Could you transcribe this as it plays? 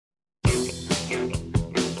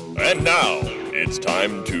And now, it's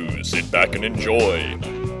time to sit back and enjoy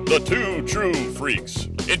the Two True Freaks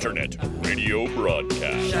Internet Radio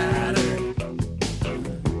Broadcast. Shatter.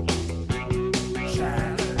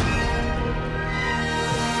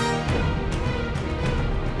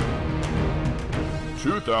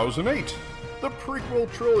 2008. The prequel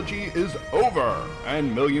trilogy is over,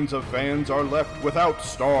 and millions of fans are left without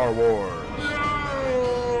Star Wars.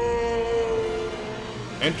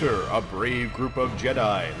 Enter a brave group of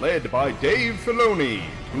Jedi led by Dave Filoni,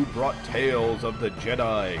 who brought tales of the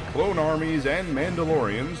Jedi, clone armies, and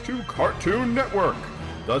Mandalorians to Cartoon Network,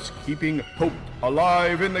 thus keeping hope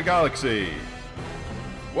alive in the galaxy.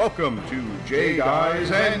 Welcome to J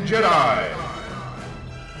Guys and Jedi.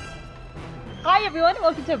 Hi everyone,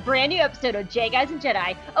 welcome to a brand new episode of J Guys and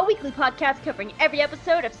Jedi, a weekly podcast covering every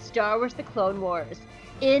episode of Star Wars The Clone Wars.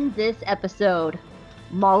 In this episode,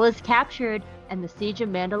 Maul is captured and the Siege of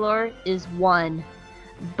Mandalore is won.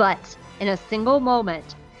 But in a single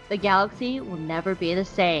moment, the galaxy will never be the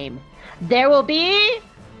same. There will be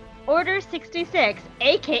Order 66,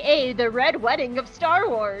 aka the Red Wedding of Star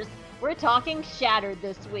Wars. We're talking Shattered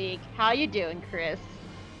this week. How you doing, Chris?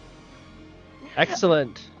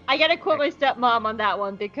 Excellent. I gotta quote my stepmom on that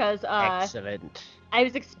one because Excellent. I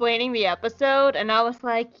was explaining the episode and I was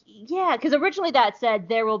like, yeah, because originally that said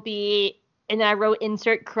there will be, and then I wrote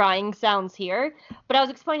insert crying sounds here, but I was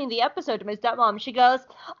explaining the episode to my stepmom. She goes,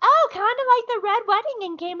 oh, kind of like the Red Wedding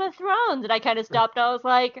in Game of Thrones. And I kind of stopped and I was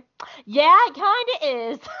like, yeah, it kind of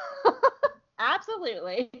is.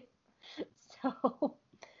 Absolutely. So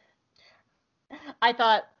I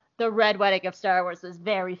thought the Red Wedding of Star Wars was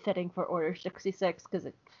very fitting for Order 66 because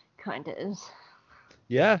it kind of is.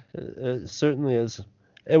 Yeah, it certainly is.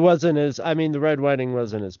 It wasn't as, the Red Wedding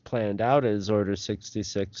wasn't as planned out as Order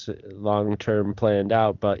 66, long-term planned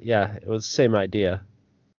out, but yeah, it was the same idea.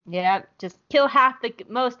 Yeah, just kill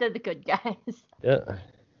most of the good guys. Yeah.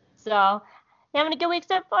 So, you having a good week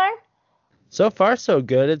so far? So far, so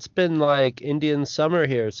good. It's been like Indian summer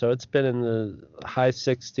here, so it's been in the high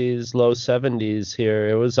 60s, low 70s here.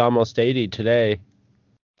 It was almost 80 today.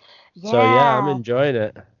 Yeah. So yeah, I'm enjoying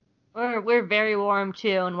it. We're very warm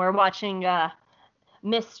too, and we're watching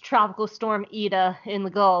Miss Tropical Storm Ida in the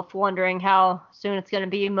Gulf, wondering how soon it's going to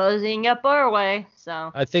be moseying up our way.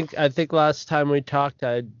 So I think last time we talked,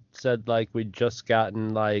 I said like we'd just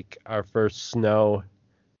gotten like our first snow,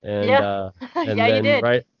 and yeah, and yeah, then you did.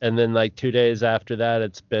 right, and then like 2 days after that,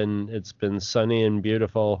 it's been sunny and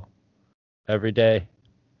beautiful every day.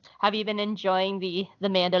 Have you been enjoying the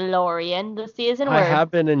Mandalorian this season? I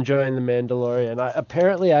have been enjoying The Mandalorian.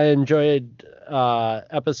 I enjoyed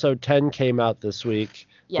episode 10 came out this week,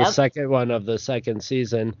 Yep. the second one of the second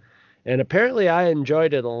season, and apparently I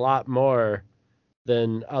enjoyed it a lot more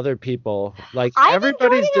than other people. Like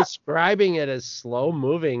everybody's describing it as slow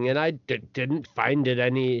moving, and I didn't find it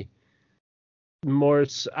any more.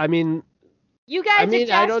 You guys are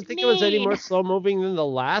just I don't think it was any mean. more slow moving than the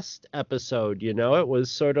last episode, you know? It was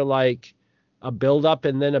sort of like a build up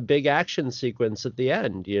and then a big action sequence at the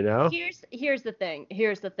end, you know? Here's the thing.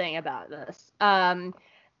 Here's the thing about this.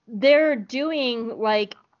 They're doing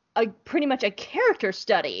like pretty much a character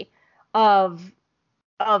study of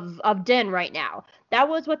Din right now. That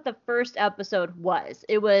was what the first episode was.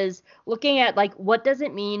 It was looking at like what does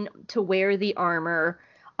it mean to wear the armor,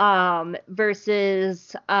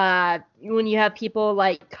 versus when you have people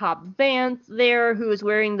like Cobb Vanth there who is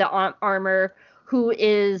wearing the armor, who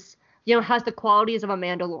is, has the qualities of a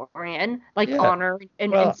Mandalorian, like honor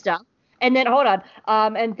and stuff. And then, hold on,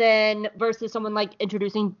 and then versus someone like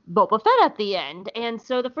introducing Boba Fett at the end. And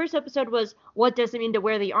so the first episode was, what does it mean to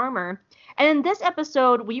wear the armor? And in this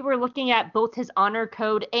episode, we were looking at both his honor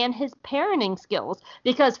code and his parenting skills,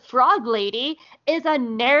 because Frog Lady is a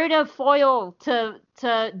narrative foil to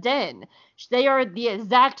Din. They are the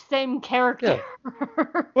exact same character. Yeah.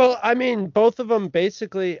 Well, both of them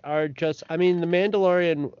basically are just, the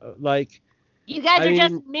Mandalorian, like... You guys are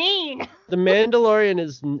just mean. The Mandalorian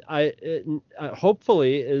is,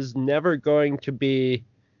 hopefully, is never going to be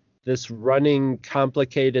this running,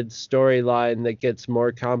 complicated storyline that gets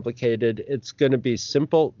more complicated. It's going to be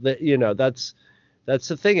simple. That's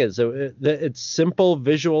the thing is, it's simple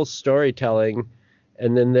visual storytelling,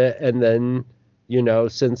 and then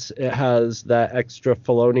since it has that extra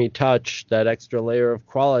Filoni touch, that extra layer of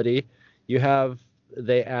quality,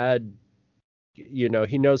 they add.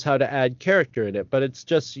 He knows how to add character in it, but it's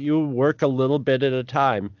just you work a little bit at a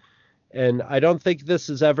time. And I don't think this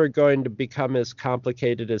is ever going to become as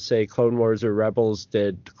complicated as, say, Clone Wars or Rebels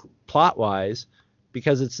did plot-wise,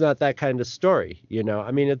 because it's not that kind of story,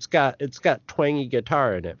 It's got twangy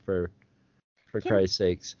guitar in it for for Christ's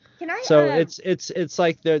sakes. Can I? So it's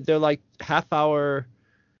like they're like half hour.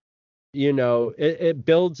 You know, it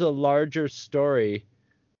builds a larger story,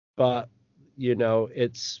 but you know,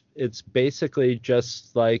 it's basically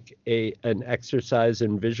just like an exercise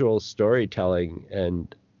in visual storytelling,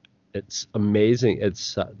 and it's amazing.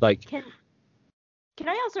 It's like. Can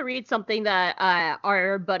I also read something that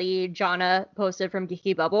our buddy Jonna posted from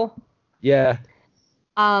Geeky Bubble? Yeah.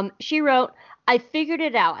 She wrote, I figured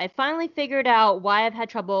it out. I finally figured out why I've had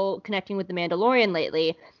trouble connecting with The Mandalorian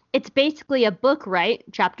lately. It's basically a book, right?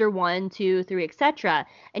 Chapter 1, 2, 3, etc.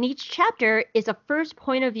 And each chapter is a first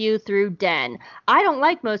point of view through Den. I don't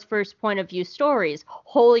like most first point of view stories.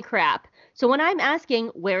 Holy crap. So when I'm asking,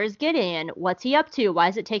 where is Gideon? What's he up to? Why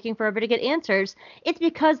is it taking forever to get answers? It's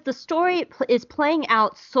because the story is playing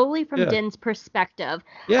out solely from Din's perspective.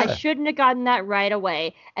 Yeah. I shouldn't have gotten that right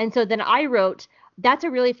away. And so then I wrote, that's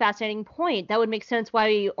a really fascinating point. That would make sense why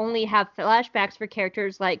we only have flashbacks for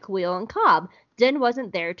characters like Kuiil and Cobb. Din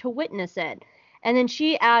wasn't there to witness it. And then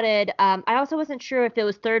she added, I also wasn't sure if it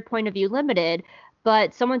was third point of view limited,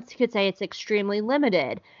 but someone could say it's extremely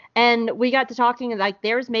limited. And we got to talking, like,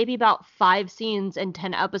 there's maybe about 5 scenes in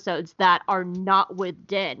 10 episodes that are not with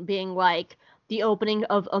Din, being like the opening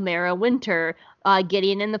of Omera Winter,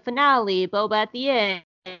 Gideon in the finale, Boba at the end,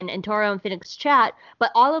 and Toro and Phoenix chat,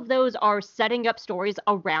 but all of those are setting up stories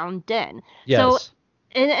around Din. Yes.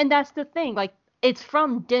 So, and that's the thing, like, it's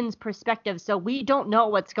from Din's perspective, so we don't know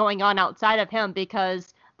what's going on outside of him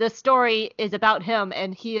because the story is about him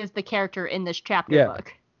and he is the character in this chapter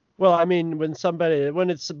book. Well, I mean, when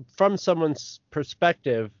it's from someone's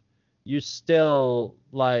perspective, you still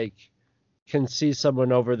like can see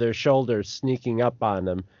someone over their shoulder sneaking up on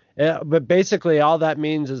them. But basically all that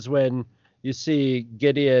means is when you see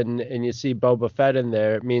Gideon and you see Boba Fett in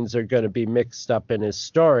there, it means they're going to be mixed up in his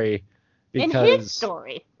story. In his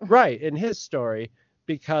story. Right, in his story,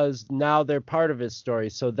 because now they're part of his story.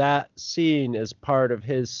 So that scene is part of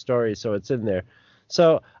his story, so it's in there.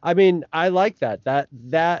 So, I mean, I like that.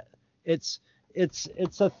 That it's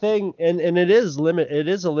a thing, and it is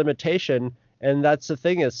a limitation, and that's the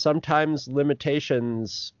thing is sometimes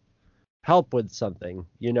limitations help with something,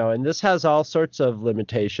 you know, and this has all sorts of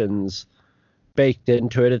limitations baked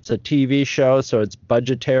into it. It's a TV show, so it's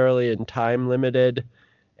budgetarily and time limited.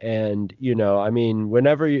 And, you know, I mean,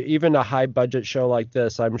 whenever even a high budget show like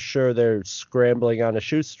this, I'm sure they're scrambling on a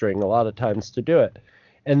shoestring a lot of times to do it.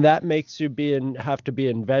 And that makes you have to be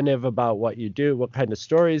inventive about what you do, what kind of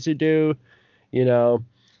stories you do, you know.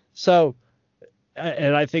 So,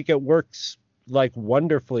 and I think it works like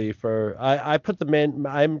wonderfully for,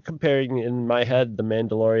 I'm comparing in my head The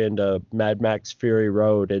Mandalorian to Mad Max Fury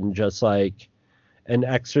Road, and just like an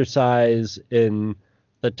exercise in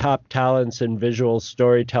the top talents in visual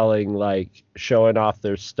storytelling, like showing off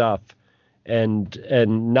their stuff, and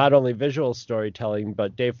not only visual storytelling,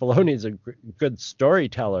 but Dave Filoni is a good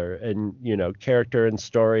storyteller, and, you know, character and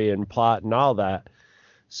story and plot and all that.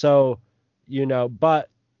 So, you know, but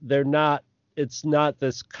it's not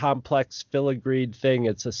this complex filigreed thing.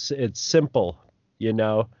 It's simple, you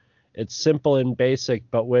know, it's simple and basic,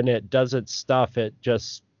 but when it does its stuff, it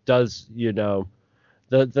just does, you know,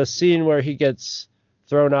 the scene where he gets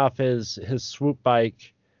thrown off his swoop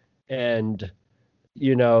bike and,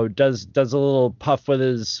 you know, does a little puff with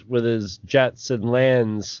his jets and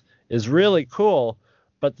lands is really cool.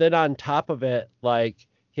 But then on top of it, like,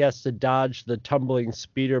 he has to dodge the tumbling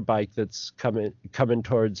speeder bike that's coming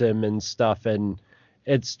towards him and stuff, and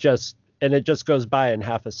it just goes by in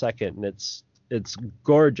half a second, and it's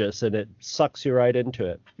gorgeous, and it sucks you right into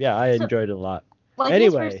it. Yeah, I enjoyed it a lot. Like,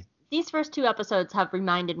 anyway, these first 2 episodes have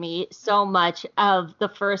reminded me so much of the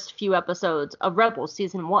first few episodes of Rebels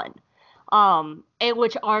season 1.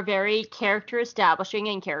 Which are very character establishing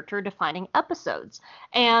and character defining episodes.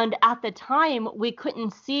 And at the time, we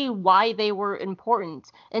couldn't see why they were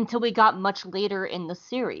important until we got much later in the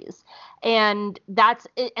series. And that's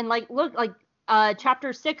it. And like, look, like,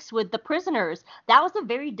 chapter 6 with the prisoners, that was a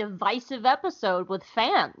very divisive episode with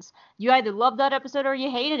fans. You either loved that episode or you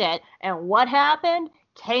hated it. And what happened?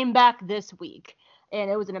 Came back this week. And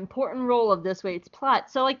it was an important role of this week's plot.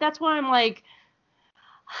 So, like, that's why I'm like,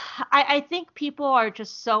 I think people are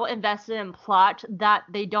just so invested in plot that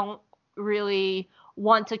they don't really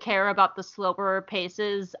want to care about the slower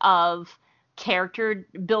paces of character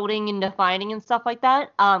building and defining and stuff like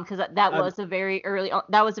that. Because that was a very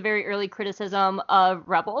early criticism of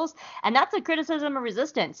Rebels, and that's a criticism of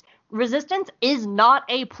Resistance. Resistance is not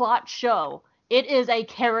a plot show. It is a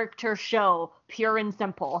character show, pure and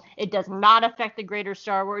simple. It does not affect the greater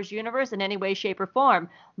Star Wars universe in any way, shape, or form.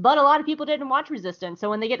 But a lot of people didn't watch Resistance. So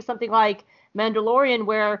when they get to something like Mandalorian,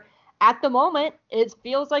 where at the moment, it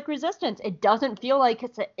feels like Resistance. It doesn't feel like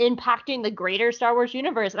it's impacting the greater Star Wars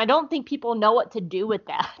universe. And I don't think people know what to do with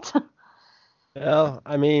that. Well,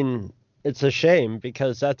 I mean, it's a shame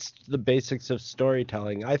because that's the basics of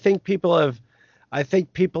storytelling. I think people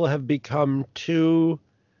have become too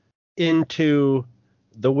into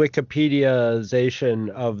the Wikipediaization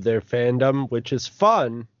of their fandom, which is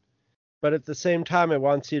fun, but at the same time, it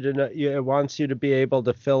wants you to know, it wants you to be able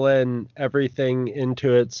to fill in everything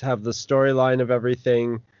into it, have the storyline of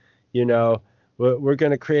everything. You know, we're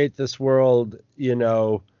going to create this world. You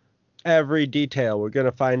know, every detail. We're going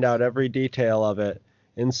to find out every detail of it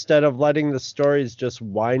instead of letting the stories just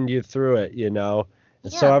wind you through it. You know.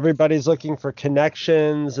 Yeah. So everybody's looking for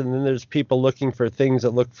connections, and then there's people looking for things that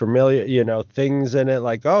look familiar, you know, things in it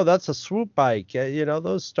like, oh, that's a swoop bike. You know,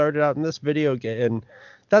 those started out in this video game, and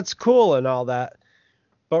that's cool and all that.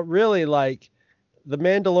 But really, like, The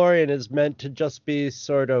Mandalorian is meant to just be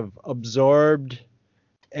sort of absorbed,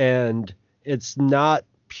 and it's not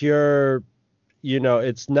pure, you know,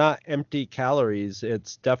 it's not empty calories.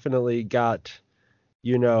 It's definitely got,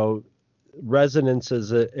 you know,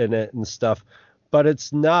 resonances in it and stuff. But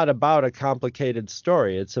it's not about a complicated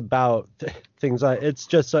story. It's about things like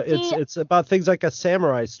it's about things like a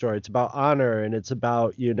samurai story. It's about honor, and it's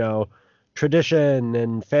about, you know, tradition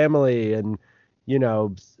and family, and, you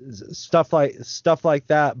know, stuff like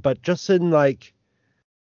that. But just in like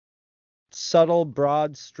subtle,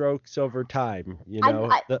 broad strokes over time. You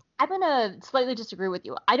know, I'm gonna slightly disagree with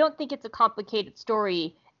you. I don't think it's a complicated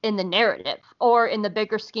story in the narrative or in the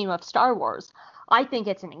bigger scheme of Star Wars. I think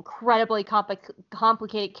it's an incredibly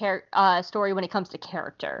complicated story when it comes to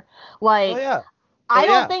character. Like, I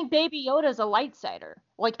don't think Baby Yoda's a light sider.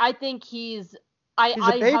 Like, I think he's a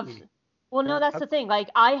baby. Well, no, that's the thing. Like,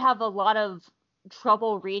 I have a lot of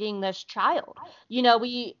trouble reading this child. You know,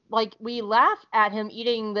 we laugh at him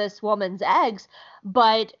eating this woman's eggs,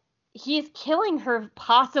 but he's killing her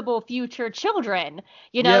possible future children.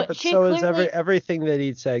 You know, yeah, but so is everything that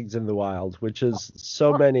eats eggs in the wild, which is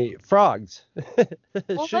many frogs. Well,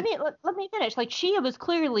 let me finish. Like, she was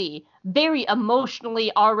clearly very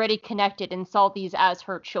emotionally already connected and saw these as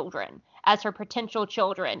her children, as her potential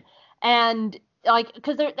children, and like,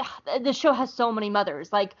 because the show has so many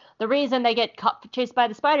mothers. Like, the reason they get chased by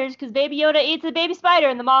the spiders because Baby Yoda eats a baby spider,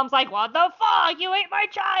 and the mom's like, "What the fuck? You ate my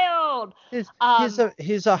child!"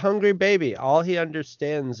 He's a hungry baby. All he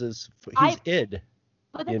understands is he's id.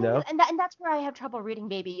 But the thing is, and that's where I have trouble reading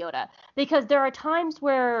Baby Yoda, because there are times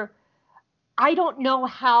where I don't know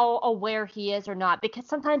how aware he is or not, because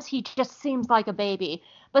sometimes he just seems like a baby.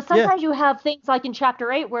 But sometimes you have things like in Chapter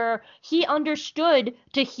 8 where he understood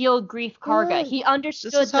to heal Greef Karga. He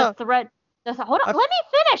understood the threat. Hold on, let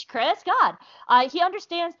me finish, Chris. God. He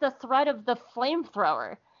understands the threat of the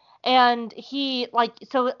flamethrower. And he,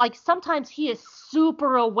 sometimes he is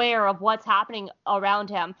super aware of what's happening around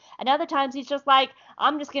him. And other times he's just like,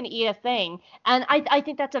 I'm just going to eat a thing. And I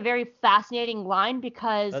think that's a very fascinating line,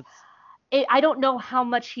 because I don't know how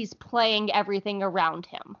much he's playing everything around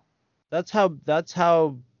him. That's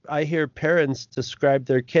how I hear parents describe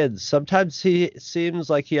their kids. Sometimes he seems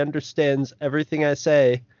like he understands everything I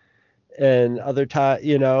say, and other times,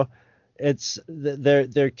 you know, it's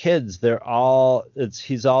they're kids.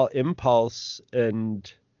 He's all impulse,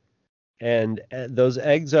 and those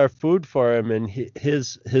eggs are food for him, and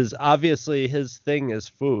his obviously his thing is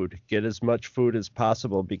food. Get as much food as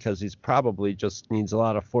possible, because he's probably just needs a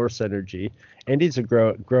lot of force energy, and he's a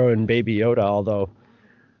growing Baby Yoda, although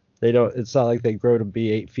it's not like they grow to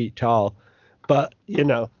be 8 feet tall, but, you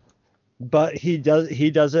know, but he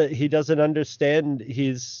doesn't understand.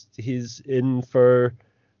 He's in for,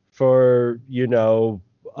 you know,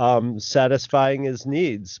 satisfying his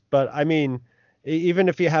needs. But I mean, even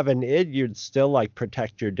if you have an id, you'd still like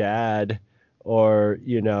protect your dad, or,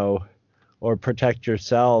 you know, or protect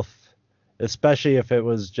yourself, especially if it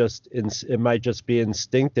was it might just be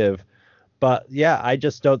instinctive. But yeah, I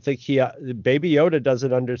just don't think Baby Yoda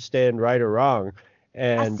doesn't understand right or wrong,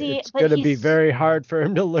 and it's going to be very hard for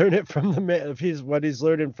him to learn it from what he's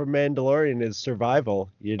learning from Mandalorian is survival,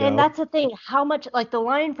 you know. And that's the thing, how much, like the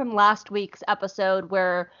line from last week's episode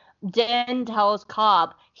where Dan tells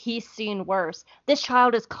Cobb he's seen worse. This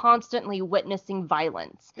child is constantly witnessing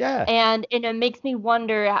violence. Yeah. And it makes me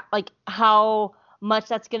wonder, like, how much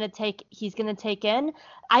he's gonna take in.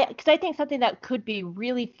 Because I think something that could be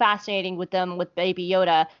really fascinating with Baby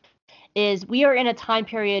Yoda is we are in a time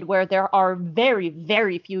period where there are very,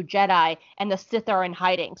 very few Jedi, and the Sith are in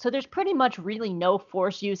hiding. So there's pretty much really no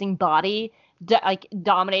Force-using body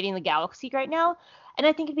dominating the galaxy right now. And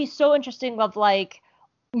I think it'd be so interesting of, like,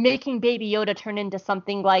 making Baby Yoda turn into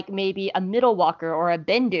something like maybe a Middle Walker or a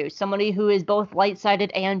Bendu, somebody who is both light-sided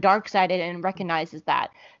and dark-sided and recognizes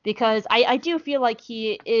that. Because I do feel like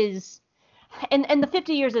he is, and the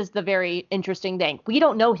 50 years is the very interesting thing. We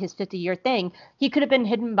don't know his 50-year thing. He could have been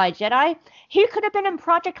hidden by Jedi. He could have been in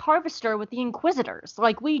Project Harvester with the Inquisitors.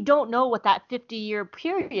 Like, we don't know what that 50-year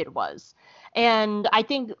period was. And I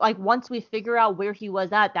think, like, once we figure out where he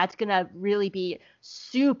was at, that's going to really be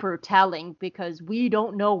super telling, because we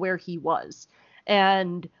don't know where he was.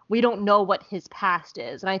 And we don't know what his past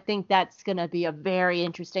is. And I think that's going to be a very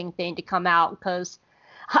interesting thing to come out, because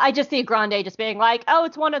I just see Grande just being like, oh,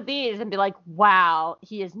 it's one of these, and be like, wow,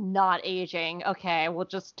 he is not aging. Okay, we'll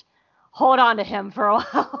just hold on to him for a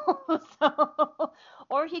while. So,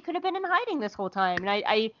 or he could have been in hiding this whole time.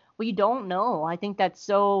 And we don't know. I think that's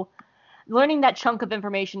so... Learning that chunk of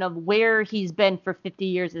information of where he's been for 50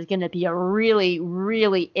 years is going to be a really,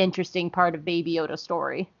 really interesting part of Baby Yoda's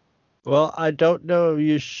story. Well, I don't know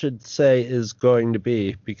you should say is going to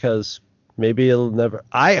be, because maybe it'll never...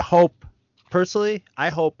 I hope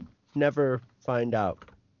never find out.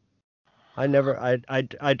 It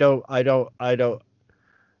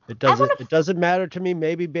doesn't matter to me.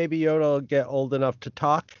 Maybe Baby Yoda will get old enough to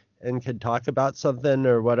talk and can talk about something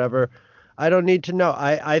or whatever. I don't need to know.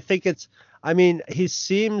 I think it's, I mean, he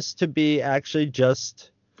seems to be actually just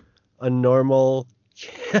a normal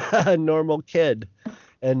kid.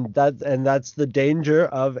 And that's the danger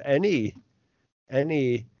of any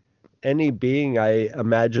being, I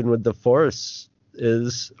imagine, with the Force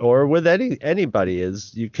is, or with anybody,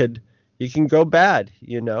 is you can go bad,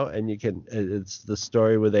 and it's the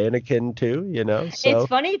story with Anakin too, so. It's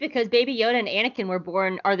funny because Baby Yoda and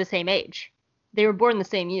Anakin are the same age. They were born the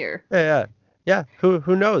same year. Yeah.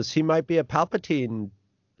 Who knows? He might be a Palpatine,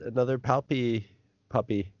 another puppy. A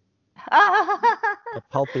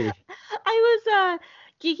Palpy.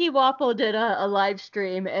 Geeky Waffle did a live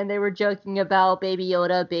stream, and they were joking about Baby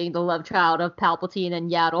Yoda being the love child of Palpatine and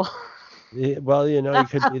Yaddle. Well, he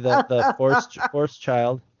could be the Force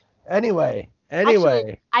child. Anyway.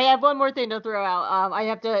 Actually, I have one more thing to throw out.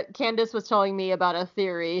 Candace was telling me about a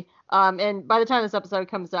theory, and by the time this episode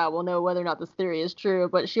comes out, we'll know whether or not this theory is true,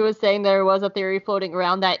 but she was saying there was a theory floating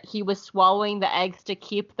around that he was swallowing the eggs to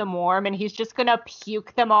keep them warm, and he's just gonna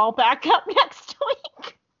puke them all back up next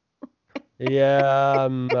week. Yeah,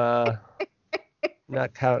 I'm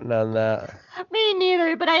not counting on that. Me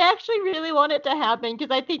neither, but I actually really want it to happen,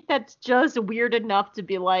 because I think that's just weird enough to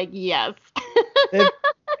be like, yes.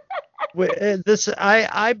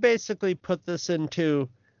 I basically put this into,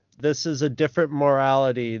 this is a different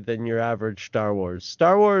morality than your average Star Wars.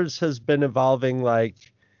 Star Wars has been evolving, like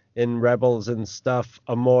in Rebels and stuff,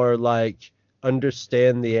 a more like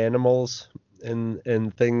understand the animals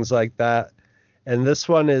and things like that. And this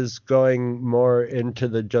one is going more into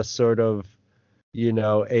the just sort of,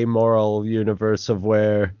 amoral universe of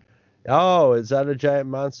where, oh, is that a giant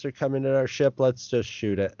monster coming at our ship? Let's just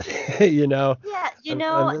shoot it. Yeah,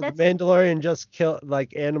 the Mandalorian just kill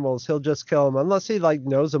like animals. He'll just kill them unless he like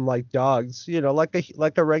knows them like dogs.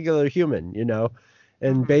 Like a regular human. And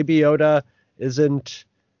Mm-hmm. Baby Yoda isn't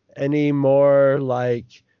any more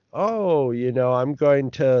like, oh, I'm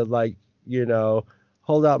going to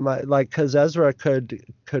hold out my, because Ezra could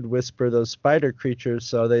whisper those spider creatures,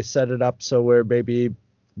 so they set it up so where maybe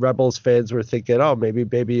Rebels fans were thinking, oh, maybe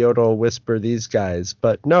Baby Yoda will whisper these guys,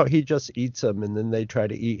 but no, he just eats them, and then they try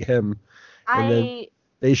to eat him, and then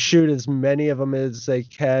they shoot as many of them as they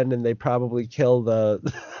can, and they probably kill the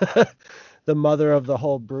the mother of the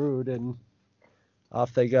whole brood, and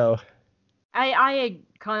off they go. I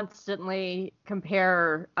constantly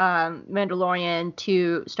compare Mandalorian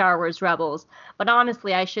to Star Wars Rebels, but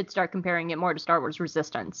honestly, I should start comparing it more to Star Wars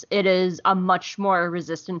Resistance. It is a much more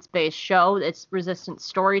Resistance-based show. It's Resistance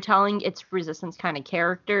storytelling. It's Resistance kind of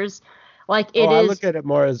characters. I look at it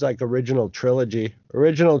more as like original trilogy.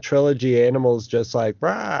 Original trilogy animals just like,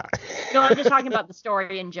 rah. No, I'm just talking about the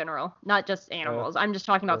story in general, not just animals. I'm just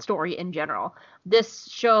talking about story in general. This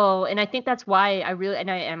show, and I think that's why I'm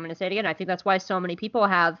going to say it again, I think that's why so many people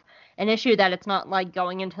have an issue that it's not like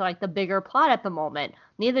going into like the bigger plot at the moment.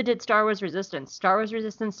 Neither did Star Wars Resistance. Star Wars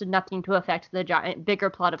Resistance did nothing to affect the bigger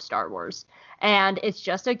plot of Star Wars. And it's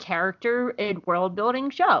just a character and world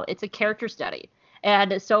building show. It's a character study.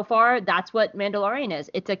 And so far, that's what Mandalorian is.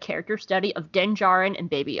 It's a character study of Din Djarin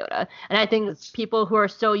and Baby Yoda. And I think people who are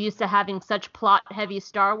so used to having such plot-heavy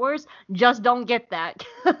Star Wars just don't get that.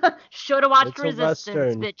 Should have watched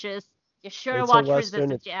Resistance, bitches. You should have watched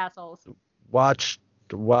Resistance, you assholes. Watch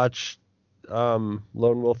Lone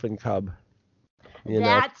Wolf and Cub.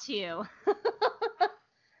 That too.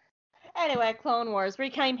 Anyway, Clone Wars.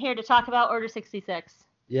 We came here to talk about Order 66.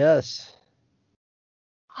 Yes.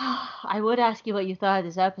 I would ask you what you thought of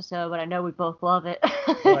this episode, but I know we both love it.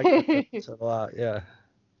 I like this episode a lot, yeah.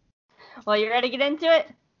 Well, you ready to get into it?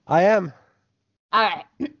 I am. All right.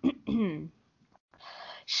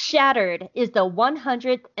 Shattered is the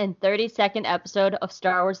 132nd episode of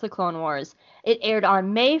Star Wars The Clone Wars. It aired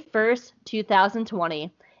on May 1st, 2020.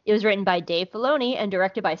 It was written by Dave Filoni and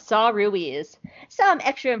directed by Saul Ruiz. Some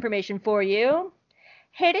extra information for you.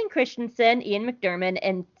 Hayden Christensen, Ian McDiarmid,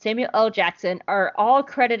 and Samuel L. Jackson are all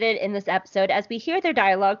credited in this episode as we hear their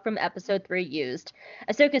dialogue from episode 3 used.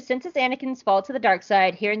 Ahsoka senses Anakin's fall to the dark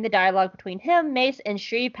side, hearing the dialogue between him, Mace, and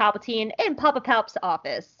Shri Palpatine in Papa Palp's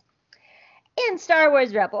office. In Star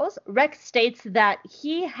Wars Rebels, Rex states that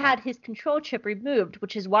he had his control chip removed,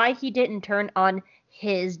 which is why he didn't turn on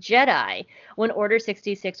his Jedi when Order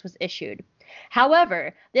 66 was issued.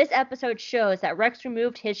 However, this episode shows that Rex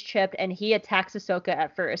removed his chip and he attacks Ahsoka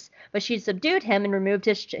at first, but she subdued him and removed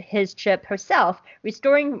his chip herself,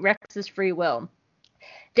 restoring Rex's free will.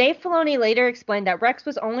 Dave Filoni later explained that Rex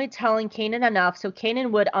was only telling Kanan enough so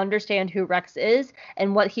Kanan would understand who Rex is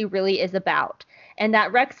and what he really is about, and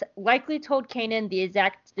that Rex likely told Kanan the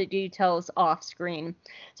exact details off screen.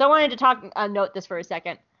 So I wanted to note this for a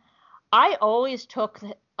second. I always took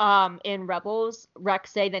in Rebels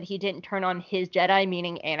Rex say that he didn't turn on his Jedi,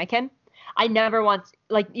 meaning Anakin. I never once,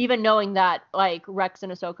 even knowing that Rex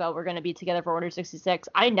and Ahsoka were going to be together for Order 66,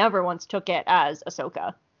 I never once took it as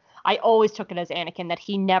Ahsoka. I always took it as Anakin, that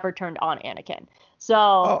he never turned on Anakin.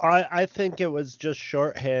 So I think it was just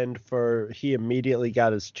shorthand for he immediately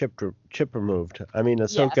got his chip removed. I mean,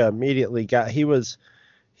 Ahsoka immediately got he was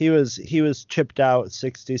chipped out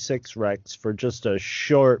 66 Rex for just a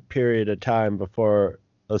short period of time before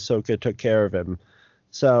Ahsoka took care of him.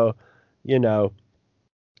 So,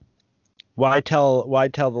 why tell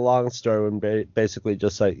the long story when basically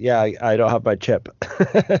just I don't have my chip,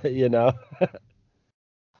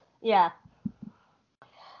 Yeah.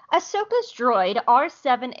 Ahsoka's droid,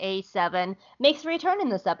 R7A7, makes a return in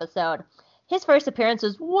this episode. His first appearance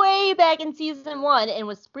was way back in Season 1 and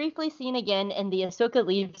was briefly seen again in the Ahsoka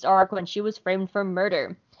Leaves arc when she was framed for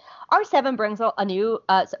murder. R7 brings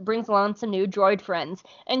along some new droid friends,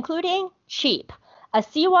 including Cheap, a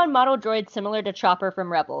C1 model droid similar to Chopper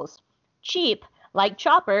from Rebels. Cheap, like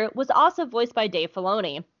Chopper, was also voiced by Dave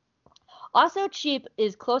Filoni. Also, Cheap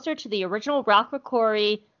is closer to the original Ralph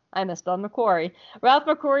McQuarrie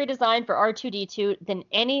design for R2-D2 than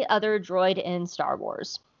any other droid in Star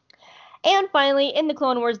Wars. And finally, in the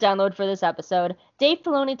Clone Wars download for this episode, Dave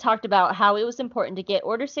Filoni talked about how it was important to get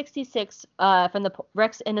Order 66 from the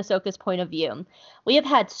Rex and Ahsoka's point of view. We have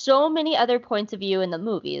had so many other points of view in the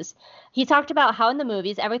movies. He talked about how in the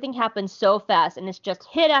movies everything happens so fast and it's just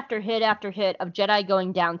hit after hit after hit of Jedi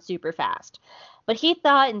going down super fast. But he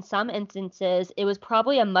thought in some instances it was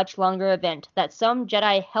probably a much longer event, that some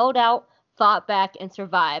Jedi held out, fought back, and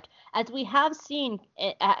survived, as we have seen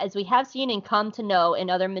and come to know in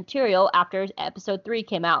other material after Episode 3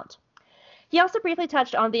 came out. He also briefly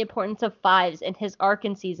touched on the importance of Fives in his arc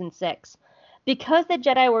in Season 6. Because the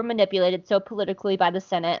Jedi were manipulated so politically by the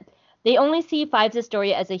Senate, they only see Fives'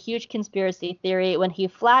 story as a huge conspiracy theory when he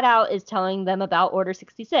flat out is telling them about Order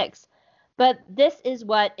 66. But this is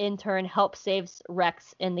what, in turn, helps save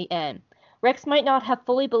Rex in the end. Rex might not have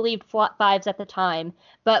fully believed Fives at the time,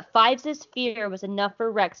 but Fives' fear was enough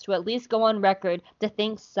for Rex to at least go on record to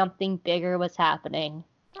think something bigger was happening.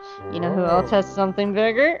 You know who else has something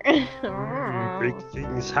bigger? Big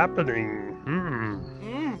things happening.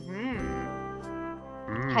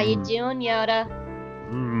 How you doing, Yoda?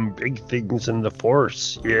 Big things in the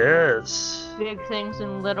Force, yes. Big things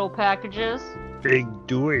in little packages. Big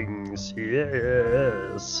doings,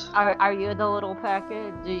 yes. Are you the little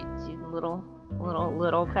package? Do you little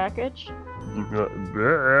package?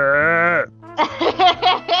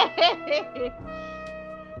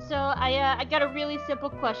 So I got a really simple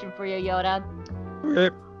question for you, Yoda.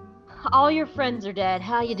 All your friends are dead.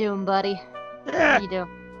 How you doing, buddy? How you doing?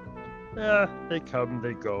 Yeah, they come,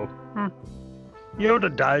 they go.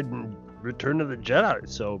 Yoda died in Return of the Jedi,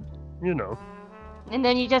 so, And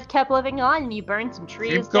then you just kept living on, and you burned some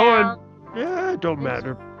trees Keep going. down. Yeah, it don't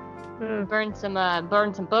matter. Burned some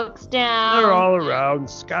books down. They're all around.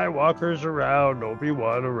 Skywalker's around.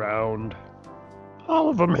 Obi-Wan around. All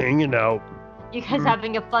of them hanging out. You guys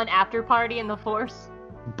having a fun after party in the Force?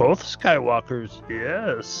 Both Skywalkers,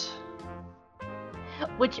 yes.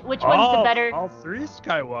 Which one's the better? All three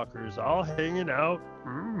Skywalkers, all hanging out.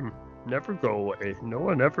 Never go away. No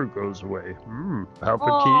one ever goes away.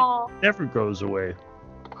 Palpatine never goes away.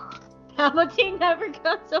 Palpatine never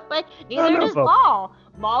goes away. Neither does Maul.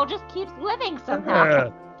 Maul just keeps living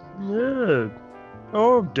somehow. Yeah.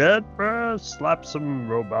 Oh, dead? Slap some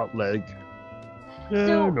robot leg. Yeah,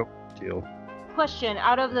 So- no deal. Question,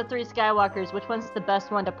 out of the 3 Skywalkers, which one's the best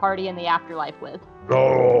one to party in the afterlife with?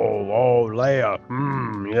 Oh, Leia.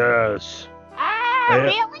 Yes. Ah,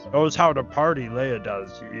 Leia really? knows how to party, Leia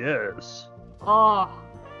does, yes. Oh.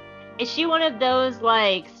 Is she one of those,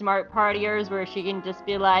 like, smart partiers where she can just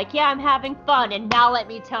be like, yeah, I'm having fun, and now let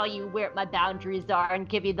me tell you where my boundaries are and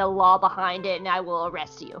give you the law behind it, and I will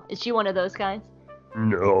arrest you? Is she one of those kinds?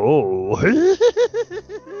 No.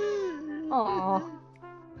 Oh.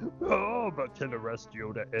 Oh, but can arrest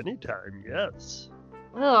Yoda anytime, yes.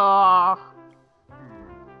 Oh.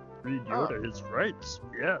 Read Yoda his rights,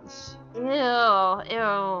 yes. Ew.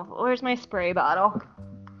 Where's my spray bottle?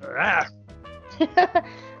 Ah.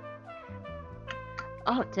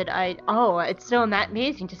 It's so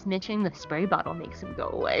amazing. Just mentioning the spray bottle makes him go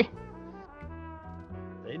away.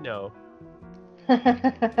 They know.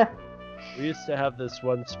 We used to have this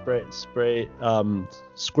one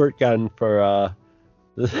squirt gun for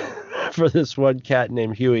for this one cat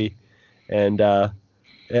named Huey, and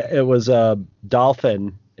it was a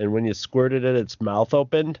dolphin, and when you squirted it, its mouth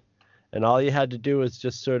opened, and all you had to do was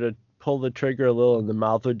just sort of pull the trigger a little, and the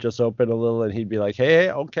mouth would just open a little, and he'd be like,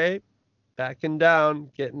 hey, okay, backing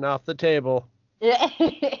down, getting off the table. It's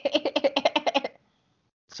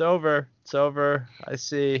over. I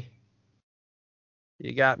see.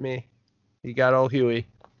 You got me. You got old Huey.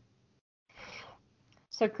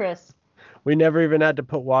 So, Chris. We never even had to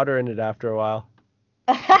put water in it after a while.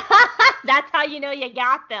 That's how you know you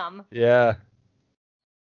got them. Yeah.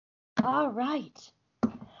 All right,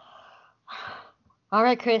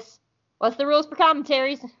 Chris. What's the rules for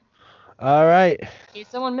commentaries? All right. In case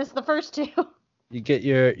someone missed the first 2. You get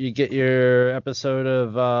your episode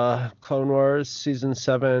of Clone Wars season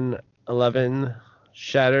 7, 11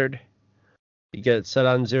 Shattered. You get it set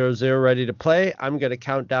on 00 ready to play. I'm gonna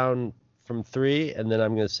count down from 3, and then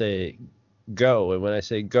I'm gonna say go. And when I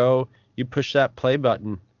say go, you push that play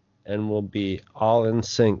button, and we'll be all in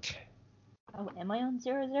sync. Oh, am I on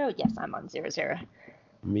 00? Yes, I'm on 00.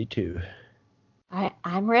 Me too.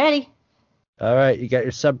 I'm ready. All right, you got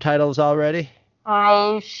your subtitles all ready?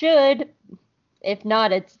 I should. If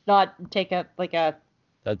not, it's not take up like a.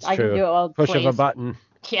 That's I true. can do it all Push of a ways. button.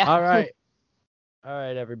 Yeah. All right,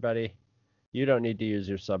 everybody. You don't need to use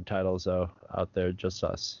your subtitles though. Out there, just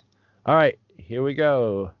us. All right, here we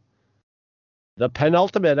go. The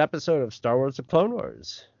penultimate episode of Star Wars: The Clone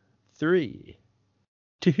Wars. 3,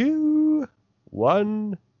 2,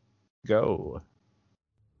 1, go.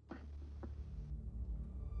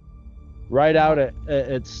 Right out,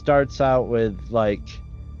 it starts out with like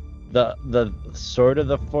the sort of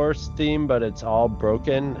the Force theme, but it's all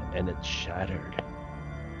broken and it's shattered.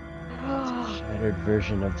 It's a shattered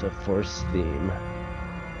version of the Force theme.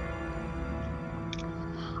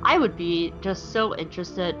 I would be just so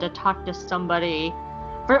interested to talk to somebody.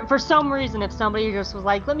 For some reason, if somebody just was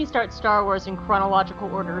like, let me start Star Wars in chronological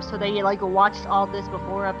order, so they like watched all this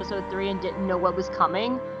before episode 3 and didn't know what was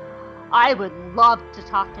coming, I would love to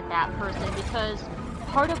talk to that person, because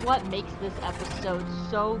part of what makes this episode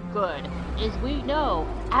so good is we know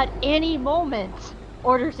at any moment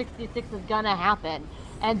Order 66 is gonna happen,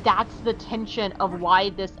 and that's the tension of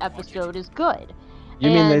why this episode is good. You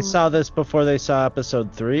mean they saw this before they saw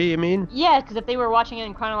episode 3, you mean? Yeah, because if they were watching it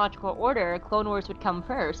in chronological order, Clone Wars would come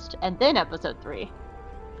first, and then episode 3.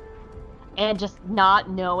 And just not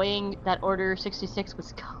knowing that Order 66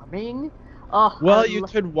 was coming. Oh, well, you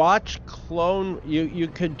could watch you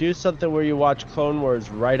could do something where you watch Clone Wars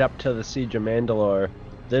right up to the Siege of Mandalore,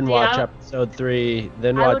 then watch episode 3,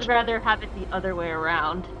 then watch... I would rather have it the other way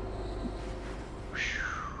around.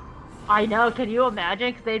 I know, can you imagine?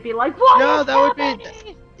 Because they'd be like, what? No, that would be...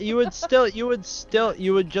 You would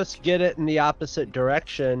just get it in the opposite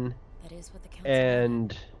direction. That is what the council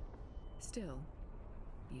and... Still,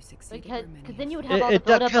 you succeeded. Because then you would have all the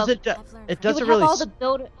build-up of... It doesn't you would really... have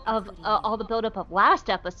all the build-up of last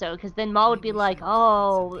episode, because then Maul would be like,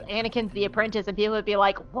 oh, Anakin's the apprentice, and people would be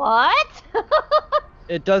like, what?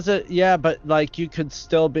 It doesn't... Yeah, but, like, you could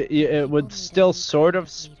still be... It would still sort of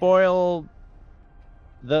spoil...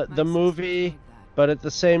 the movie, but at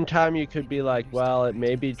the same time you could be like, well, it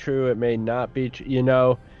may be true, it may not be true, you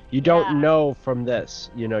know, you don't know from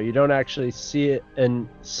this, you know, you don't actually see it and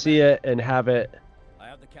have it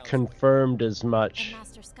confirmed as much.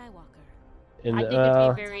 I think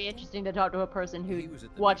it'd be very interesting to talk to a person who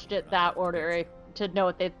watched it that order to know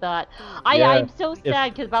what they thought. I'm so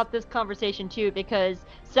sad about this conversation too, because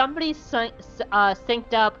somebody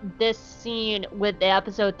synced up this scene with the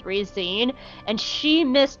episode 3 scene, and she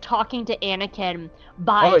missed talking to Anakin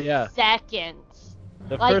by seconds.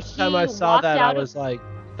 The Like, first time I he saw walked that, I out of- was like,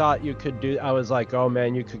 thought you could do. I was like, oh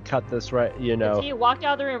man, you could cut this right. You know. He walked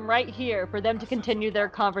out of the room right here for them to continue their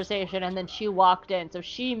conversation, and then she walked in, so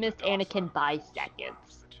she missed Anakin by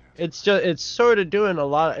seconds. It's sort of doing a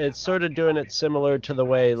lot. It's sort of doing it similar to the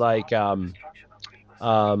way like Rogue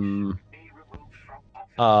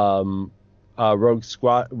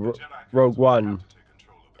One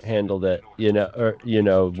handled it,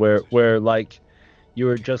 where like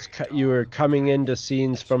you were coming into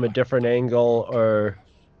scenes from a different angle,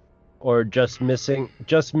 or just missing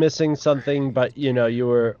something, but you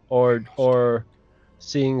were or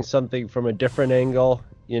seeing something from a different angle,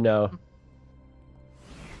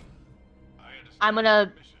 I'm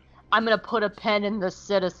gonna put a pen in the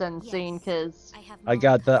citizen scene because I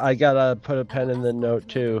gotta put a pen in the note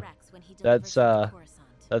too. That's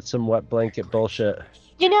some wet blanket bullshit.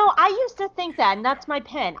 I used to think that, and that's my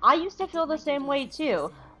pen. I used to feel the same way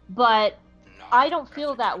too, but I don't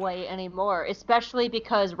feel that way anymore, especially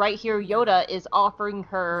because right here Yoda is offering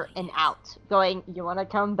her an out, going, "You want to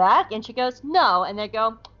come back?" And she goes, "No," and they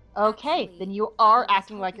go, "Okay, then you are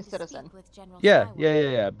acting like a citizen."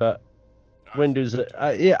 Yeah. But Windu's,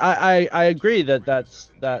 I agree that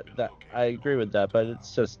I agree with that, but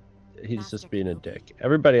it's just he's just being a dick.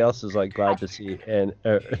 Everybody else is like glad to see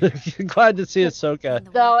glad to see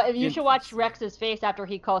Ahsoka. So you should watch Rex's face after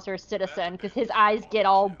he calls her citizen, because his eyes get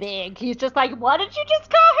all big. He's just like, "What did you just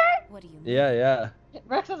call her?" What do you mean? Yeah.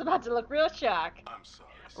 Rex is about to look real shocked.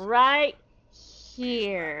 Right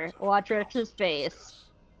here. Watch Rex's face.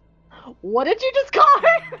 "What did you just call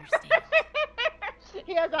her?"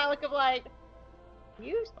 He has that look of like,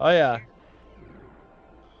 "You?" Oh yeah.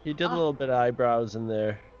 He did a little bit of eyebrows in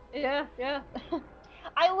there. Yeah.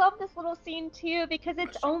 I love this little scene too, because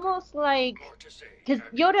it's almost like, because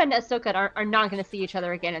Yoda and Ahsoka are not going to see each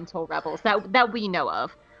other again until Rebels, that we know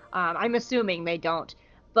of. I'm assuming they don't,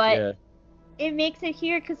 but Yeah. it makes it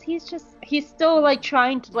here because he's still like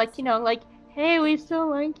trying to like, "Hey, we still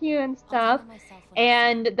like you" and stuff.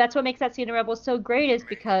 And that's what makes that scene in Rebels so great, is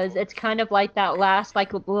because it's kind of like that last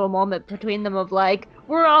like little moment between them of like,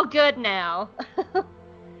 "We're all good now."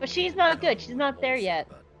 But she's not good. She's not there yet.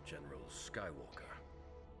 General Skywalker.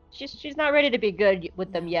 She's not ready to be good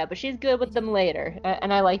with them yet, but she's good with them later.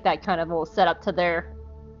 And I like that kind of little setup to their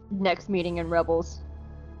next meeting in Rebels.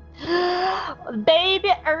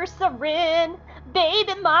 Baby Ursa Wren,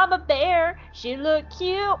 baby Mama Bear, she look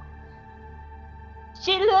cute.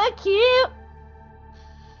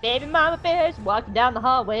 Baby Mama Bear's walking down the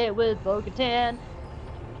hallway with Bo-Katan.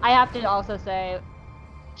 I have to also say,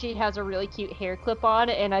 she has a really cute hair clip on,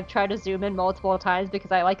 and I've tried to zoom in multiple times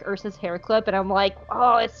because I like Ursa's hair clip, and I'm like,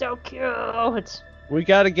 "Oh, it's so cute." We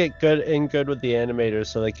gotta get good with the animators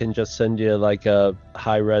so they can just send you like a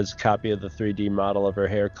high-res copy of the 3D model of her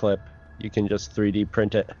hair clip. You can just 3D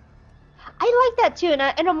print it. I like that too, and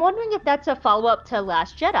I'm wondering if that's a follow-up to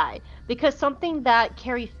Last Jedi, because something that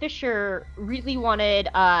Carrie Fisher really wanted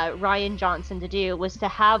Rian Johnson to do was to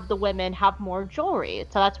have the women have more jewelry.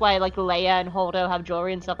 So that's why like Leia and Holdo have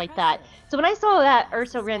jewelry and stuff like that. So when I saw that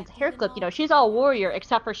Ursa Wren's hair clip, she's all warrior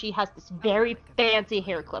except for she has this very fancy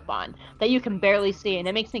hair clip on that you can barely see, and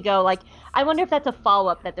it makes me go like, I wonder if that's a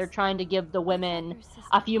follow-up that they're trying to give the women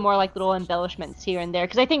a few more like little embellishments here and there,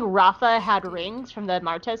 because I think Rafa had rings from the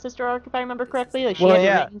Martez sister arc, if I remember correctly. Like she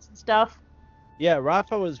had rings and stuff. Yeah,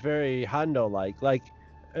 Rafa was very Hondo-like.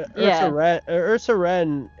 Ursa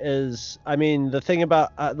Wren is, I mean, the thing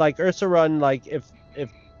about Ursa Wren, like if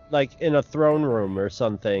like in a throne room or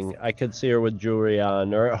something, I could see her with jewelry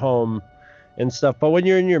on, or at home and stuff. But when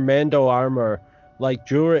you're in your Mando armor, like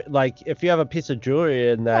jewelry, like if you have a piece of jewelry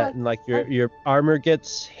in that, and like your armor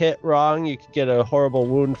gets hit wrong, you could get a horrible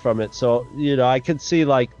wound from it. So I could see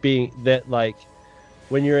like being that, like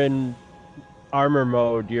when you're in armor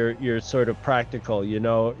mode, you're sort of practical, you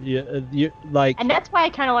like. And that's why I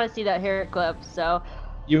kind of want to see that hair clip. So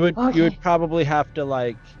you would probably have to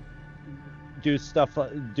like do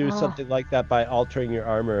something like that by altering your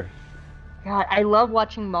armor. God, I love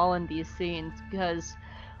watching Maul in these scenes because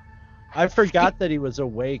I forgot that he was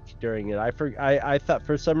awake during it. I thought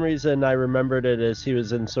for some reason I remembered it as he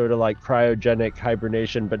was in sort of like cryogenic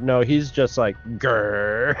hibernation, but no, he's just like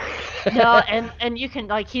grrr. No, and you can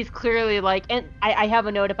like, he's clearly like, and I have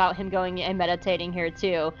a note about him going and meditating here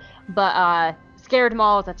too. But Scared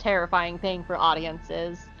Maul is a terrifying thing for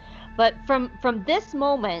audiences. But from this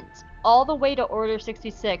moment all the way to Order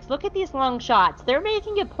 66, look at these long shots. They're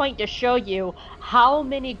making a point to show you how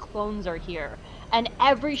many clones are here. And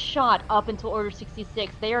every shot up until Order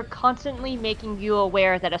 66, they are constantly making you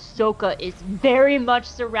aware that Ahsoka is very much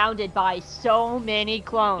surrounded by so many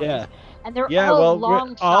clones. Yeah. And they're all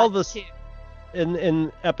long all shots too.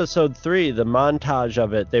 in episode 3, the montage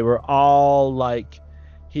of it, they were all like,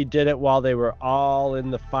 he did it while they were all in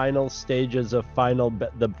the final stages of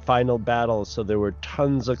the final battle. So there were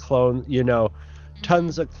tons of clones,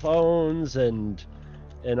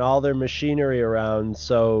 and all their machinery around.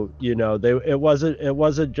 So, it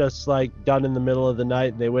wasn't just like done in the middle of the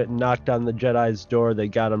night and they went and knocked on the Jedi's door. They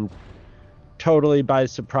got them totally by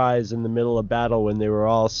surprise in the middle of battle when they were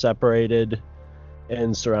all separated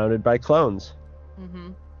and surrounded by clones.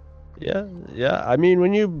 Mm-hmm. Yeah. I mean,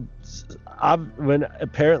 when you're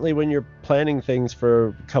planning things for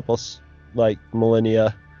a couple like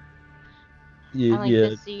millennia, you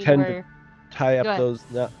tend to tie up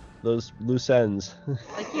those loose ends.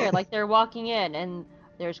 Like they're walking in and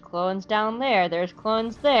there's clones down there, there's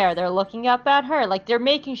clones there, they're looking up at her. Like, they're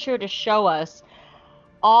making sure to show us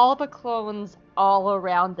all the clones all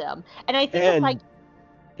around them. And I think it's like,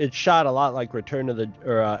 it's shot a lot like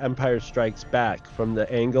Empire Strikes Back from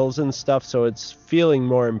the angles and stuff, so it's feeling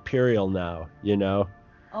more Imperial now,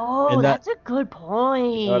 Oh, and that's a good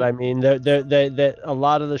point. You know what I mean? They a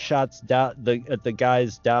lot of the shots down at the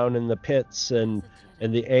guys down in the pits and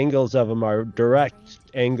the angles of them are direct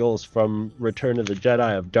angles from Return of the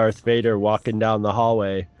Jedi of Darth Vader walking down the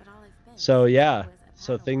hallway. So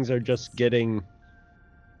so things are just getting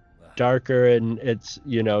darker, and it's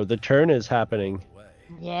the turn is happening.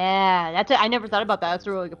 Yeah, that's it. I never thought about that. That's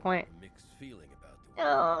a really good point.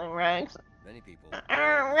 Oh, Rex.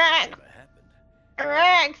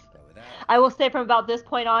 Rex. I will say from about this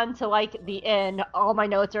point on to like the end, all my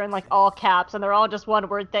notes are in like all caps, and they're all just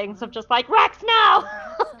one-word things of just like Rex, no.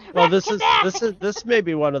 Well, this may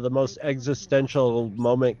be one of the most existential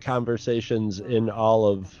moment conversations in all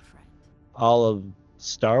of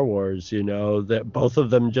Star Wars. That both of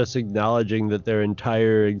them just acknowledging that their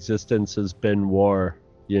entire existence has been war.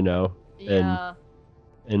 And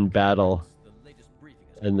battle,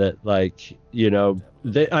 and that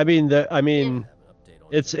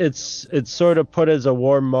it's sort of put as a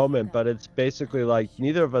war moment, but it's basically like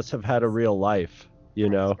neither of us have had a real life,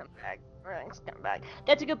 Rex, come back.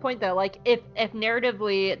 That's a good point though. Like if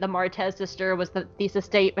narratively the Martez sister was the thesis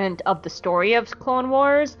statement of the story of Clone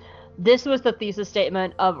Wars, this was the thesis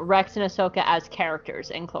statement of Rex and Ahsoka as characters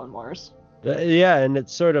in Clone Wars. Yeah, and it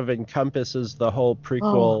sort of encompasses the whole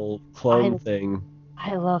prequel clone thing.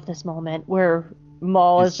 I love this moment where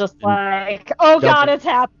Maul is just like, oh god, it's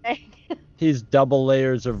happening. He's double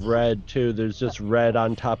layers of red too. There's just red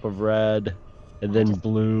on top of red, and then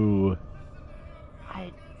blue.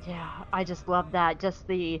 I just love that. Just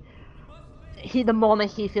the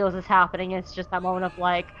moment he feels is happening, it's just that moment of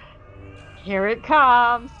like, here it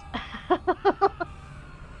comes.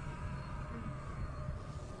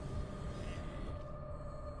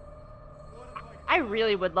 I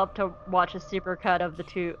really would love to watch a supercut of the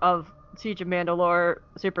two of Siege of Mandalore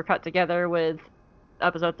supercut together with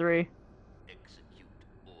Episode 3.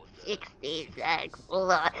 66.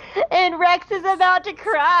 And Rex is about to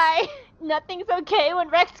cry. Nothing's okay when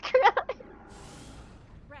Rex cries.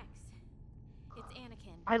 Rex, it's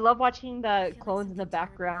Anakin. I love watching the clones in the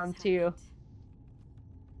background too.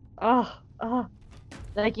 Oh.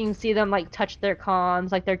 Like you can see them like touch their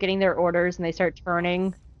comms, like they're getting their orders and they start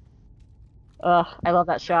turning. Ugh, I love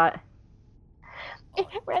that shot.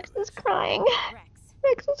 Rex is crying.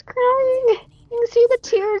 Rex is crying. You can see the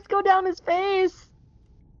tears go down his face.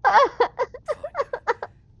 5!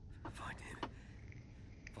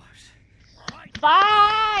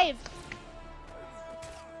 I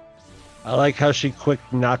like how she quick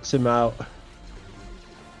knocks him out.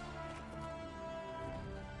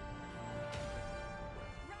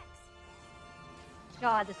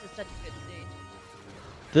 God, this is such a good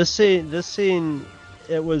scene. This scene,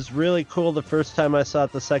 it was really cool the first time I saw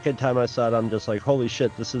it. The second time I saw it, I'm just like, holy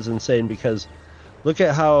shit, this is insane, because look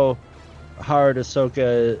at how hard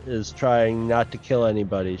Ahsoka is trying not to kill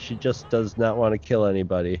anybody. She just does not want to kill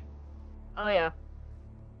anybody. Oh, yeah.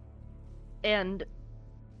 And,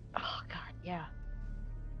 oh, God, yeah.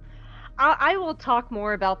 I will talk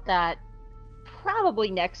more about that probably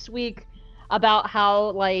next week, about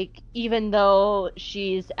how, like, even though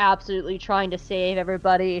she's absolutely trying to save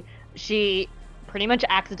everybody, she pretty much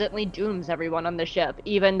accidentally dooms everyone on the ship,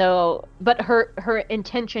 even though, but her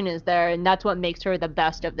intention is there, and that's what makes her the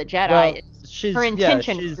best of the Jedi. Well, her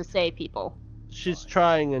intention is to save people. She's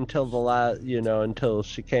trying until the last, until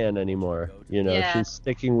she can anymore. Yeah. She's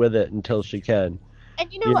sticking with it until she can.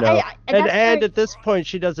 And and at this point,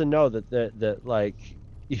 she doesn't know that like,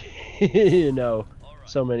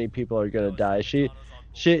 so many people are gonna die. She,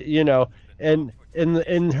 and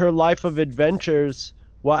in her life of adventures,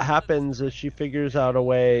 what happens is she figures out a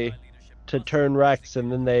way to turn Rex, and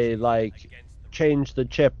then they like change the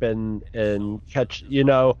chip and catch, you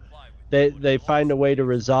know, they find a way to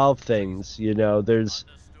resolve things, you know. There's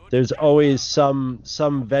always some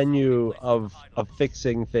venue of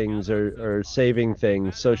fixing things or saving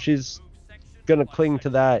things. So she's gonna cling to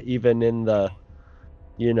that even in the,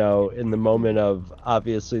 you know, in the moment of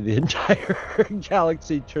obviously the entire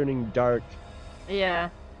galaxy turning dark. Yeah.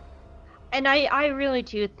 And I really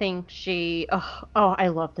do think she I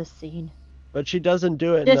love this scene. But she doesn't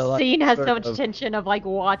do it. This scene has so much tension of like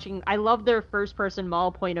watching. I love their first person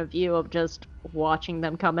Maul point of view of just watching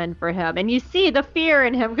them come in for him. And you see the fear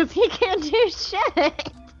in him because he can't do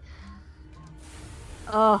shit.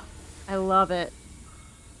 Oh, I love it.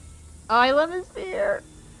 Oh, I love his fear.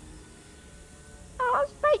 Oh,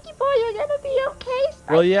 Spiky Boy, you're gonna be okay,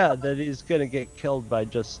 Spiky. Well, yeah, that he's gonna get killed by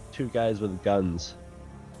just two guys with guns.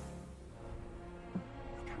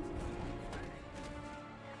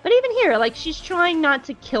 But even here, like, she's trying not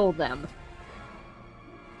to kill them.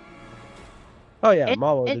 Oh yeah,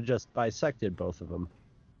 Maul would have just bisected both of them.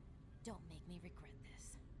 Don't make me regret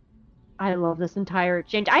this. I love this entire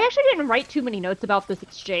exchange. I actually didn't write too many notes about this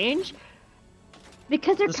exchange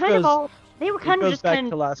because they're they were kind of just back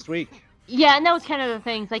to last week. Yeah, and that was kind of the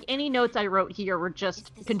things. Like, any notes I wrote here were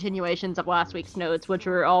just continuations of last week's notes, which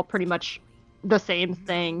were all pretty much the same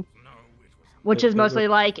thing. Which is mostly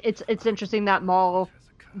like, it's interesting that Maul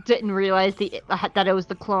didn't realize that it was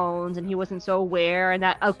the clones, and he wasn't so aware, and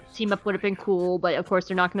that a team up would have been cool, but of course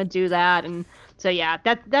they're not going to do that, and so yeah,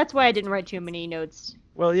 that's why I didn't write too many notes.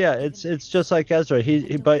 Well, yeah, it's just like Ezra.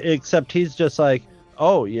 But except he's just like,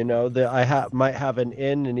 oh, you know, might have an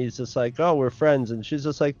in, and he's just like, oh, we're friends, and she's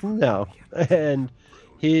just like, no, and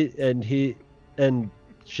she's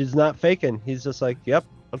not faking. He's just like, yep,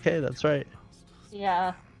 okay, that's right.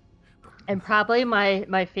 Yeah. And probably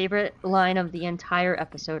my favorite line of the entire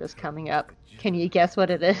episode is coming up. Can you guess what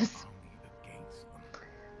it is?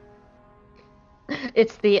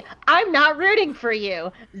 It's the "I'm not rooting for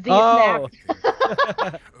you" Oh.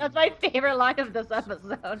 snap. That's my favorite line of this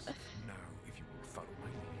episode.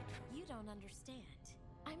 You don't understand.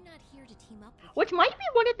 I'm not here to team up with Which might be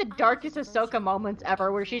one of the darkest Ahsoka moments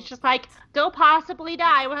ever, where she's just like, "Go possibly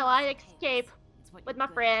die while I escape with my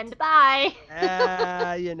friend. Bye."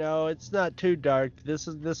 You know, it's not too dark. This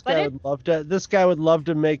guy would love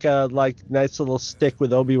to make a nice little stick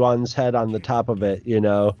with Obi-Wan's head on the top of it, you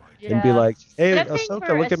know, and be like, "Hey,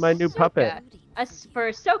 Ahsoka, look at my new puppet." For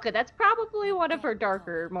Ahsoka, that's probably one of her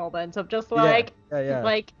darker moments of just like,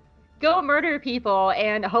 like, go murder people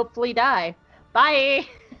and hopefully die. Bye.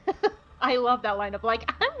 I love that line of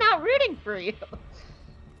like, I'm not rooting for you.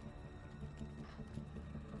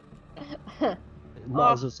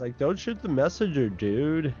 Maul's just like, don't shoot the messenger,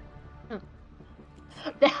 dude.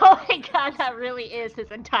 Oh my god, that really is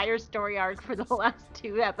his entire story arc for the last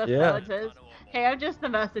 2 episodes. Yeah. Is, hey, I'm just the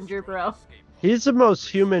messenger, bro. He's the most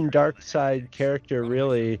human dark side character,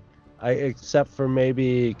 really, except for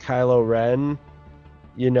maybe Kylo Ren,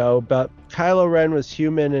 you know. But Kylo Ren was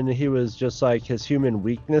human, and he was just like his human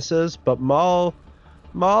weaknesses. But Maul,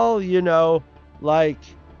 you know, like,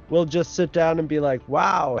 we'll just sit down and be like,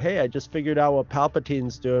 wow, hey, I just figured out what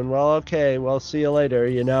Palpatine's doing. Well, okay, well, see you later.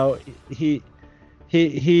 You know, he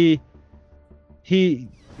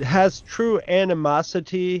has true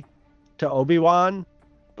animosity to Obi-Wan,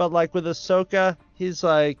 but like with Ahsoka, he's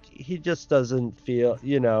like, he just doesn't feel,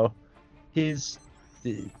 you know, he's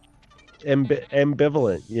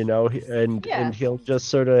ambivalent, you know, and he'll just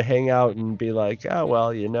sort of hang out and be like, oh,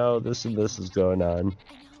 well, you know, this and this is going on.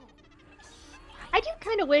 I do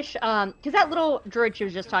kind of wish, because that little droid she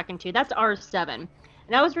was just talking to, that's R7, and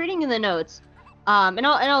I was reading in the notes, and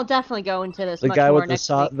I'll definitely go into this. The much guy more with next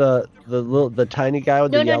week. the tiny guy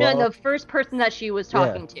with the yellow. No, the first person that she was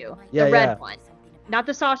talking to, the red one, not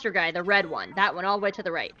the saucer guy, the red one, that one all the way to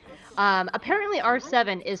the right. Apparently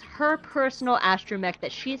R7 is her personal astromech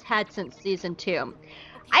that she's had since season 2.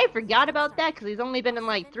 I forgot about that because he's only been in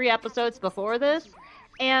like 3 episodes before this.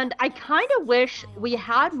 And I kind of wish we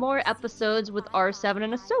had more episodes with R7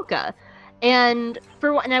 and Ahsoka. And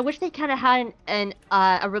I wish they kind of had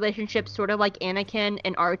a relationship sort of like Anakin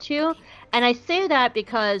and R2. And I say that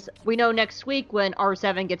because we know next week when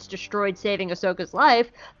R7 gets destroyed saving Ahsoka's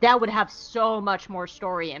life, that would have so much more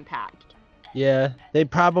story impact. Yeah, they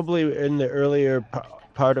probably in the earlier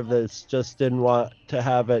part of this just didn't want to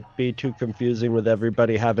have it be too confusing with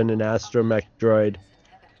everybody having an astromech droid.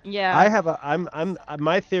 Yeah.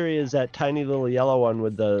 My theory is that tiny little yellow one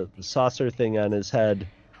with the saucer thing on his head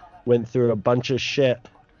went through a bunch of shit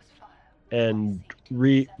and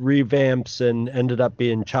revamps and ended up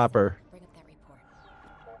being Chopper.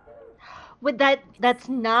 With that's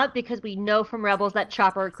not because we know from Rebels that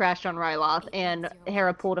Chopper crashed on Ryloth and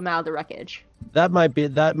Hera pulled him out of the wreckage. That might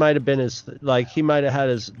have been his, like, he might have had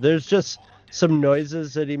his, there's just some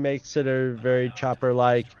noises that he makes that are very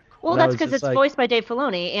Chopper-like. Well, that's because it's voiced by Dave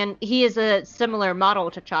Filoni, and he is a similar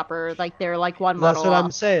model to Chopper. Like, they're like one model. That's what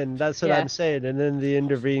I'm saying. That's what I'm saying. And in the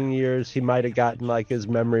intervening years, he might have gotten like his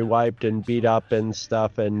memory wiped and beat up and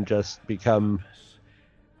stuff, and just become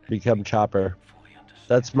Chopper.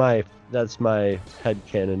 That's my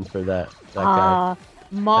headcanon for that guy.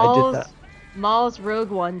 Maul's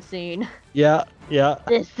Rogue One scene. Yeah.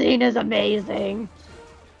 This scene is amazing.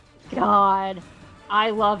 God,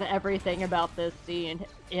 I love everything about this scene.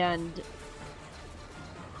 And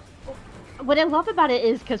what I love about it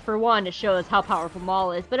is because, for one, it shows how powerful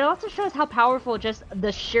Maul is, but it also shows how powerful just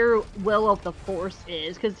the sheer will of the Force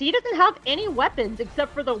is, because he doesn't have any weapons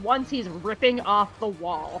except for the ones he's ripping off the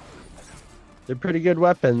wall. They're pretty good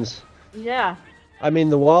weapons. Yeah. I mean,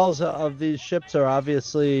 the walls of these ships are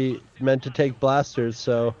obviously meant to take blasters,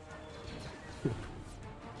 so...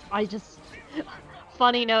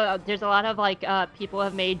 Funny note, there's a lot of, like, people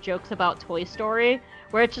have made jokes about Toy Story,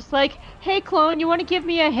 where it's just like, hey, clone, you want to give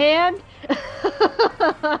me a hand?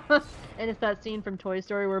 And it's that scene from Toy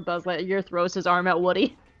Story where Buzz Lightyear throws his arm at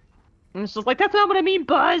Woody. And it's just like, that's not what I mean,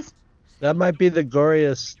 Buzz! That might be the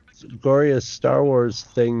goriest Star Wars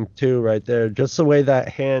thing, too, right there. Just the way that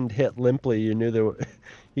hand hit limply, you knew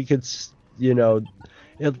you could,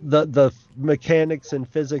 the mechanics and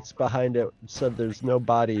physics behind it said there's no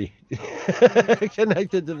body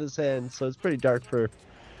connected to this hand, so it's pretty dark for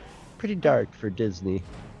Disney.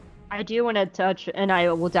 I do want to touch, and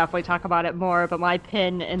I will definitely talk about it more, but my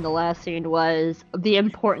pin in the last scene was the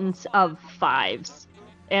importance of Fives.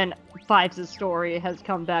 And Fives' story has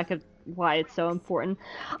come back of why it's so important.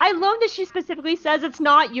 I love that she specifically says it's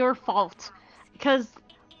not your fault, because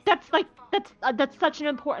that's such an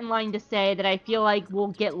important line to say that I feel like will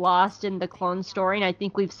get lost in the clone story, and I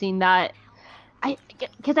think we've seen that.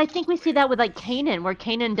 Because I think we see that with, like, Kanan, where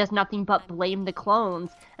Kanan does nothing but blame the clones,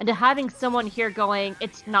 and to having someone here going,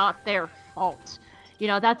 it's not their fault.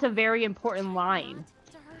 That's a very important line.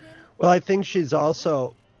 Well, I think she's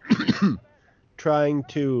also trying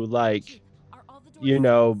to, like,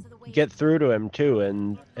 get through to him, too,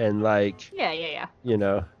 and like... Yeah.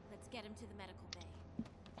 Let's get him to the medical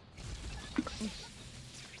bay.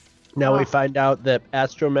 Now we find out that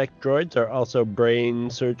astromech droids are also brain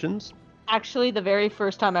surgeons. Actually, the very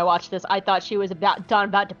first time I watched this, I thought she was about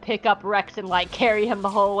to pick up Rex and, like, carry him the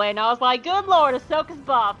whole way, and I was like, good lord, Ahsoka's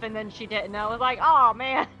buff, and then she didn't, and I was like, oh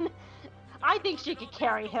man, I think she could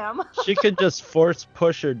carry him. She could just force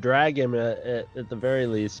push or drag him at the very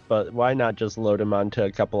least, but why not just load him onto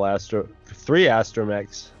a couple three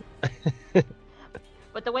astromechs?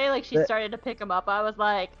 But the way, like, she started to pick him up, I was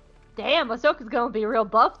like, damn, Ahsoka's gonna be real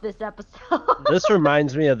buff this episode. This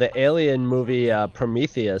reminds me of the Alien movie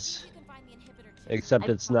Prometheus. Except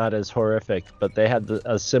it's not as horrific, but they had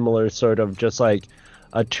a similar sort of just like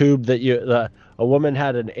a tube that a woman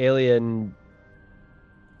had an alien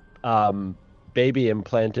baby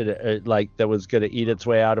implanted, like, that was going to eat its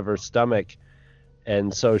way out of her stomach,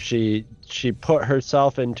 and so she put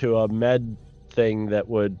herself into a med thing that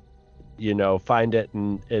would find it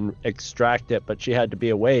and extract it, but she had to be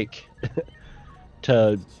awake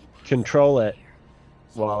to control it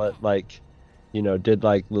while it, like, did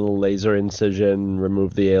like little laser incision,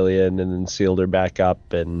 removed the alien, and then sealed her back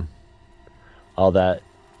up and all that.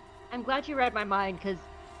 I'm glad you read my mind,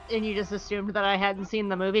 and you just assumed that I hadn't seen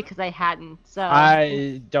the movie, because I hadn't. So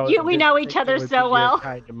I don't. We know each other so well.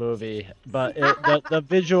 Kind of movie, but the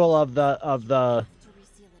visual of the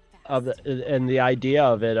and the idea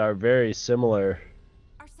of it are very similar.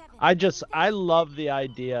 I love the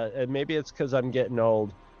idea, and maybe it's because I'm getting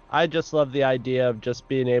old. I just love the idea of just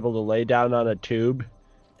being able to lay down on a tube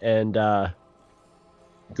and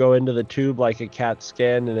go into the tube like a CAT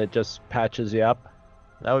scan, and it just patches you up.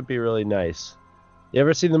 That would be really nice. You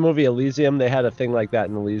ever seen the movie Elysium? They had a thing like that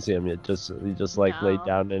in Elysium. You just laid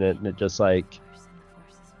down in it, and it just like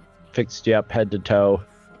fixed you up head to toe.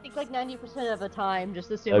 I think like 90% of the time,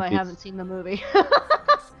 just assume I haven't seen the movie. Oh,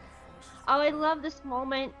 I love this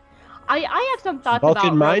moment. I have some thoughts about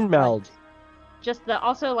Vulcan mind meld. Just the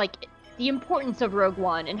importance of Rogue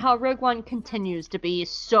One, and how Rogue One continues to be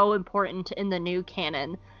so important in the new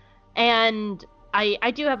canon. And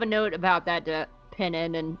I do have a note about that to pin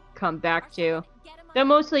in and come back to. Though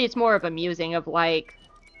mostly it's more of a musing of, like,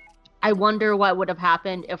 I wonder what would have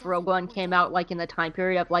happened if Rogue One came out, like, in the time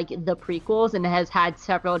period of, like, the prequels and has had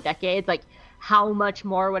several decades. Like, how much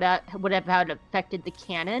more would have affected the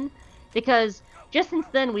canon? Because just since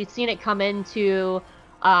then, we've seen it come into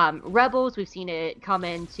Rebels. We've seen it come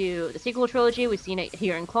into the sequel trilogy. We've seen it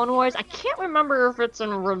here in Clone Wars. I can't remember if it's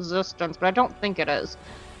in Resistance, but I don't think it is.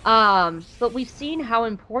 But we've seen how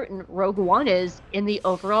important Rogue One is in the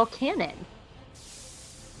overall canon.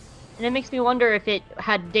 And it makes me wonder if it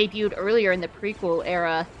had debuted earlier in the prequel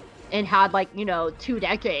era and had, 2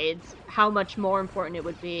 decades, how much more important it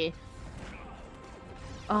would be.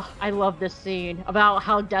 Oh, I love this scene about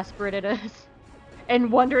how desperate it is.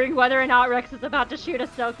 And wondering whether or not Rex is about to shoot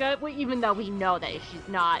Ahsoka, even though we know that she's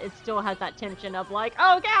not. It still has that tension of oh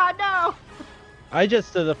god, no! I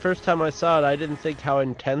just, the first time I saw it, I didn't think how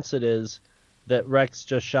intense it is that Rex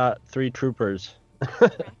just shot 3 troopers.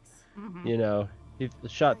 Mm-hmm. He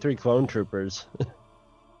shot 3 clone troopers. Yeah,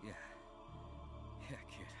 kid.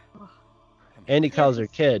 And he calls her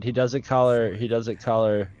kid. He doesn't call her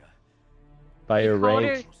by her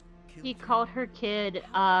rank. He called her kid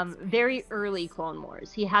very early Clone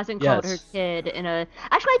Wars. He hasn't called her kid in a...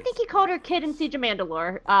 Actually, I think he called her kid in Siege of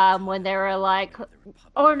Mandalore when they were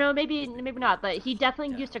or no, maybe not, but he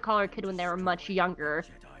definitely used to call her kid when they were much younger.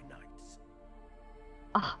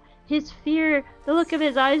 Oh, his fear, the look of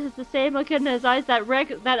his eyes is the same look in his eyes that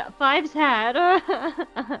Fives had.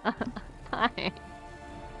 Hi.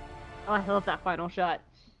 Oh, I love that final shot.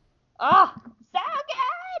 Oh, so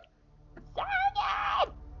good! So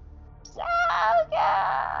good! So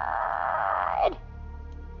good!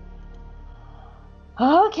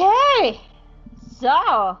 Okay!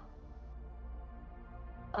 So,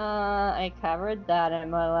 I covered that in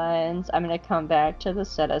my lines. I'm gonna come back to the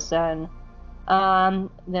Citizen. Then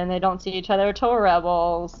they don't see each other till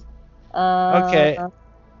Rebels. Okay.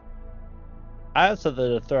 I have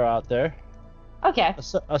something to throw out there. Okay.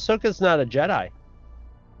 Ahsoka's not a Jedi.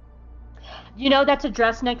 That's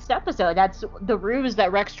addressed next episode. That's the ruse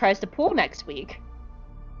that Rex tries to pull next week.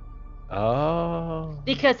 Oh.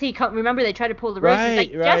 Because remember they tried to pull the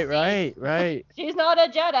ruse. Right. She's not a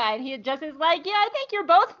Jedi, and Jesse's like, yeah, I think you're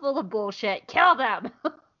both full of bullshit. Kill them.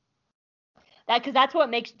 Because that's what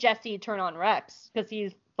makes Jesse turn on Rex, because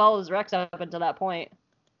he follows Rex up until that point.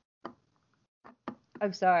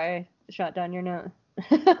 I'm sorry, shot down your note.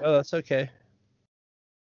 Oh, that's okay.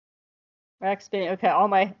 Rex baby, okay, all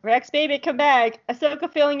my Rex baby, come back.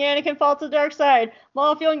 Ahsoka feeling Anakin fall to the dark side.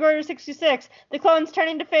 Maul feeling Order 66. The clones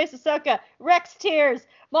turning to face Ahsoka. Rex tears.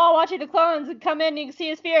 Maul watching the clones come in. You can see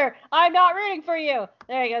his fear. I'm not rooting for you.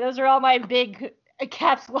 There you go. Those are all my big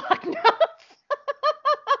caps lock notes.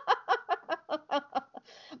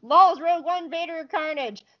 Maul's Rogue One, Vader,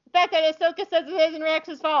 Carnage. The fact that Ahsoka says it isn't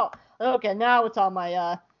Rex's fault. Okay, now it's all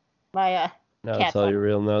my Now it's all your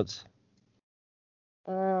real notes.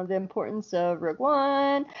 The importance of Rogue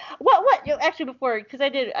One. What? Actually, before, because I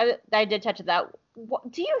did touch on that.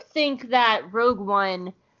 Do you think that Rogue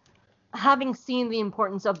One, having seen the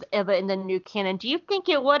importance of it in the new canon, do you think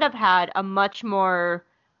it would have had a much more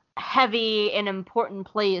heavy and important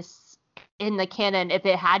place in the canon if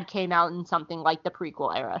it had came out in something like the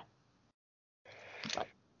prequel era?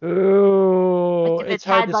 Ooh, it's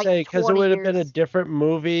hard to say because it would have been a years. different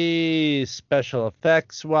movie, special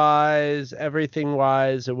effects wise, everything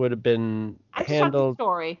wise. It would have been I'm just handled. talking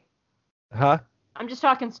story. Huh? I'm just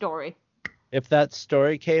talking story. If that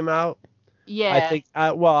story came out, Yeah.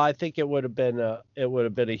 I think it would have been a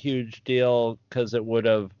huge deal because it would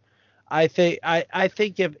have. I think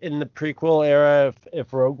if in the prequel era,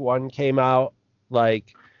 if Rogue One came out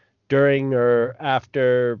during or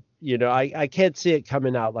after. I can't see it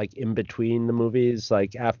coming out in between the movies.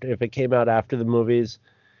 If it came out after the movies,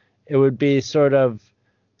 it would be sort of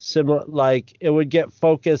similar. It would get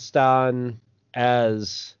focused on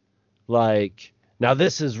as now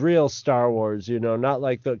this is real Star Wars.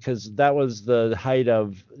 Not because that was the height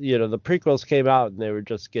of the prequels came out and they were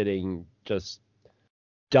just getting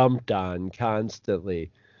dumped on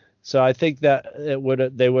constantly. So I think that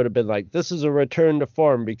they would have been this is a return to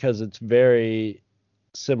form because it's very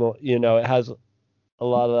similar, it has a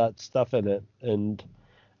lot of that stuff in it, and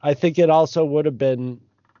I think it also would have been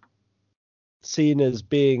seen as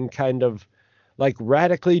being kind of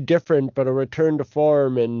radically different, but a return to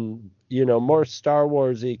form and more Star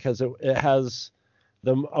Warsy because it has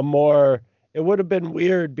it would have been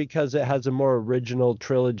weird because it has a more original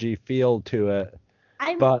trilogy feel to it.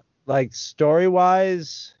 But story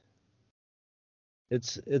wise,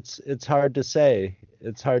 it's hard to say.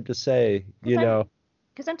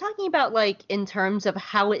 Because I'm talking about in terms of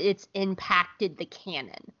how it's impacted the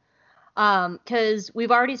canon. Because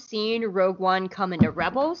we've already seen Rogue One come into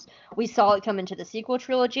Rebels. We saw it come into the sequel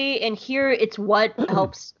trilogy, and here it's what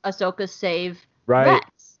helps Ahsoka save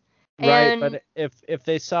Rex. And but if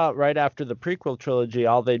they saw it right after the prequel trilogy,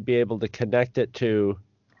 all they'd be able to connect it to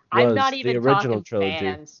I'm not the even original talking trilogy.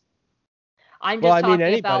 fans. I'm Well, just I mean,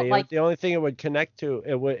 talking about anybody. like The only thing it would connect to,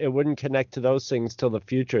 it wouldn't connect to those things till the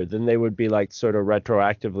future. Then they would be like sort of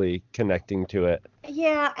retroactively connecting to it.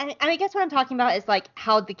 yeah, and I guess what I'm talking about is like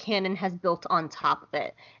how the canon has built on top of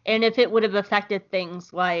it, and if it would have affected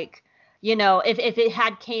things like, if it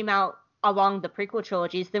had came out along the prequel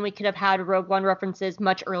trilogies, then we could have had Rogue One references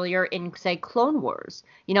much earlier in, say, Clone Wars.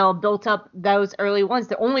 Built up those early ones.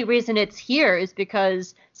 The only reason it's here is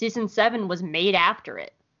because season 7 was made after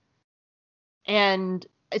it. And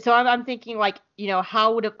so I'm thinking like,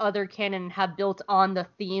 how would other canon have built on the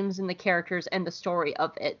themes and the characters and the story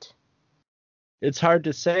of it? It's hard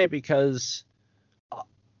to say because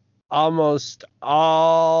almost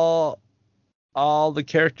all the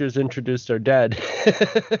characters introduced are dead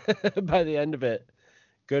by the end of it,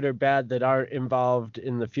 good or bad, that aren't involved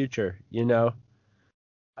in the future.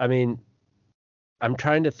 I mean, I'm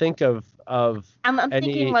trying to think of I'm any...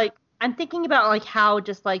 thinking like I'm thinking about like how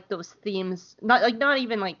just like those themes, not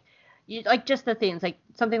even like just the themes, like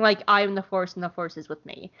something like I am the Force and the Force is with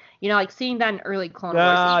me. Like seeing that in early Clone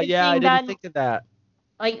Wars. Yeah, I didn't think of that.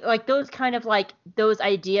 Like those kind of like those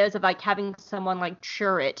ideas of like having someone like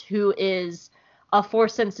Chirrut who is a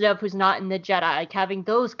Force sensitive who's not in the Jedi, like having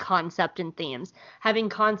those concept and themes, having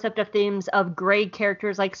concept of themes of gray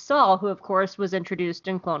characters like Saul, who of course was introduced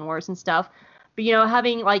in Clone Wars and stuff, but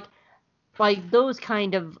having like those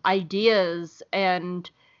kind of ideas and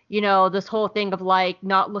this whole thing of like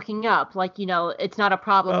not looking up, like it's not a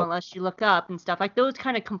problem unless you look up and stuff, like those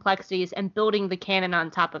kind of complexities, and building the canon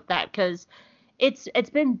on top of that, because it's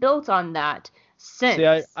been built on that since.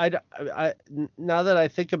 See, I now that I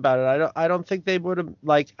think about it, I don't think they would have,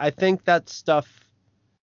 like, I think that stuff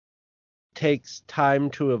takes time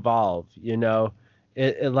to evolve,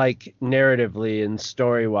 it like narratively and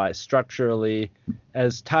story-wise, structurally.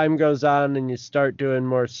 As time goes on and you start doing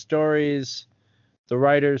more stories, the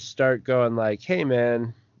writers start going like, hey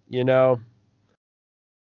man, there's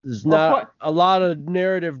not a lot of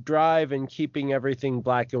narrative drive in keeping everything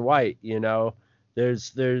black and white.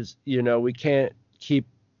 There's we can't keep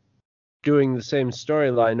doing the same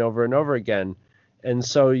storyline over and over again. And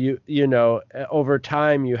so over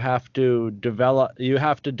time you have to develop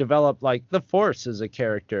like the Force as a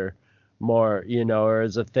character more, or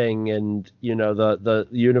as a thing, and the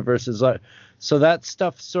universe is like, so that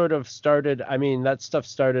stuff sort of started. I mean, that stuff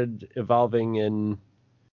started evolving in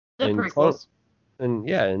prequels. In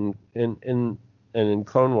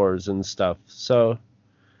Clone Wars and stuff. So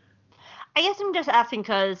I guess I'm just asking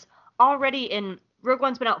because already in Rogue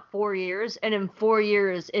One's been out 4 years, and in 4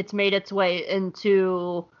 years it's made its way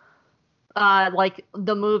into like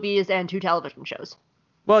the movies and 2 television shows.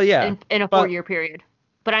 Well, yeah, in a 4-year period.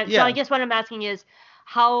 But so I guess what I'm asking is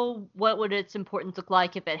what would its importance look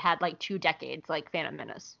like if it had like 2 decades, like Phantom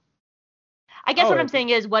Menace? I guess what I'm saying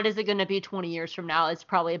is, what is it going to be 20 years from now? Is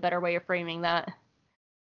probably a better way of framing that.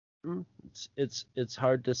 It's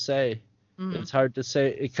hard to say. It's hard to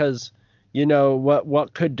say because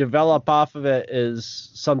what could develop off of it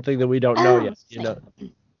is something that we don't know yet.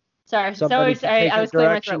 Sorry, somebody could take I a was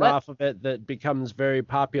direction off of it that becomes very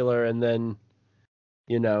popular, and then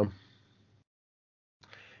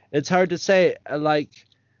it's hard to say. Like,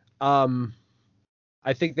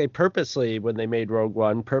 I think they purposely, when they made Rogue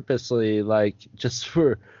One, like just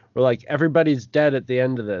were like, everybody's dead at the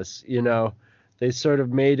end of this. They sort of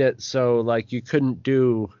made it so like you couldn't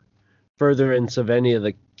do furtherance of any of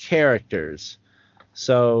the characters.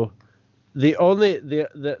 So the only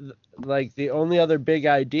other big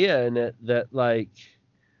idea in it that like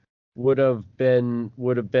would have been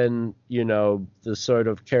the sort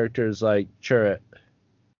of characters like Chirrut,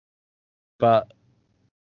 but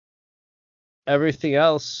everything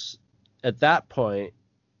else at that point,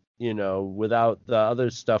 without the other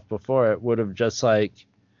stuff before it, would have just like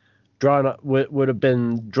would have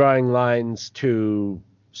been drawing lines to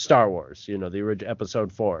Star Wars, the original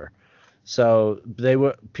Episode 4. So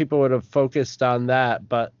people would have focused on that,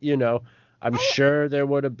 but I'm sure there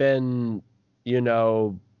would have been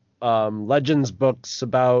Legends books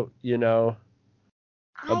about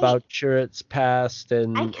about Chirrut's past,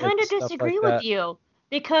 and I kind of disagree like with you,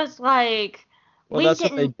 because like that's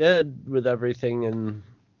what they did with everything in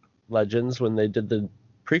Legends when they did the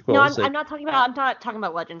prequels. No, I'm not talking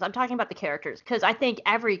about Legends. I'm talking about the characters, because I think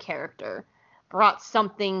every character brought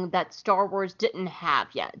something that Star Wars didn't have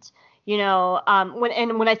yet. When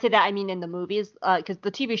I say that, I mean in the movies, because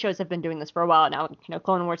the TV shows have been doing this for a while now.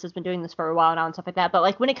 Clone Wars has been doing this for a while now and stuff like that. But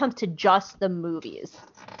like when it comes to just the movies,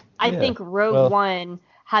 I think Rogue One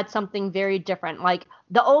had something very different. Like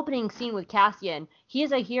the opening scene with Cassian, he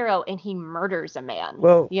is a hero and he murders a man.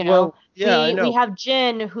 You know, I know. We have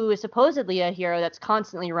Jyn, who is supposedly a hero that's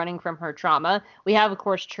constantly running from her trauma. We have, of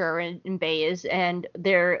course, Chur and Baze and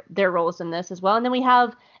their roles in this as well. And then we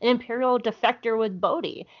have an Imperial defector with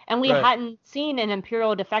Bodhi, and we hadn't seen an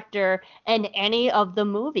Imperial defector in any of the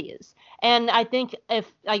movies. And I think if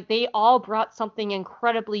like they all brought something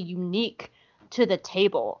incredibly unique to the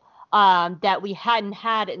table. That we hadn't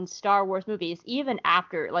had in Star Wars movies, even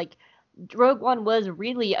after, like, Rogue One was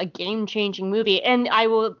really a game-changing movie, and I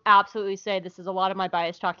will absolutely say this is a lot of my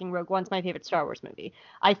bias talking. Rogue One's my favorite Star Wars movie.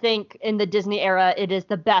 I think in the Disney era, it is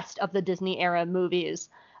the best of the Disney era movies,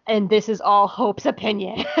 and this is all Hope's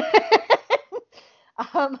opinion.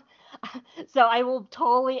 So I will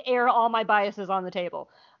totally air all my biases on the table,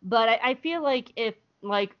 but I feel like if,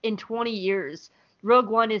 like, in 20 years, Rogue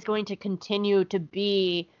One is going to continue to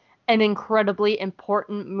be an incredibly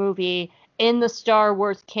important movie in the Star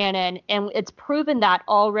Wars canon, and it's proven that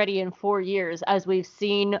already in 4 years as we've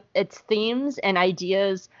seen its themes and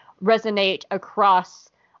ideas resonate across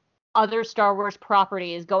other Star Wars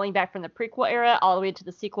properties, going back from the prequel era all the way to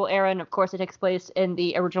the sequel era, and of course it takes place in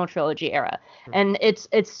the original trilogy era. And it's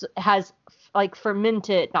has like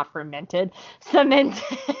cemented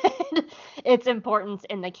its importance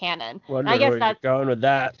in the canon. I guess that's going with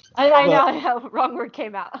that. I know, wrong word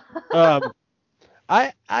came out.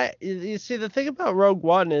 You see, the thing about Rogue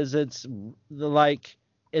One is it's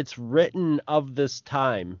written of this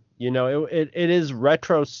time. You know, it is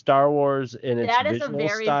retro Star Wars in its visual style. That is a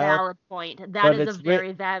very valid point. That is a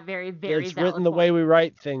very valid point. It's written the way we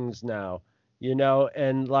write things now, you know,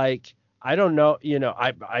 and like, I don't know, you know,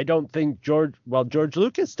 I don't think George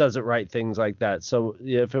Lucas doesn't write things like that. So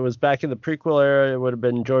if it was back in the prequel era, it would have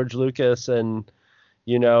been George Lucas, and,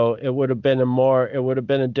 you know, it would have been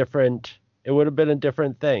a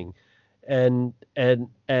different thing. And,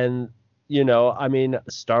 you know, I mean,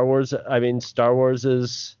 Star Wars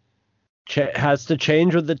has to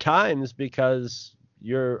change with the times because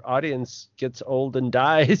your audience gets old and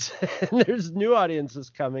dies and there's new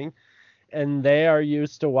audiences coming, and they are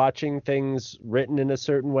used to watching things written in a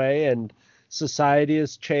certain way, and society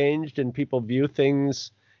has changed and people view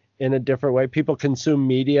things in a different way. People consume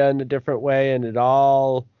media in a different way, and it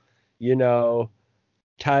all, you know,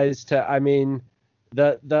 ties to, I mean,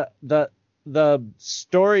 the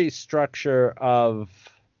story structure of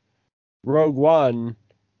Rogue One,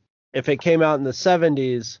 if it came out in the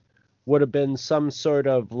 70s, would have been some sort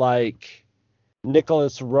of like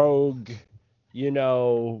Nicholas Rogue, you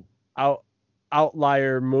know,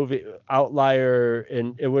 outlier,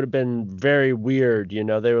 and it would have been very weird. You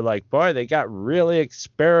know, they were like, boy, they got really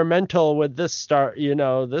experimental with this Star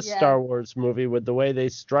Wars movie with the way they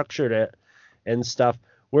structured it and stuff.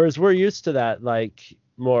 Whereas we're used to that, like,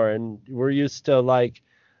 more, and we're used to like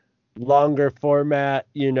longer format,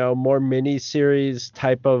 you know, more mini series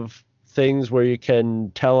type of things where you can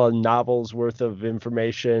tell a novel's worth of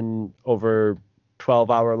information over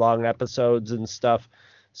 12-hour long episodes and stuff.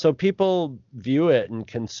 So people view it and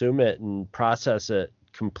consume it and process it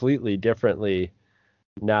completely differently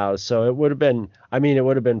now. So it would have been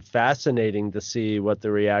fascinating to see what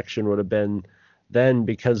the reaction would have been then,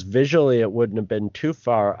 because visually it wouldn't have been too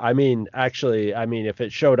far. I mean, if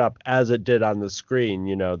it showed up as it did on the screen,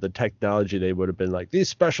 you know, the technology, they would have been like, these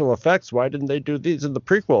special effects, why didn't they do these in the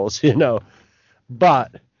prequels, you know?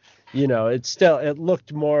 But, you know, it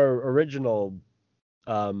looked more original.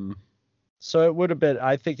 So it would have been,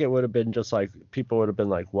 I think it would have been just like, people would have been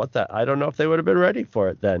like, what the, I don't know if they would have been ready for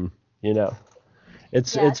it then, you know?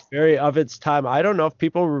 It's very of its time. I don't know if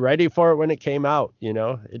people were ready for it when it came out, you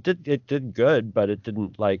know? It did good, but it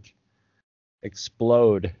didn't like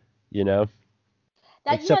explode, you know?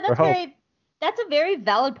 That's a very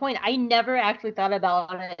valid point. I never actually thought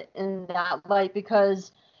about it in that light,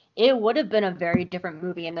 because it would have been a very different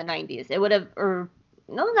movie in the 90s. It would have, or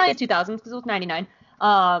no, the 90s, 2000s, because it was 99.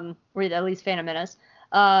 Or at least Phantom Menace.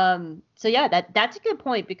 So yeah, that's a good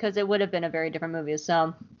point, because it would have been a very different movie.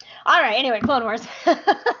 So, all right. Anyway, Clone Wars.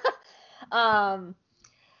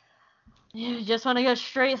 You just want to go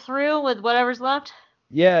straight through with whatever's left?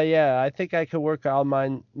 Yeah. I think I could work all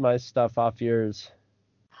my stuff off yours.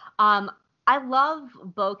 I love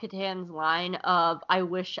Bo-Katan's line of, I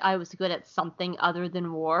wish I was good at something other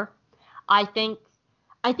than war. I think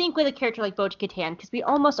with a character like Bo-Katan, because we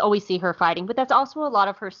almost always see her fighting, but that's also a lot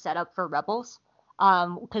of her setup for Rebels,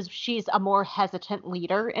 because she's a more hesitant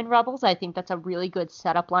leader in Rebels. I think that's a really good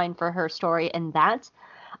setup line for her story in that.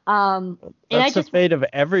 That's the fate of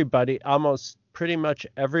everybody. Almost pretty much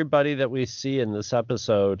everybody that we see in this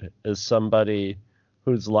episode is somebody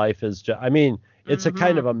whose life is just, I mean, it's a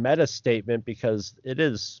kind of a meta statement because it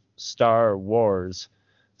is Star Wars.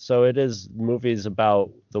 So it is movies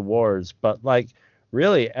about the wars, but like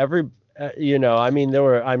really I'm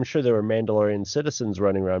sure there were Mandalorian citizens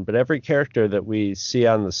running around, but every character that we see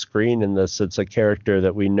on the screen in this, it's a character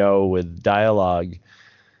that we know with dialogue,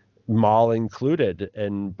 Maul included,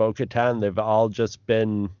 and Bo-Katan. They've all just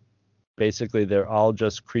been, basically, they're all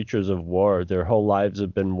just creatures of war. Their whole lives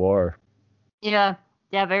have been war. Yeah,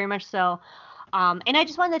 very much so. And I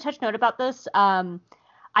just wanted to touch note about this. I'm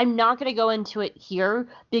not going to go into it here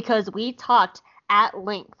because we talked at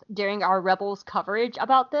length during our Rebels coverage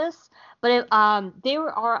about this, but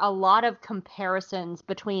there are a lot of comparisons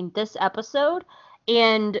between this episode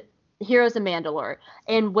and Heroes of Mandalore.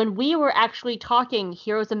 And when we were actually talking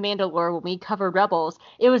Heroes of Mandalore when we covered Rebels,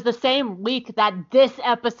 it was the same week that this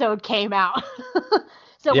episode came out.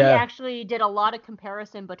 So we actually did a lot of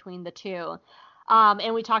comparison between the two.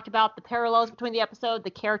 And we talked about the parallels between the episode,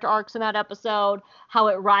 the character arcs in that episode, how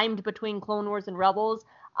it rhymed between Clone Wars and Rebels.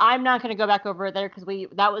 I'm not going to go back over there because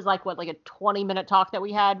that was like a 20-minute talk that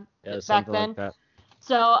we had back then. Like that.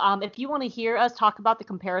 So if you want to hear us talk about the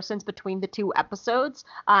comparisons between the two episodes,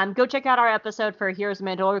 go check out our episode for Heroes of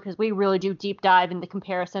Mandalore because we really do deep dive in the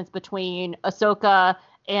comparisons between Ahsoka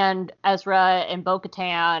and Ezra and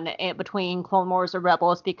Bo-Katan and between Clone Wars and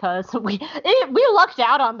Rebels because we lucked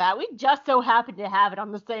out on that. We just so happened to have it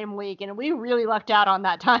on the same week, and we really lucked out on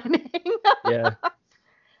that timing. Yeah.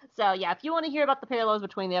 So, yeah, if you want to hear about the parallels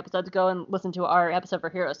between the episodes, go and listen to our episode for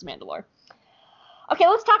Heroes of Mandalore. Okay,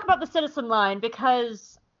 let's talk about the Citizen line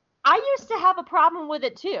because I used to have a problem with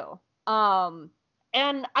it too. And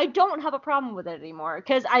I don't have a problem with it anymore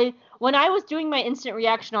because when I was doing my instant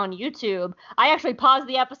reaction on YouTube, I actually paused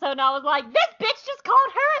the episode and I was like, this bitch just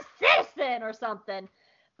called her a citizen or something.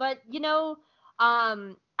 But,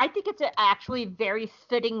 I think it's actually very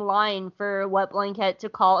fitting line for Wet Blanket to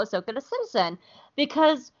call Ahsoka a citizen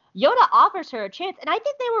because Yoda offers her a chance, and I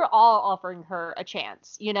think they were all offering her a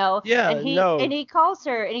chance, Yeah, and he calls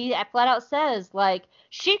her, and he flat out says, like,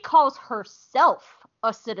 she calls herself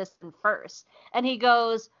a citizen first. And he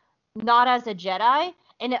goes, not as a Jedi.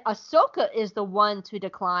 And Ahsoka is the one to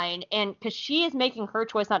decline, and because she is making her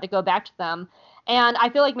choice not to go back to them. And I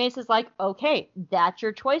feel like Mace is like, okay, that's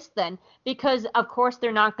your choice then. Because, of course,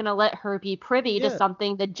 they're not going to let her be privy to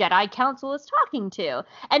something the Jedi Council is talking to.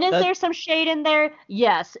 And is there some shade in there?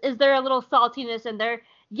 Yes. Is there a little saltiness in there?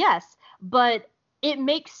 Yes. But it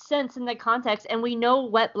makes sense in the context, and we know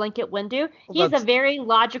Wet Blanket Windu. He's a very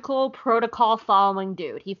logical, protocol-following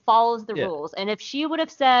dude. He follows the rules. And if she would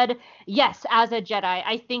have said yes as a Jedi,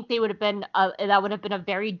 I think that would have been a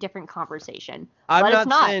very different conversation.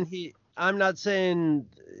 I'm not saying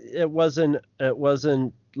it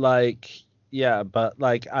wasn't like, but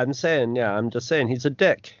like I'm just saying he's a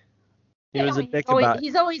dick. He was a dick about it.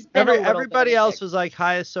 He's always been everybody else was like,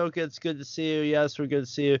 hi Ahsoka, it's good to see you. Yes, we're good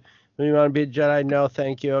to see you. You want to be a Jedi? No,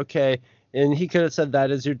 thank you. Okay. And he could have said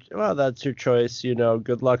that's your choice,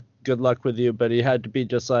 good luck with you. But he had to be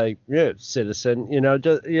just like, citizen,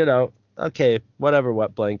 okay, whatever,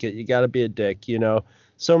 Wet Blanket. You got to be a dick,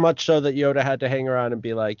 so much so that Yoda had to hang around and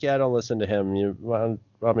be like, don't listen to him. You want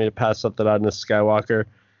me to pass something on to Skywalker?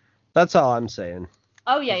 That's all I'm saying.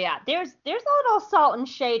 Oh, yeah. There's a little salt and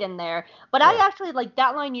shade in there. But I actually, like,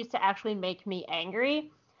 that line used to actually make me angry.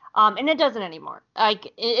 And it doesn't anymore.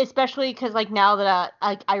 Like, especially because, like, now that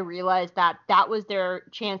I realize that was their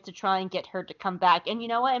chance to try and get her to come back. And you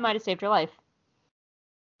know what? It might have saved her life.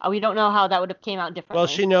 We don't know how that would have came out differently. Well,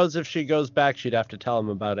 she knows if she goes back, she'd have to tell him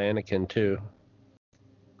about Anakin, too.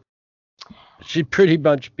 She'd pretty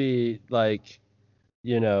much be, like,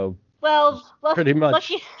 Well, pretty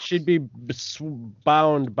much. She'd be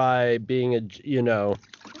bound by being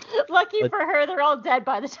Lucky for her, they're all dead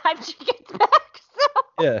by the time she gets back.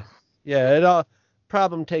 So. Yeah. It all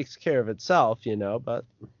problem takes care of itself, But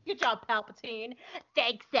good job, Palpatine.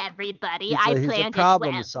 Thanks, everybody. He's a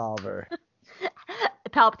problem solver.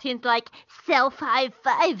 Palpatine's like, self high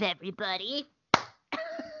five, everybody.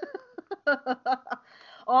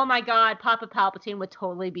 Oh my God, Papa Palpatine would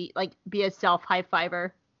totally be a self high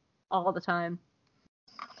fiver all the time.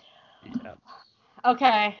 Yeah.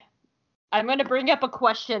 Okay, I'm going to bring up a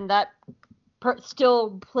question that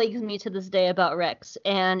still plagues me to this day about Rex,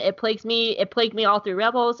 and it plagued me all through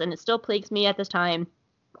Rebels, and it still plagues me at this time.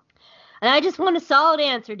 And I just want a solid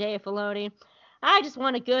answer, Dave Filoni. I just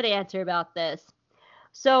want a good answer about this.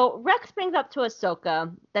 So Rex brings up to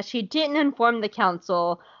Ahsoka that she didn't inform the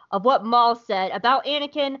council of what Maul said about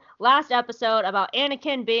Anakin last episode, about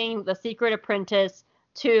Anakin being the secret apprentice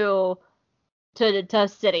to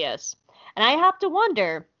Sidious. And I have to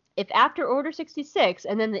wonder, if after Order 66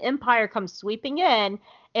 and then the Empire comes sweeping in,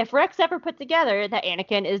 if Rex ever put together that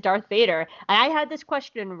Anakin is Darth Vader. And I had this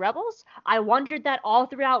question in Rebels. I wondered that all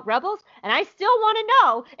throughout Rebels. And I still want to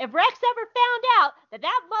know if Rex ever found out that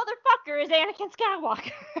that motherfucker is Anakin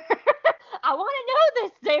Skywalker. I want to know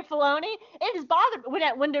this, Dave Filoni. It has bothered me.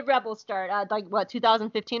 When did Rebels start?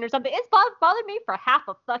 2015 or something? It's bothered me for half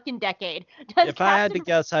a fucking decade. If I had to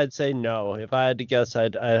guess, I'd say no. If I had to guess,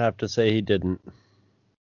 I'd have to say he didn't.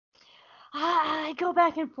 I go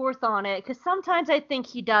back and forth on it because sometimes I think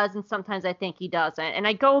he does and sometimes I think he doesn't. And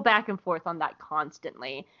I go back and forth on that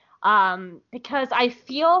constantly. Because I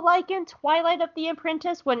feel like in Twilight of the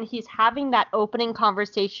Apprentice, when he's having that opening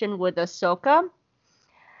conversation with Ahsoka,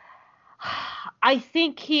 I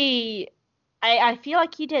think I feel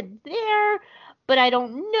like he did there, but I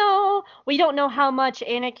don't know. We don't know how much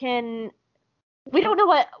Anakin. We don't know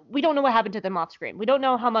what happened to them off screen. We don't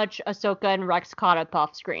know how much Ahsoka and Rex caught up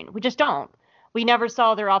off screen. We just don't. We never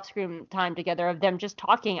saw their off-screen time together of them just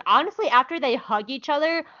talking. Honestly, after they hug each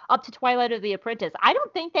other up to Twilight of the Apprentice, I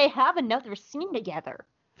don't think they have another scene together.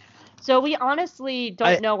 So we honestly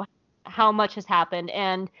don't know how much has happened,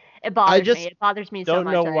 and it bothers me. It bothers me so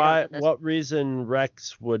much. Don't know what reason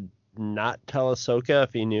Rex would not tell Ahsoka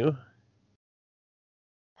if he knew.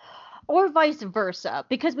 Or vice versa,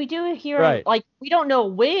 because we do hear, like, we don't know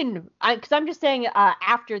when, because I'm just saying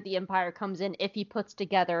after the Empire comes in, if he puts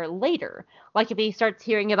together later. Like, if he starts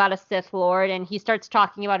hearing about a Sith Lord and he starts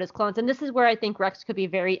talking about his clones, and this is where I think Rex could be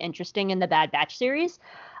very interesting in the Bad Batch series,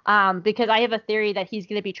 because I have a theory that he's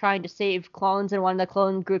going to be trying to save clones, and one of the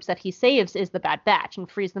clone groups that he saves is the Bad Batch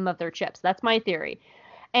and frees them of their chips. That's my theory.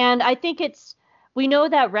 And I think we know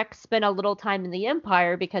that Rex spent a little time in the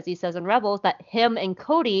Empire because he says in Rebels that him and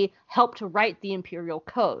Cody helped to write the Imperial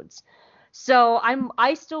codes. So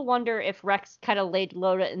I still wonder if Rex kind of laid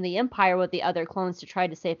low in the Empire with the other clones to try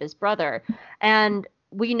to save his brother. And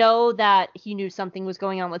we know that he knew something was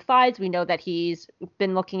going on with Fides. We know that he's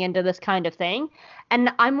been looking into this kind of thing.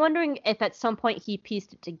 And I'm wondering if at some point he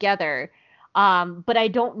pieced it together. But I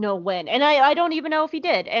don't know when, and I don't even know if he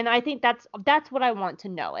did. And I think that's what I want to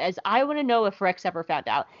know, is I want to know if Rex ever found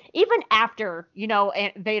out, even after,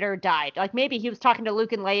 Vader died. Like, maybe he was talking to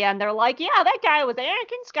Luke and Leia and they're like, yeah, that guy was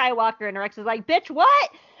Anakin Skywalker, and Rex is like, bitch,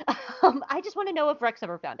 what? I just want to know if Rex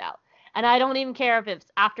ever found out. And I don't even care if it's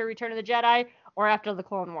after Return of the Jedi or after the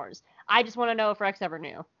Clone Wars. I just want to know if Rex ever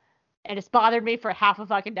knew. And it's bothered me for half a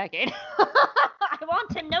fucking decade. I want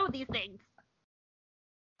to know these things.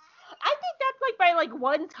 I think that's like my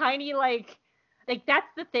one tiny that's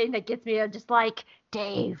the thing that gets me. I'm just like,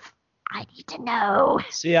 Dave, I need to know.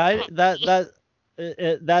 See, that's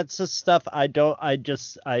the stuff I don't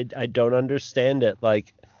understand it.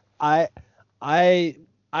 Like, I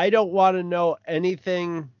don't want to know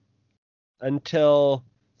anything until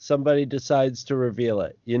somebody decides to reveal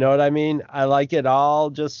it. You know what I mean? I like it all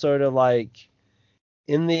just sort of like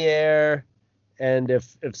in the air. And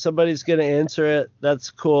if somebody's going to answer it, that's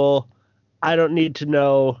cool. I don't need to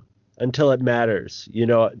know until it matters,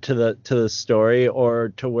 to the story, or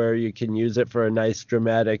to where you can use it for a nice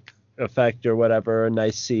dramatic effect or whatever, a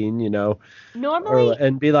nice scene, Normally,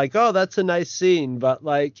 and be like, oh, that's a nice scene. But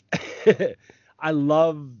like, I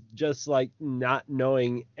love just like not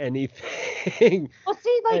knowing anything. Well,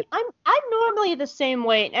 see, like I'm normally the same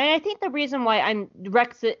way, and I think the reason why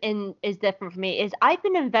Rex is different for me is I've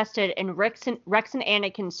been invested in Rex and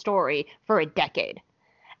Anakin's story for a decade,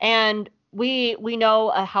 and we know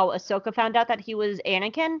how Ahsoka found out that he was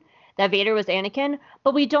Anakin, that Vader was Anakin,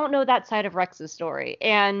 but we don't know that side of Rex's story,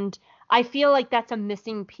 and I feel like that's a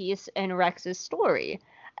missing piece in Rex's story,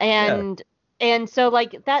 and. Yeah. And so,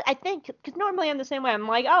 like, that, I think, because normally I'm the same way. I'm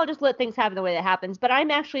like, oh, just let things happen the way that happens. But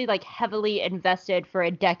I'm actually, like, heavily invested for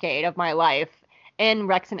a decade of my life in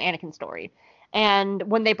Rex and Anakin's story. And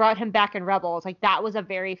when they brought him back in Rebels, like, that was a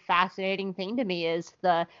very fascinating thing to me, is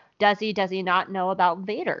does he not know about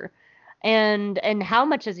Vader? And how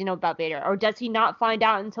much does he know about Vader? Or does he not find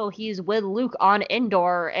out until he's with Luke on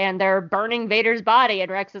Endor and they're burning Vader's body?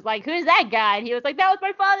 And Rex is like, who's that guy? And he was like, that was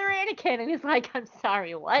my father, Anakin. And he's like, I'm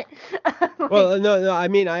sorry, what? Well, no. I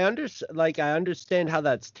mean, I understand how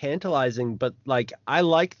that's tantalizing, but like, I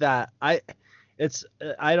like that. I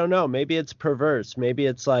don't know. Maybe it's perverse. Maybe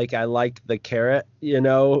it's like, I like the carrot,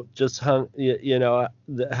 just hung,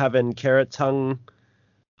 having carrots hung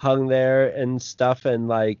there and stuff, and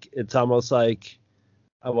like it's almost like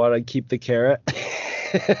I want to keep the carrot.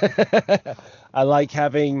 I like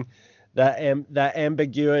having that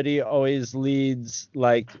ambiguity always leaves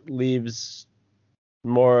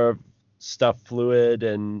more stuff fluid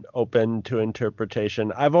and open to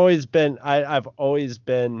interpretation. I've always been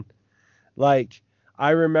like, I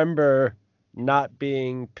remember not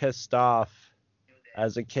being pissed off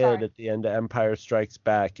as a kid Sorry. at the end of Empire Strikes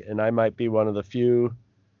Back, and I might be one of the few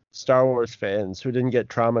Star Wars fans who didn't get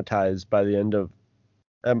traumatized by the end of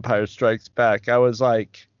Empire Strikes Back. I was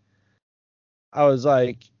like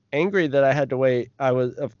angry that I had to wait. I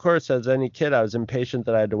was, of course, as any kid, I was impatient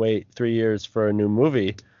that I had to wait 3 years for a new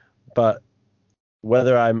movie, but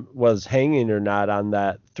whether I was hanging or not on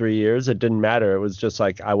that 3 years, it didn't matter. It was just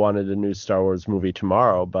like I wanted a new Star Wars movie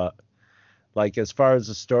tomorrow. But like as far as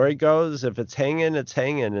the story goes, if it's hanging, it's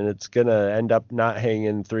hanging, and it's gonna end up not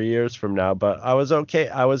hanging 3 years from now. But I was okay.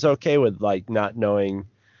 I was okay with like not knowing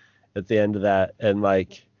at the end of that, and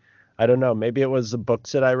like I don't know, maybe it was the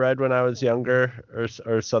books that I read when I was younger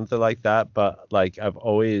or something like that. But like I've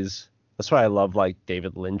always. That's why I love like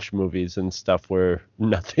David Lynch movies and stuff where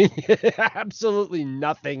nothing, absolutely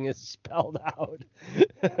nothing is spelled out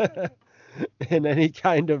in any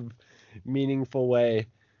kind of meaningful way.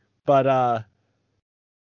 But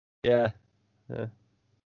yeah.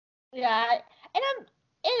 Yeah, and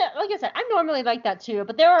like I said, I'm normally like that too,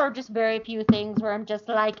 but there are just very few things where I'm just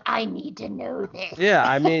like, I need to know this. Yeah,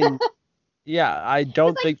 I mean, yeah, I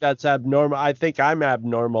don't think that's abnormal. I think I'm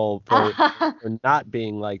abnormal for not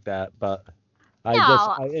being like that, but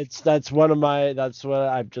that's what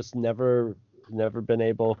I've just never been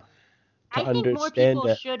able to I think more understand people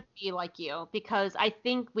it. should be like you because I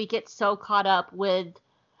think we get so caught up with,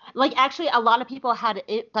 like, actually a lot of people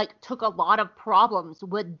took a lot of problems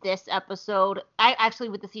with this episode, actually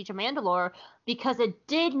with the Siege of Mandalore, because it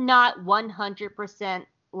did not 100%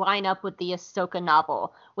 line up with the Ahsoka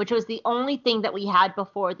novel, which was the only thing that we had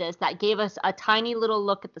before this that gave us a tiny little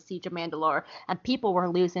look at the Siege of Mandalore, and people were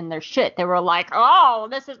losing their shit. They were like, oh,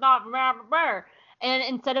 this is not blah, blah, blah. And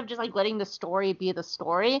instead of just like letting the story be the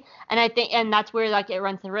story, and that's where like it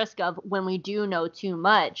runs the risk of when we do know too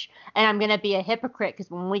much. And I'm gonna be a hypocrite because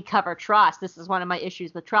when we cover Tross, this is one of my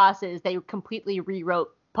issues with Tross is they completely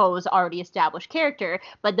rewrote Poe's already established character,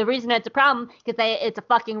 but the reason it's a problem because it's a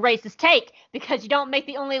fucking racist take because you don't make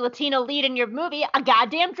the only Latino lead in your movie a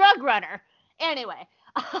goddamn drug runner. Anyway,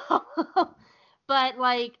 but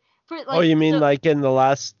like for like. Oh, you mean like in the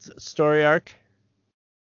last story arc?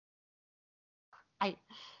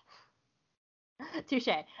 Touche,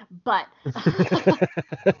 but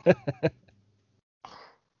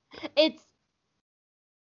it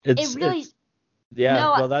really. Yeah,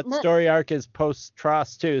 no, well, that story arc is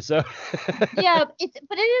post-Tross, too, so... Yeah, but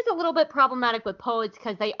it is a little bit problematic with Poe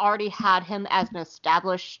because they already had him as an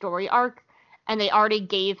established story arc, and they already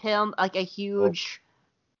gave him, like, a huge...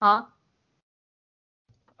 Huh?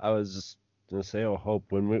 I was just going to say, Hope,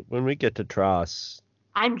 when we get to Tross...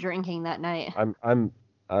 I'm drinking that night.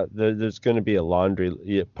 There's going to be a laundry...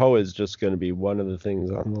 Yeah, Poe is just going to be one of the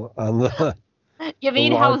things on the You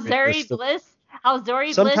mean how Zuri Bliss...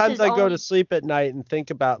 Sometimes I go to sleep at night and think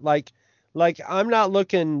about like I'm not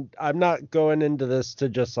going into this to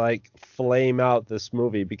just like flame out this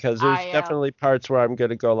movie because there's definitely parts where I'm going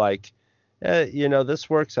to go like, this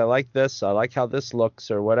works. I like this. I like how this looks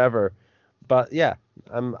or whatever. But yeah,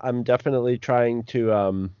 I'm definitely trying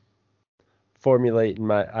to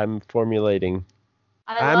formulating.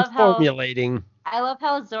 I love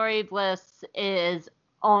how Zuri Bliss is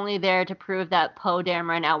only there to prove that Poe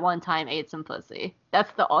Dameron at one time ate some pussy.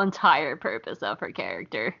 That's the entire purpose of her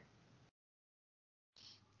character.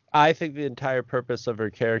 I think the entire purpose of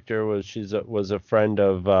her character was was a friend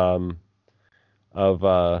of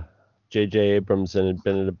J.J. Abrams and had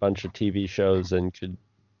been in a bunch of TV shows and could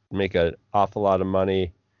make an awful lot of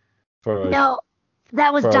money No,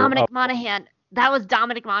 that was Dominic Monaghan. That was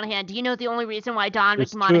Dominic Monaghan. Do you know the only reason why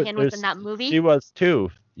Dominic Monaghan was in that movie? She was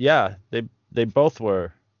too. Yeah, they both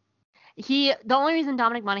were. The only reason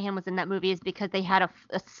Dominic Monaghan was in that movie is because they had a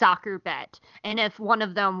soccer bet, and if one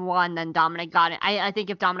of them won, then Dominic got it. I think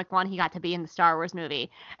if Dominic won, he got to be in the Star Wars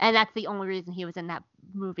movie, and that's the only reason he was in that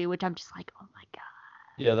movie. Which I'm just like, oh my god.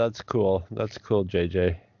 Yeah, that's cool. That's cool,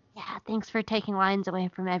 JJ. Yeah, thanks for taking lines away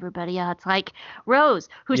from everybody else. Like Rose,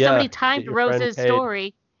 who somebody timed Rose's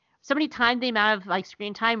story. Somebody timed the amount of like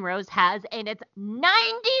screen time Rose has, and it's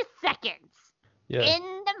 90 seconds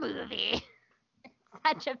in the movie.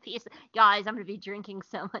 Such a piece. Guys, I'm going to be drinking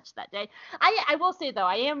so much that day. I will say, though,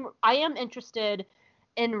 I am interested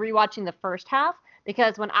in rewatching the first half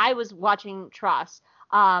because when I was watching Tross,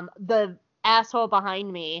 the asshole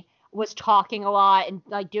behind me was talking a lot and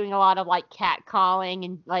like doing a lot of like cat calling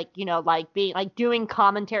and like, like being like doing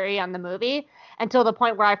commentary on the movie until the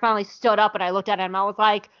point where I finally stood up and I looked at him and I was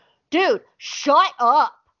like, dude, shut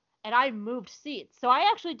up. and I moved seats. So I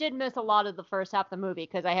actually did miss a lot of the first half of the movie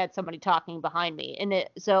because I had somebody talking behind me.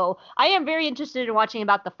 So I am very interested in watching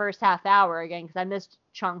about the first half hour again because I missed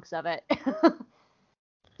chunks of it.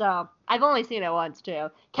 So I've only seen it once too.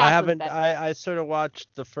 I haven't. I sort of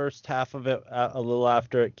watched the first half of it a little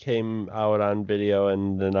after it came out on video,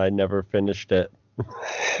 and then I never finished it.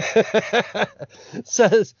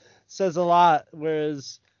 says a lot.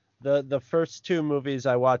 Whereas the first two movies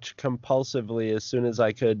I watched compulsively as soon as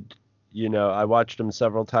I could. I watched them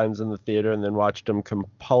several times in the theater and then watched them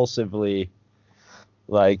compulsively,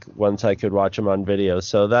 like once I could watch them on video.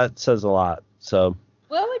 So that says a lot. So.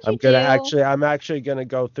 What would you I'm actually gonna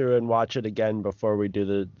go through and watch it again before we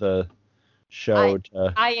do the show.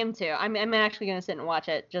 I am too. I'm actually gonna sit and watch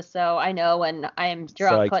it just so I know when I am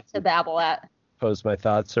drunk what to babble at. Pose my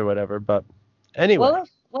thoughts or whatever. But anyway.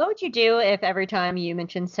 What would you do if every time you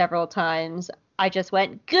mentioned several times I just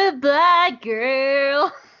went goodbye,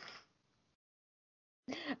 girl?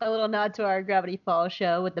 A little nod to our Gravity Falls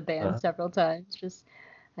show with the band several times.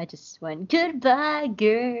 I just went goodbye,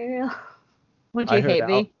 girl. Would you hate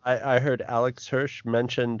me? I heard Alex Hirsch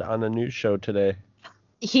mentioned on a news show today.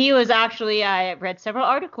 He was actually, I read several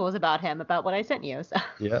articles about him, about what I sent you. So.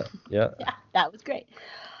 Yeah. Yeah, that was great.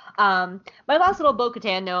 My last little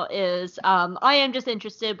Bo-Katan note is I am just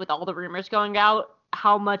interested with all the rumors going out,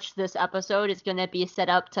 how much this episode is going to be set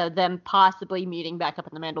up to them possibly meeting back up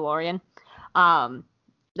in The Mandalorian. That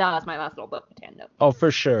was my last little Bo-Katan note. Oh,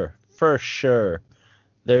 for sure.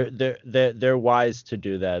 They're wise to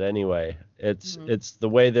do that anyway. It's the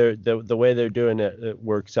way they're doing it. It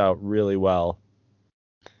works out really well.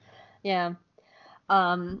 Yeah.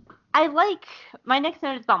 I like my next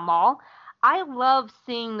note is about Maul. I love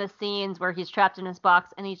seeing the scenes where he's trapped in his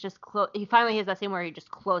box and he's just he finally has that scene where he just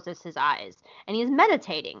closes his eyes and he's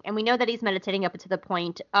meditating, and we know that he's meditating up to the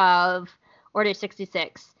point of Order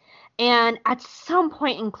 66. And at some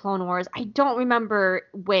point in Clone Wars, I don't remember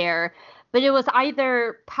where, but it was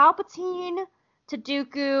either Palpatine to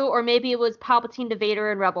Dooku, or maybe it was Palpatine to Vader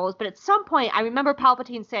and Rebels. But at some point, I remember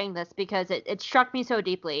Palpatine saying this because it struck me so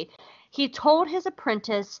deeply. He told his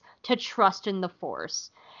apprentice to trust in the Force.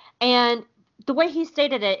 And the way he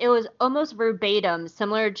stated it, it was almost verbatim,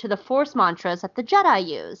 similar to the Force mantras that the Jedi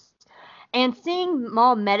use. And seeing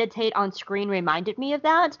Maul meditate on screen reminded me of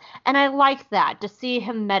that. And I like that, to see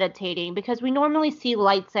him meditating, because we normally see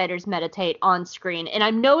lightsiders meditate on screen. And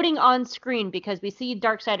I'm noting on screen because we see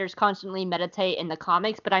darksiders constantly meditate in the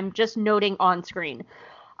comics, but I'm just noting on screen.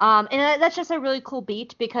 And that's just a really cool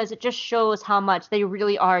beat, because it just shows how much they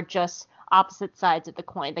really are just opposite sides of the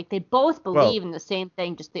coin. Like, they both believe in the same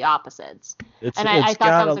thing, just the opposites. It's I thought got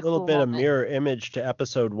that was a little cool bit moment. of mirror image to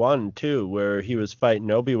episode 1 too, where he was fighting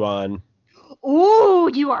Obi-Wan. Ooh,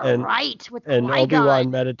 you are right with and Qui-Gon.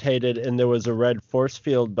 Obi-Wan meditated, and there was a red force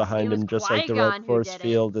field behind him, just like the red force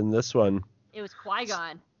field in this one. It was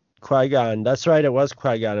Qui-Gon. Qui-Gon, that's right. It was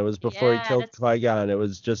Qui-Gon. It was before he killed Qui-Gon. It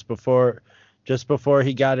was just before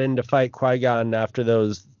he got in to fight Qui-Gon after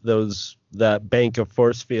that bank of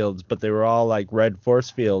force fields, but they were all like red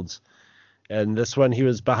force fields. And this one, he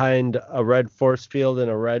was behind a red force field in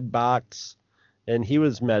a red box, and he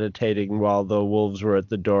was meditating while the wolves were at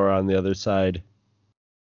the door on the other side.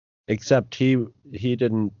 Except he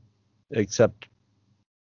didn't. Except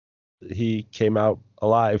he came out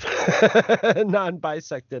alive,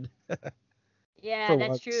 non-bisected. Yeah,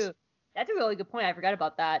 that's true. That's a really good point. I forgot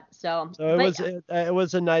about that. So it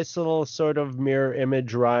was a nice little sort of mirror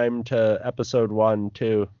image rhyme to episode 1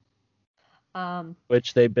 too.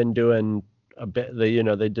 Which they've been doing a bit. They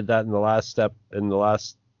did that in the last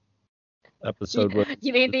episode.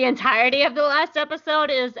 You mean the entirety of the last episode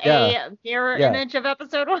is a mirror image of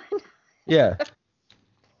episode 1? Yeah.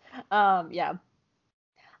 Yeah.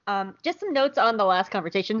 Just some notes on the last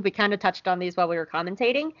conversations. We kind of touched on these while we were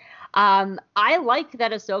commentating. I like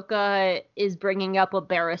that Ahsoka is bringing up what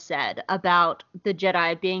Barra said about the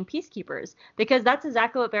Jedi being peacekeepers, because that's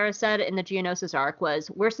exactly what Barra said in the Geonosis arc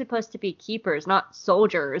was, we're supposed to be keepers, not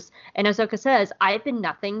soldiers. And Ahsoka says, I've been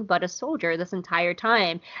nothing but a soldier this entire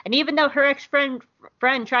time. And even though her ex-friend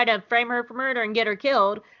tried to frame her for murder and get her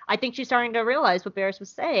killed, I think she's starting to realize what Barris was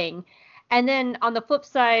saying. And then on the flip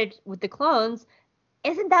side with the clones,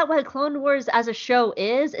 isn't that what Clone Wars as a show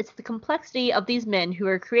is? It's the complexity of these men who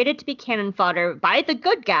are created to be cannon fodder by the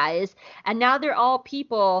good guys, and now they're all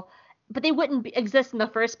people, but they wouldn't exist in the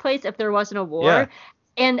first place if there wasn't a war. Yeah.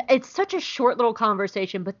 And it's such a short little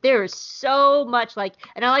conversation, but there is so much,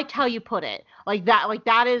 and I liked how you put it.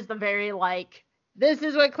 That is the very, this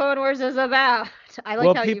is what Clone Wars is about. I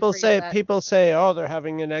like how people say, oh, they're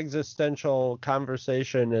having an existential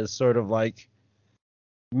conversation is sort of like,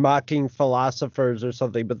 mocking philosophers or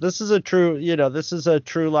something. But this is a true,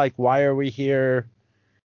 like, why are we here?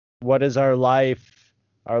 What is our life?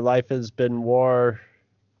 Our life has been war,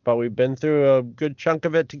 but we've been through a good chunk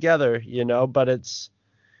of it together, but it's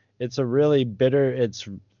a really bitter, it's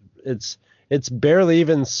barely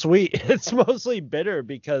even sweet. It's mostly bitter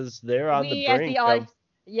because they're on the brink of...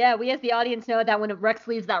 Yeah, we as the audience know that when Rex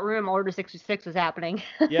leaves that room, Order 66 is happening.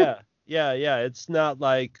 Yeah. It's not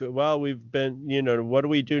like, well, we've been, what do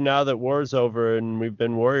we do now that war's over and we've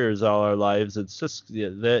been warriors all our lives? It's just,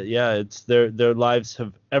 it's their lives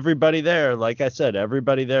have, everybody there, like I said,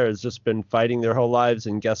 everybody there has just been fighting their whole lives,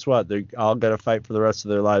 and guess what? They're all gonna fight for the rest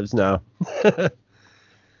of their lives now.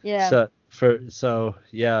 Yeah. So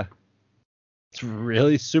yeah, it's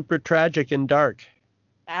really super tragic and dark.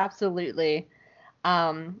 Absolutely.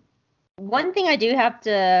 One thing I do have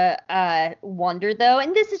to wonder though,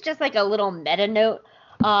 and this is just like a little meta note,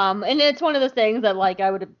 and it's one of those things that like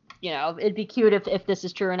I would, it'd be cute if this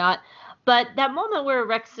is true or not. But that moment where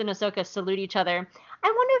Rex and Ahsoka salute each other,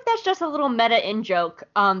 I wonder if that's just a little meta in joke,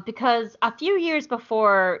 because a few years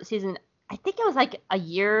before I think it was like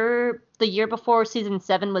the year before season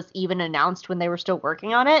 7 was even announced, when they were still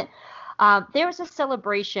working on it, there was a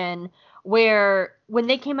celebration where when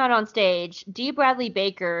they came out on stage, Dee Bradley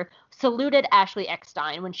Baker saluted Ashley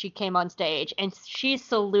Eckstein when she came on stage, and she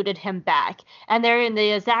saluted him back. And they're in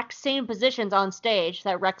the exact same positions on stage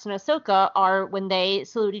that Rex and Ahsoka are when they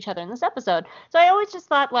salute each other in this episode. So I always just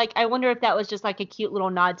thought, like, I wonder if that was just like a cute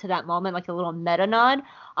little nod to that moment, like a little meta nod.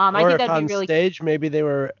 I think that'd be really stage, maybe they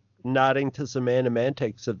were nodding to some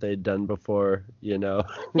animantics that they'd done before,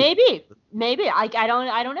 Maybe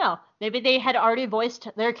I don't know. Maybe they had already voiced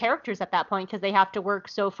their characters at that point because they have to work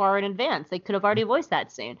so far in advance. They could have already voiced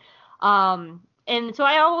that scene. And so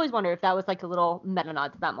I always wonder if that was like a little meta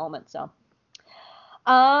nod to that moment. So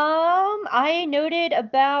I noted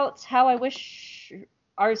about how I wish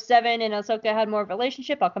R7 and Ahsoka had more of a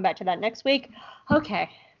relationship. I'll come back to that next week. Okay.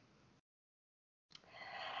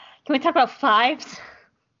 Can we talk about fives?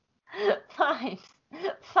 Fives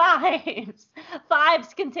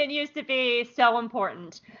continues to be so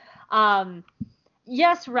important.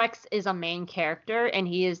 Yes, Rex is a main character, and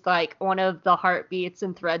he is like one of the heartbeats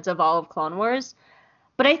and threads of all of Clone Wars.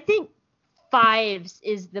 But I think Fives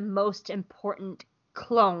is the most important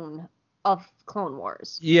clone of Clone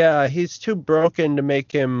Wars. Yeah, he's too broken to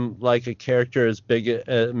make him like a character as big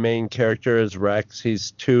a main character as Rex.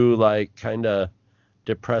 He's too like kind of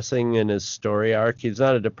depressing in his story arc. He's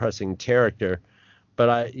not a depressing character,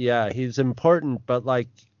 but he's important, but like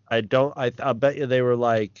I'll bet you they were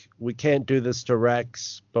like, we can't do this to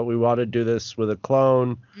Rex, but we want to do this with a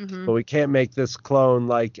clone, but we can't make this clone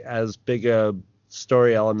like as big a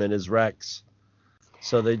story element as Rex.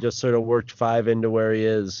 So they just sort of worked Five into where he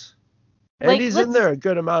is. And like, he's in there a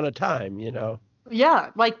good amount of time, Yeah,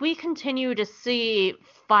 like we continue to see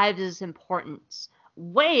Fives' importance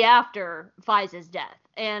way after Fives' death.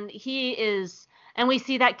 And we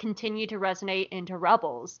see that continue to resonate into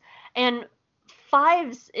Rebels. And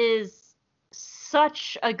Fives is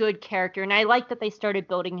such a good character, and I like that they started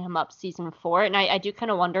building him up season 4, and I do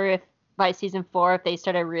kind of wonder if by season 4 if they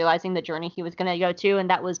started realizing the journey he was going to go to, and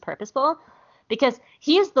that was purposeful. Because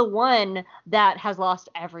he is the one that has lost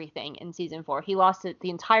everything in season 4. He lost the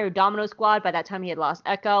entire Domino Squad. By that time, he had lost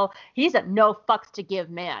Echo. He's a no fucks to give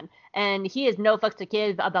man. And he is no fucks to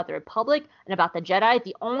give about the Republic and about the Jedi.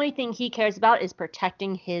 The only thing he cares about is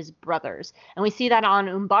protecting his brothers. And we see that on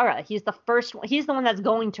Umbara. He's the one that's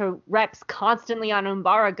going to Rex constantly on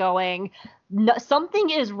Umbara going, no, something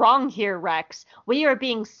is wrong here, Rex. We are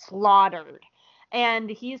being slaughtered. And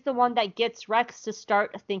he's the one that gets Rex to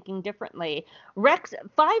start thinking differently.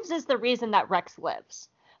 Fives is the reason that Rex lives.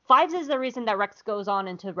 Fives is the reason that Rex goes on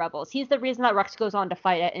into Rebels. He's the reason that Rex goes on to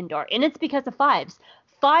fight at Endor. And it's because of Fives.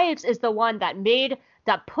 Fives is the one that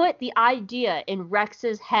put the idea in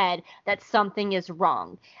Rex's head that something is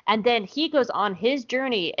wrong. And then he goes on his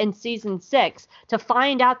journey in season 6 to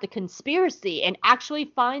find out the conspiracy and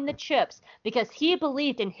actually find the chips, because he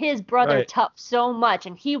believed in his brother Tup so much,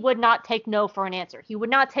 and he would not take no for an answer. He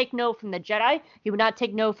would not take no from the Jedi. He would not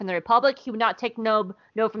take no from the Republic. He would not take no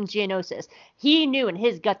from Geonosis. He knew in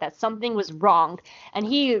his gut that something was wrong, and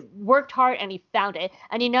he worked hard and he found it.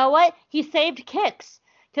 And you know what? He saved Kix.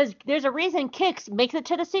 Because there's a reason Kix makes it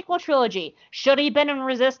to the sequel trilogy. Should he been in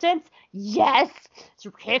Resistance? Yes. So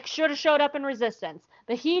Kix should have showed up in Resistance.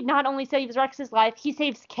 But he not only saves Rex's life, he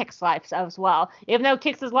saves Kix's life as well. Even though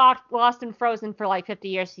Kix is lost and frozen for like 50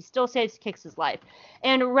 years, he still saves Kix's life.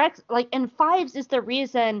 And and Fives is the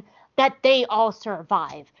reason that they all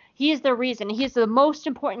survive. He is the reason. He's the most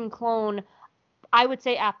important clone I would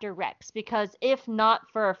say after Rex, because if not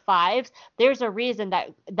for Fives, there's a reason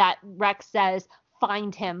that Rex says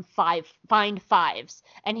find Fives,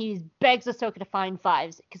 and he begs Ahsoka to find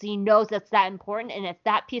Fives because he knows that's that important, and it's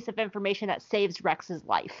that piece of information that saves Rex's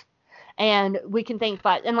life. And we can thank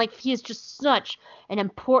Fives, and like he's just such an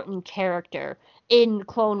important character in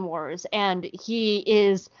Clone Wars, and he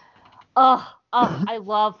is, I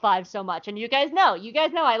love Fives so much, and you guys know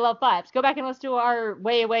I love Fives. Go back and listen to our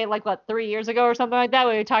way like 3 years ago or something like that,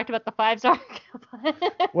 where we talked about the Fives arc.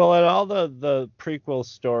 Well, and all the prequel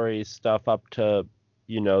story stuff up to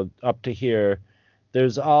here,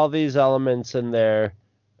 there's all these elements in there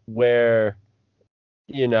where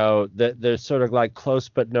that there's sort of like close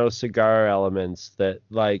but no cigar elements that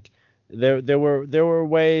like there were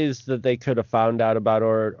ways that they could have found out about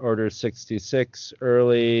Order 66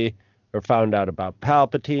 early, or found out about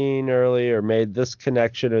Palpatine early, or made this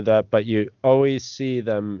connection or that, but you always see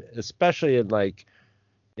them, especially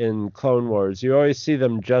in Clone Wars, you always see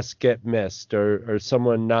them just get missed, or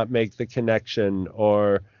someone not make the connection,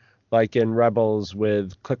 or like in Rebels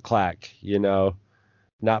with Click Clack,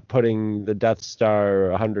 not putting the Death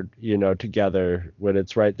Star 100, together when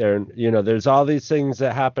it's right there. And, there's all these things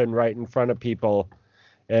that happen right in front of people.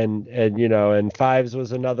 And Fives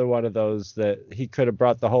was another one of those that he could have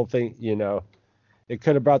brought the whole thing, it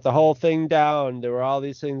could have brought the whole thing down. There were all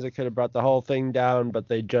these things that could have brought the whole thing down, but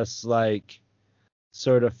they just like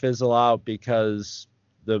sort of fizzle out because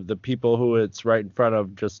the people who it's right in front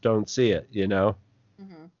of just don't see it,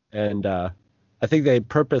 Mm-hmm. And I think they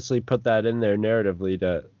purposely put that in there narratively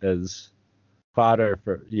as fodder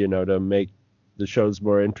for, to make the shows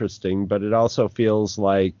more interesting. But it also feels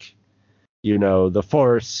like, the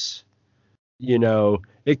Force,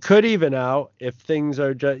 it could even out if things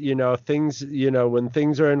are just, when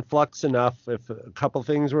things are in flux enough, if a couple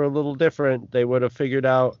things were a little different, they would have figured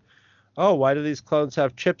out, oh, why do these clones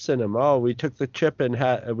have chips in them? Oh, we took the chip and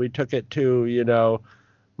we took it to,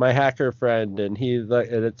 my hacker friend, and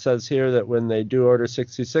it says here that when they do Order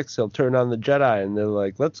 66, he'll turn on the Jedi, and they're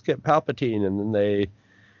like, let's get Palpatine, and then they,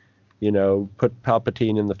 put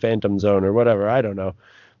Palpatine in the Phantom Zone or whatever. I don't know,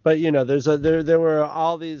 but there were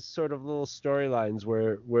all these sort of little storylines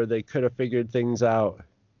where they could have figured things out,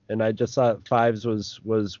 and I just thought Fives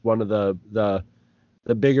was one of the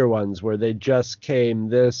bigger ones where they just came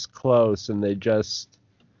this close and they just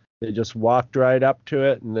walked right up to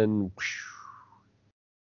it, and then whoosh.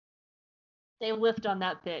 They whiffed on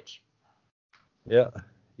that bitch. Yeah.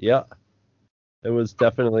 It was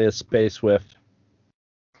definitely a space whiff.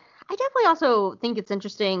 I definitely also think it's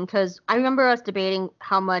interesting because I remember us debating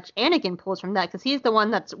how much Anakin pulls from that, because he's the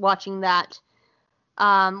one that's watching that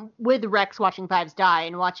with Rex, watching Fives die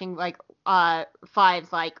and watching like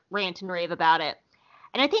Fives like rant and rave about it.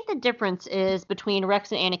 And I think the difference is between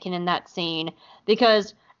Rex and Anakin in that scene,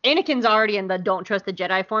 because Anakin's already in the don't trust the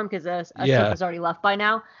Jedi form because Ahsoka's already left by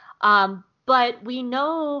now. But we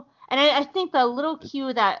know, and I think the little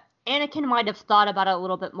cue that Anakin might have thought about it a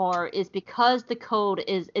little bit more is because the code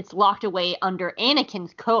it's locked away under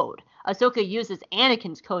Anakin's code. Ahsoka uses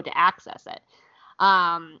Anakin's code to access it.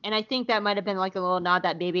 And I think that might have been like a little nod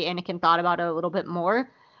that maybe Anakin thought about it a little bit more.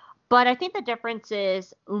 But I think the difference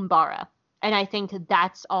is Umbara. And I think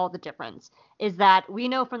that's all the difference, is that we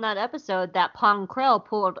know from that episode that Pong Krell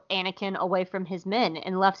pulled Anakin away from his men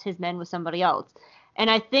and left his men with somebody else. And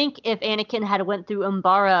I think if Anakin had went through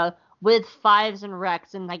Umbara with Fives and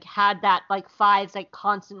Rex and like had that like Fives like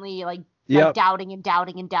constantly like doubting. And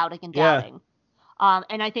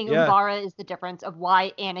I think Umbara is the difference of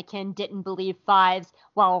why Anakin didn't believe Fives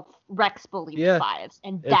while Rex believed Fives.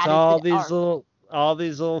 And it's all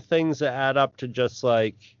these little things that add up to just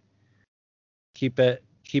like keep it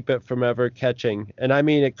from ever catching. And I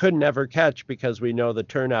mean, it could never catch because we know the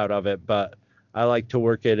turnout of it, but I like to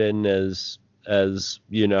work it in as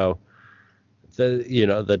the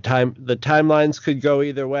timelines could go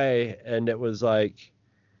either way, and it was like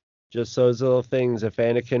just those little things. If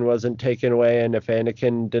Anakin wasn't taken away, and if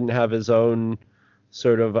Anakin didn't have his own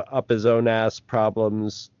sort of up his own ass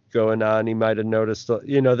problems going on, he might have noticed.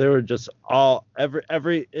 There were just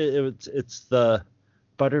it's the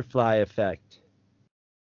butterfly effect.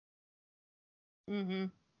 Mm-hmm.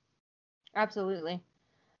 Absolutely.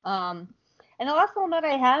 And the last one that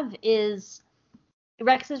I have is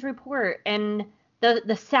Rex's report and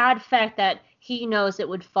the sad fact that he knows it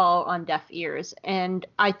would fall on deaf ears. And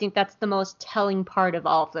I think that's the most telling part of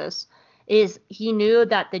all of this, is he knew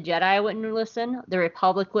that the Jedi wouldn't listen, the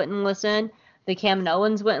Republic wouldn't listen, the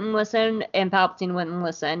Kaminoans wouldn't listen, and Palpatine wouldn't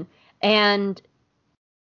listen. And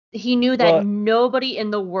he knew that nobody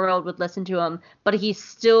in the world would listen to him, but he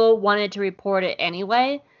still wanted to report it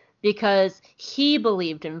anyway, because he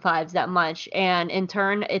believed in Fives that much, and in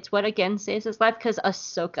turn, it's what again saves his life because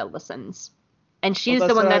Ahsoka listens, and she's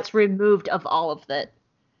the one that's removed of all of that.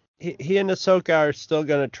 He and Ahsoka are still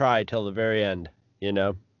gonna try till the very end, you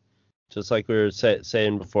know. Just like we were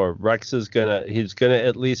saying before, Rex is he's gonna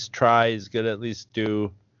at least try. He's gonna at least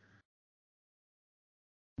do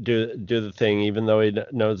the thing, even though he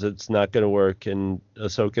knows it's not gonna work. And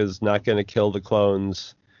Ahsoka's not gonna kill the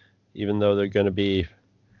clones, even though they're gonna be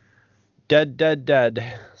dead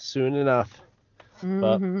soon enough. Mm-hmm.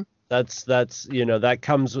 But that's that's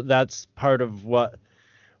part of what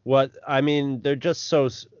I mean. They're just so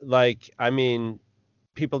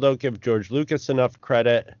people don't give George Lucas enough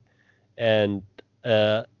credit. And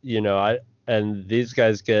and these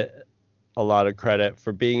guys get a lot of credit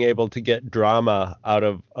for being able to get drama out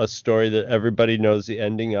of a story that everybody knows the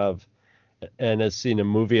ending of and has seen a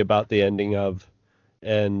movie about the ending of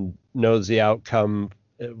and knows the outcome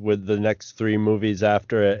with the next 3 movies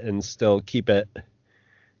after it, and still keep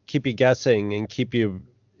you guessing and keep you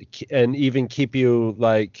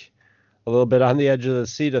like a little bit on the edge of the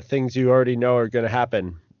seat of things you already know are going to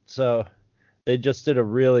happen. So they just did a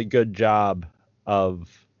really good job of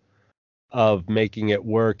making it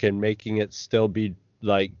work and making it still be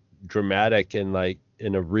like dramatic and like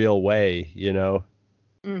in a real way, you know.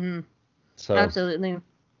 Mm-hmm. So absolutely.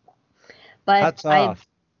 But hats off.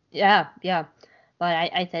 Yeah. But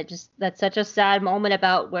I said just that's such a sad moment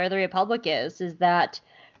about where the Republic is that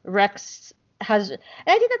Rex has, and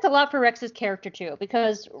I think that's a lot for Rex's character too,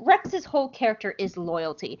 because Rex's whole character is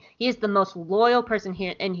loyalty. He is the most loyal person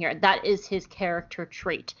here. That is his character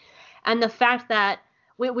trait, and the fact that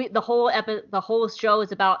the whole show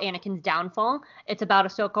is about Anakin's downfall. It's about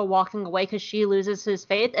Ahsoka walking away because she loses his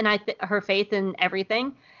faith, and her faith in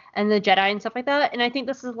everything, and the Jedi and stuff like that. And I think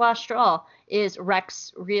this is the last straw, is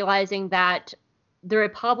Rex realizing that the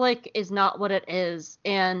Republic is not what it is,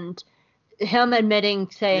 and him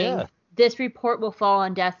saying. Yeah. This report will fall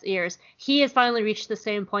on deaf ears. He has finally reached the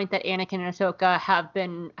same point that Anakin and Ahsoka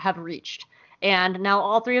have reached. And now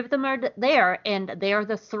all 3 of them are there, and they are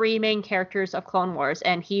the 3 main characters of Clone Wars,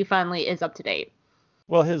 and he finally is up to date.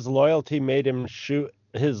 Well, his loyalty made him try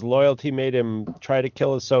to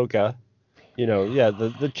kill Ahsoka. You know, yeah,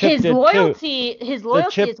 the chip his loyalty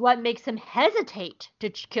is what makes him hesitate to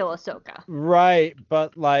kill Ahsoka. Right,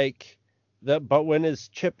 but but when his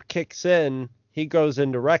chip kicks in, he goes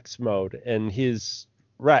into Rex mode, and he's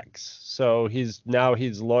Rex. So he's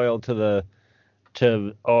loyal to the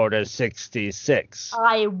Order 66.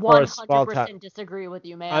 I 100% disagree with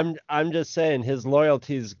you, man. I'm just saying his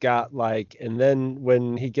loyalty's got and then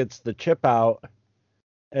when he gets the chip out,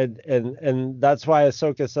 and that's why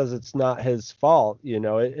Ahsoka says it's not his fault. You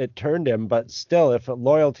know, it turned him, but still, if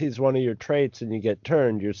loyalty is one of your traits and you get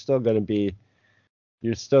turned, you're still going to be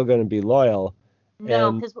loyal.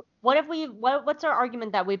 No, because what's our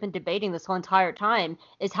argument that we've been debating this whole entire time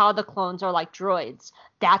is how the clones are like droids.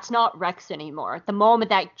 That's not Rex anymore. The moment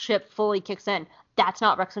that chip fully kicks in, that's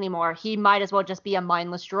not Rex anymore. He might as well just be a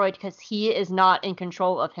mindless droid because he is not in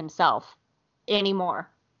control of himself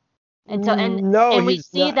anymore. And so we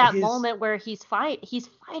see that moment where he's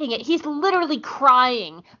fighting it. He's literally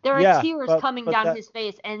crying. There are tears coming down his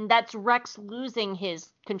face, and that's Rex losing his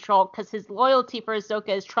control because his loyalty for Ahsoka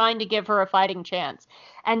is trying to give her a fighting chance.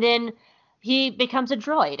 And then he becomes a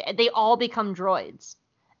droid. They all become droids,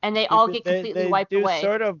 and they all get completely wiped away.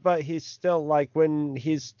 Sort of, but he's still when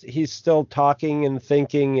he's still talking and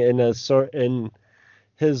thinking in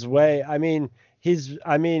his way. I mean, he's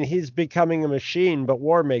becoming a machine, but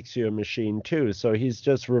war makes you a machine too. So he's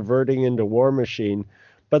just reverting into war machine.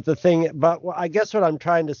 But I guess what I'm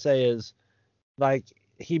trying to say is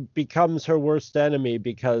he becomes her worst enemy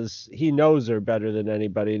because he knows her better than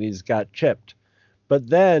anybody and he's got chipped. But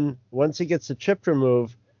then once he gets the chip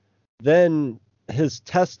removed, then his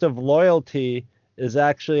test of loyalty is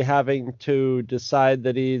actually having to decide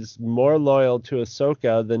that he's more loyal to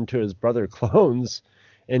Ahsoka than to his brother clones.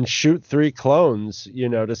 And shoot 3 clones,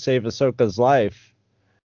 to save Ahsoka's life,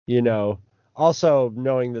 also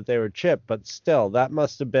knowing that they were chipped, but still, that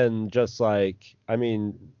must have been just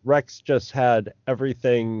Rex just had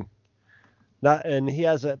everything, and he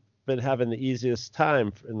hasn't been having the easiest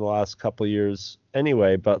time in the last couple of years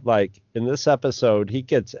anyway, but in this episode, he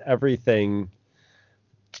gets everything,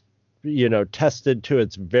 tested to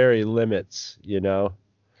its very limits,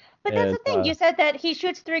 But that's the thing, you said that he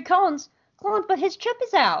shoots 3 clones, but his chip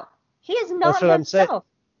is out. He is not himself.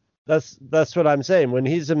 That's what I'm saying. When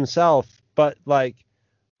he's himself, but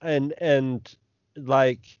in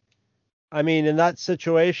that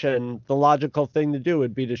situation, the logical thing to do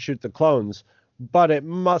would be to shoot the clones. But it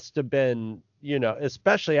must have been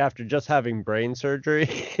especially after just having brain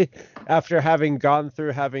surgery, after having gone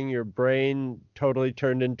through having your brain totally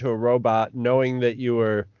turned into a robot, knowing that you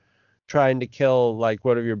were trying to kill like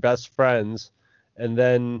one of your best friends, and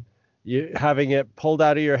then you having it pulled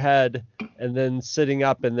out of your head, and then sitting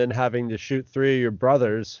up and then having to shoot 3 of your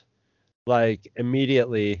brothers, like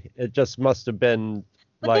immediately, it just must have been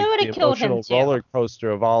But they like would've the killed him, emotional too. roller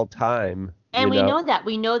coaster of all time. And we know that.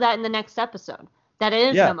 We know that in the next episode. That it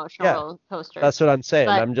is Yeah, an emotional yeah. roller coaster. That's what I'm saying.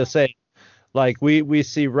 But- I'm just saying, like we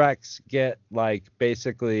see Rex get like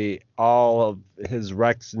basically all of his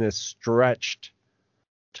Rexness stretched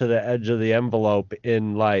to the edge of the envelope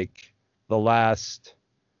in like the last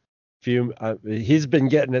few. He's been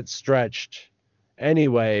getting it stretched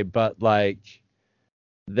anyway, but like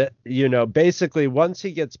that, basically once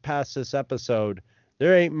he gets past this episode,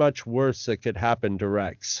 there ain't much worse that could happen to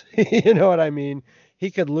Rex. You know what I mean? He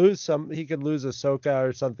could lose Ahsoka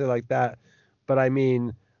or something like that. But I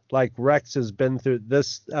mean, like Rex has been through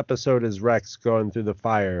this episode is Rex going through the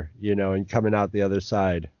fire, and coming out the other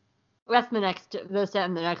side. That's the next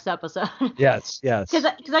episode. Yes.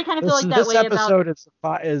 Because I kind of feel like that this way episode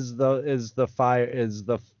about. is the fire is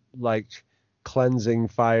the like cleansing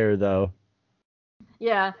fire though.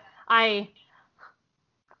 Yeah, I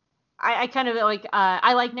kind of like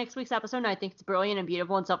I like next week's episode, and I think it's brilliant and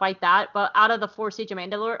beautiful and stuff like that. But out of the 4 Siege of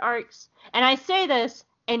Mandalore arcs, and I say this,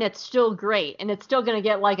 and it's still great, and it's still gonna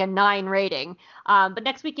get like a 9 rating. But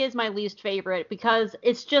next week is my least favorite because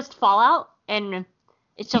it's just Fallout, and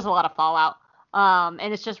it's just a lot of Fallout.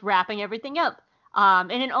 And it's just wrapping everything up.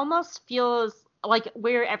 And it almost feels like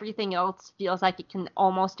where everything else feels like it can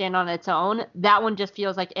almost stand on its own. That one just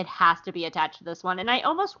feels like it has to be attached to this one, and I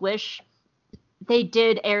almost wish they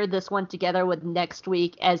did air this one together with next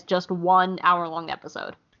week as just 1 hour-long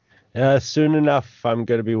episode. Yeah, soon enough, I'm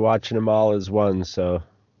going to be watching them all as one, so.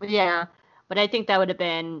 Yeah, but I think that would have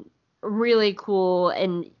been really cool,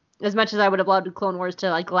 and as much as I would have loved Clone Wars to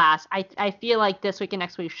like last, I feel like this week and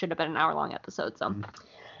next week should have been an hour-long episode, so.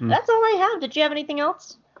 That's all I have. Did you have anything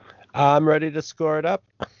else? I'm ready to score it up.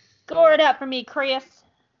 Score it up for me, Chris.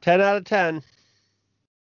 10 out of 10.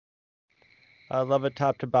 I love it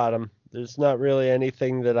top to bottom. There's not really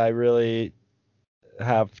anything that I really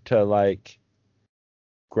have to like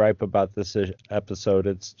gripe about this episode.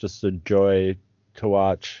 It's just a joy to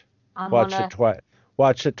watch. Watch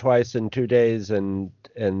it twice in 2 days, and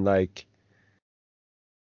like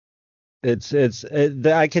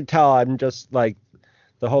I can tell I'm just like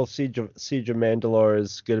the whole Siege of Mandalore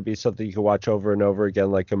is going to be something you can watch over and over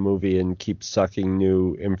again like a movie and keep sucking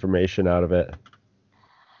new information out of it.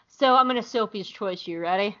 So I'm going to Sophie's Choice. You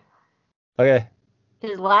ready? Okay.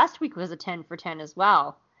 Because last week was a 10 for 10 as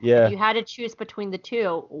well. Yeah. If you had to choose between the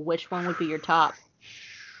two, which one would be your top?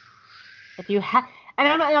 If you had, and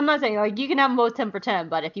I'm not saying like you can have them both 10 for 10,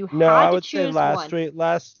 but if you had I to would say choose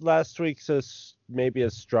last week's maybe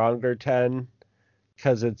a stronger 10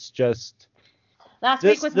 because it's just last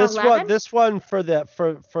week was an 11. This one for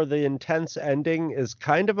the intense ending is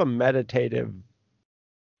kind of a meditative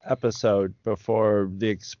episode before the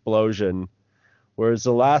explosion, whereas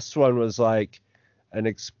the last one was like an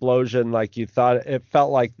explosion, like you thought it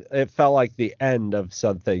felt like the end of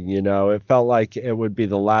something, it felt like it would be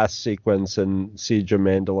the last sequence in Siege of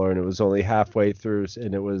Mandalore, and it was only halfway through,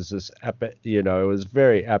 and it was this epic, it was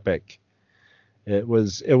very epic. It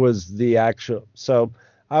was the actual, so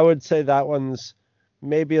I would say that one's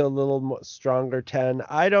maybe a little more stronger 10.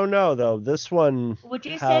 I don't know though. This one would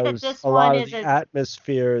you say that has this a one lot is of the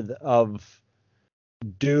atmosphere of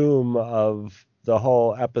doom of the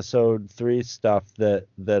whole episode 3 stuff that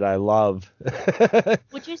I love.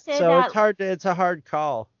 Would you say so that it's a hard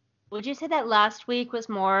call. Would you say that last week was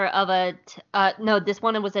more of a no, this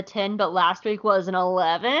one was a 10, but last week was an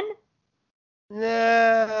 11?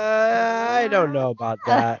 I don't know about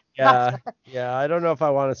that. Yeah, I don't know if I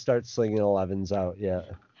want to start slinging 11s out yet.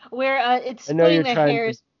 Where it's I know splitting you're the trying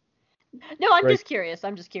hairs. No, I'm just curious.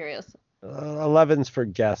 11's for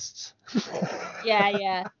guests.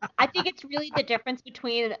 Yeah. I think it's really the difference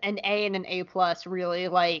between an A and an A plus. Really,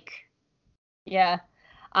 like, yeah.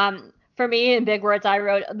 For me, in big words, I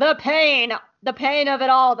wrote the pain of it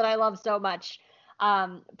all that I love so much.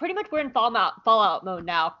 Pretty much we're in Fallout mode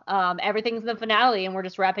now. Everything's in the finale, and we're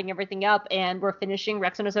just wrapping everything up, and we're finishing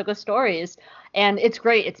Rex and Ahsoka stories, and it's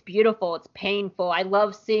great. It's beautiful. It's painful. I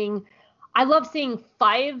love seeing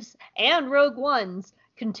Fives and Rogue One's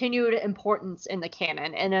continued importance in the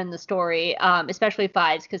canon and in the story, especially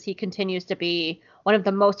Fives, because he continues to be one of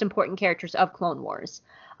the most important characters of Clone Wars.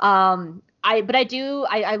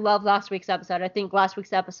 I love last week's episode. I think last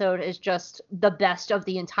week's episode is just the best of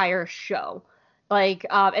the entire show.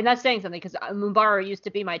 And that's saying something because Mumbara used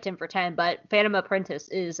to be my 10 for 10, but Phantom Apprentice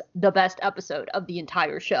is the best episode of the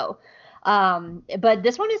entire show. But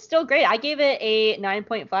this one is still great. I gave it a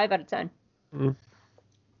 9.5 out of 10.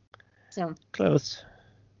 So close.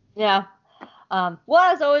 Yeah.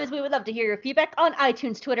 Well, as always, we would love to hear your feedback on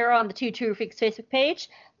iTunes, Twitter, or on the Two True Freaks Facebook page.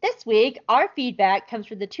 This week, our feedback comes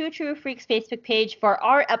from the Two True Freaks Facebook page for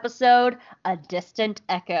our episode, A Distant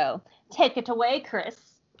Echo. Take it away, Chris.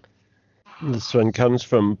 This one comes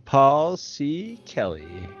from Paul C.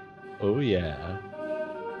 Kelly. Oh, yeah.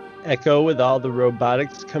 Echo, with all the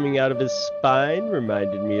robotics coming out of his spine,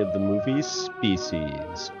 reminded me of the movie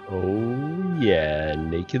Species. Oh, yeah,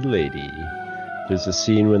 naked lady. There's a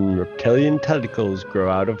scene when reptilian tentacles grow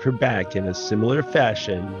out of her back in a similar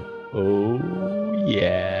fashion. Oh,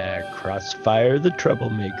 yeah, Crossfire the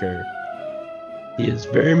Troublemaker. He is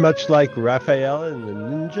very much like Raphael in the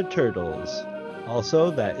Ninja Turtles.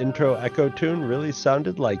 Also, that intro Echo tune really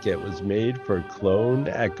sounded like it was made for cloned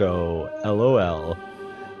Echo. LOL.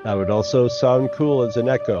 That would also sound cool as an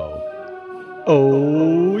Echo.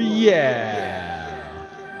 Oh, yeah.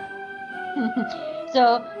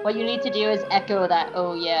 So, what you need to do is echo that,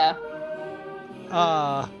 oh, yeah.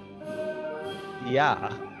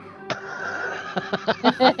 Yeah.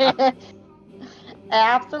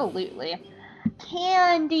 Absolutely.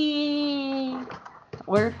 Candy.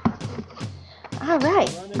 We're... All right.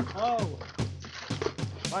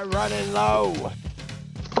 I'm running low.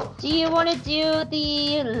 Do you want to do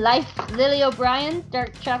the Life Lily O'Brien's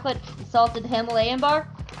Dark Chocolate Salted Himalayan Bar?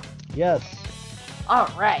 Yes. All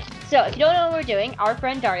right. So if you don't know what we're doing, our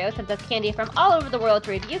friend Dario sends us candy from all over the world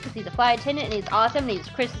to review because he's a flight attendant and he's awesome and he's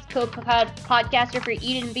Chris's co-podcaster for Eat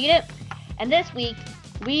It and Beat It. And this week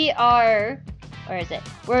we are, where is it?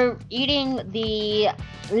 We're eating the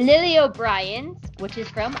Lily O'Brien's, which is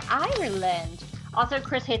from Ireland. Also,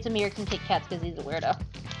 Chris hates American Kit Kats because he's a weirdo.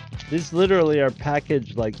 These literally are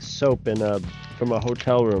packaged like soap from a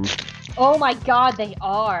hotel room. Oh my god, they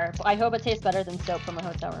are. I hope it tastes better than soap from a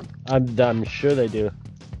hotel room. I'm sure they do.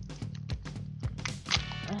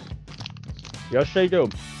 Yes, they do.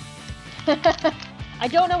 I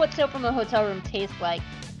don't know what soap from a hotel room tastes like,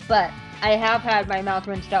 but I have had my mouth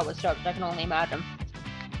rinsed out with soap, so I can only imagine.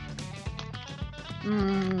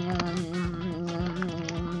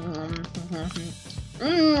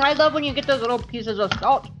 I love when you get those little pieces of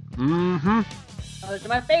salt. Mm-hmm. Those are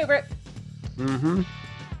my favorite. Mm-hmm.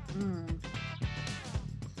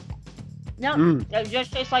 No, it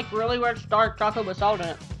just tastes like really rich dark chocolate with salt in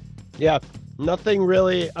it. Yeah, nothing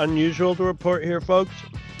really unusual to report here, folks.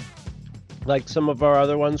 Like some of our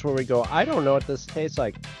other ones where we go, I don't know what this tastes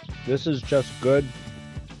like. This is just good.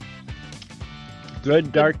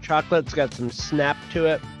 Good dark chocolate. It's got some snap to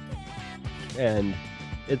it. And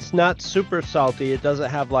it's not super salty. It doesn't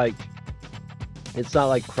have like... It's not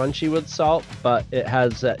like crunchy with salt, but it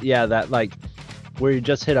has that like where you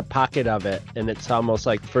just hit a pocket of it and it's almost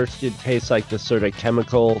like first it tastes like the sort of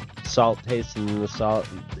chemical salt taste and then the salt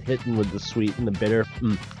hitting with the sweet and the bitter.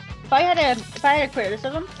 If I had a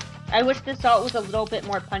criticism, I wish the salt was a little bit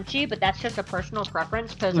more punchy, but that's just a personal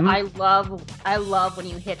preference because I love when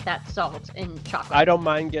you hit that salt in chocolate. I don't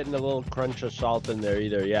mind getting a little crunch of salt in there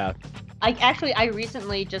either, yeah. I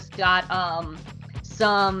recently just got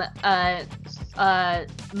some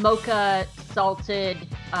mocha salted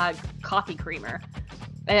coffee creamer,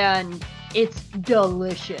 and it's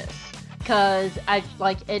delicious because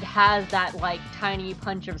it has that like tiny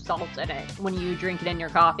punch of salt in it when you drink it in your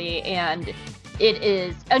coffee, and it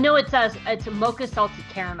is it's a mocha salted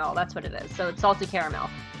caramel. That's what it is. So it's salted caramel,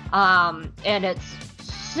 and it's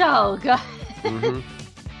so good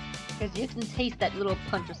because you can taste that little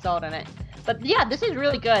punch of salt in it. But yeah, this is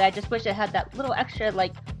really good. I just wish it had that little extra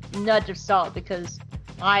like nudge of salt because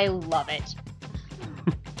I love it.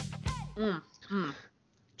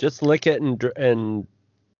 Just lick it and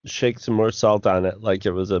shake some more salt on it like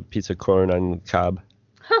it was a piece of corn on the cob.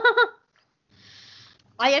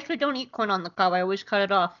 I actually don't eat corn on the cob. I always cut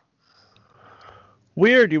it off.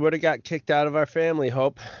 Weird. You would have got kicked out of our family,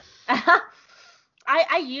 Hope.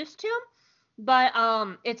 I used to, but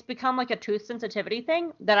it's become like a tooth sensitivity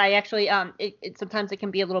thing that I actually sometimes it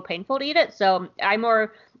can be a little painful to eat it. So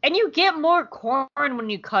and you get more corn when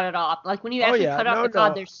you cut it off. Like when you actually cut off the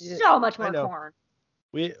cob, there's so much more corn.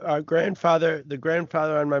 The grandfather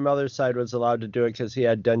on my mother's side was allowed to do it because he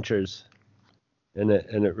had dentures, and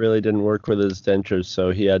it really didn't work with his dentures,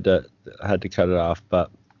 so he had to cut it off.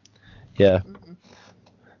 But yeah.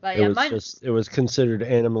 But it was considered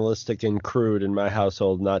animalistic and crude in my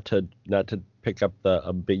household not to pick up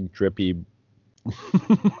a big drippy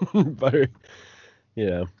butter, you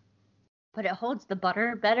know. But it holds the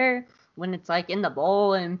butter better. when it's like in the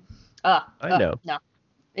bowl and I know. No,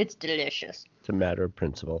 it's delicious. It's a matter of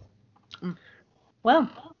principle. Well,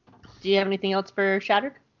 do you have anything else for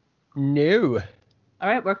Shattered? No. All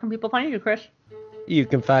right, where can people find you, Chris? You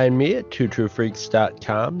can find me at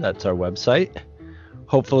twotruefreaks.com. That's our website.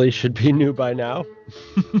 Hopefully should be new by now.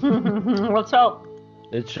 Let's hope.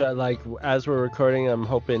 It's like, as we're recording, I'm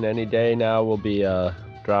hoping any day now we'll be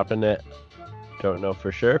dropping it. Don't know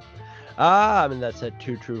for sure. And that's at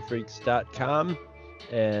twotruefreaks.com.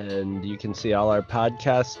 And you can see all our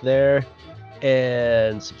podcasts there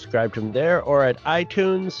and subscribe to them there or at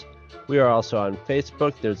iTunes. We are also on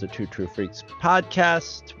Facebook. There's a Two True Freaks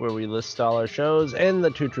podcast where we list all our shows, and the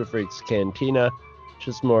Two True Freaks Cantina, which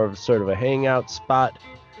is more of sort of a hangout spot.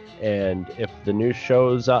 And if the new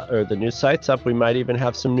show's up, or the new site's up, we might even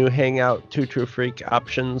have some new hangout Two True Freak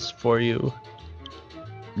options for you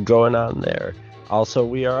going on there. Also,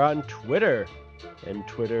 we are on Twitter, and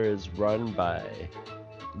Twitter is run by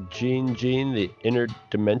Gene, the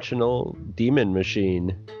interdimensional demon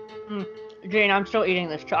machine. Gene, I'm still eating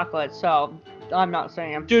this chocolate, so I'm not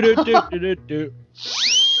saying. Do.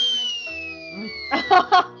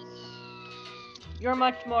 You're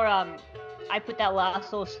much more, I put that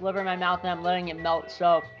last little sliver in my mouth and I'm letting it melt,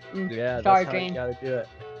 so. Yeah, sorry, that's how Gene. you gotta do it.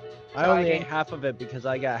 I Sorry, only ate Gene. half of it because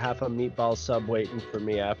I got half a meatball sub waiting for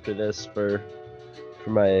me after this for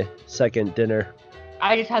my second dinner.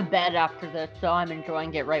 I just have bed after this, so I'm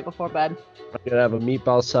enjoying it right before bed. I'm gonna have a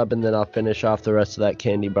meatball sub and then I'll finish off the rest of that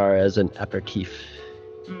candy bar as an aperitif.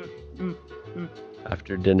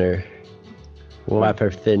 After dinner. Wafer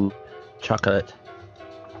thin chocolate.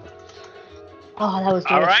 Oh, that was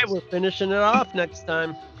delicious. All right, we're finishing it off next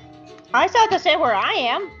time. I still have to say where I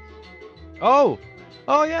am. Oh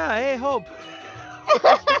yeah, hey Hope.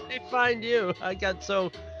 Where did they find you? I got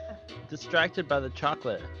so distracted by the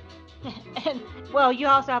chocolate. And, well, you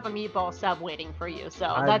also have a meatball sub waiting for you,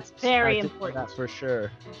 so that's very important. That's for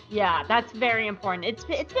sure. Yeah, that's very important. It's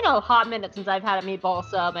been a hot minute since I've had a meatball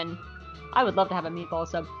sub, and I would love to have a meatball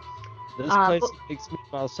sub. This place makes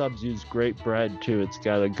meatball subs use great bread too. It's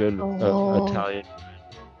got a good Italian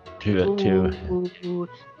to it too. Ooh.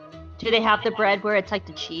 Do they have the bread where it's like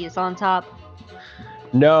the cheese on top?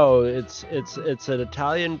 No, it's an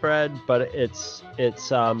Italian bread, but it's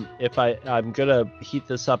if I'm gonna heat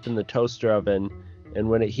this up in the toaster oven, and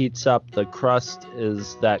when it heats up, the crust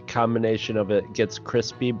is that combination of it gets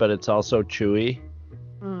crispy, but it's also chewy.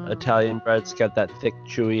 Italian bread's got that thick,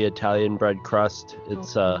 chewy Italian bread crust.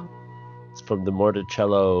 It's from the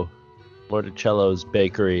Morticello's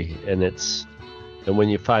bakery, and when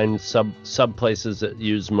you find some places that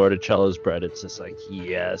use Morticello's bread, it's just like,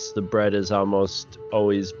 yes, the bread is almost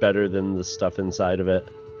always better than the stuff inside of it.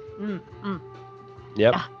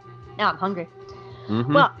 Yep. Now I'm hungry.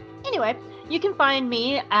 Mm-hmm. Well, anyway, you can find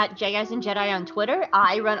me at Jedi and Jedi on Twitter.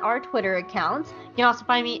 I run our Twitter accounts. You can also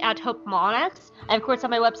find me at Hope Monax. I, of course,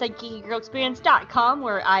 have my website, geekygirlexperience.com,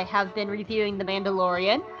 where I have been reviewing The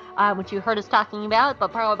Mandalorian, which you heard us talking about,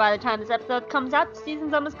 but probably by the time this episode comes out, the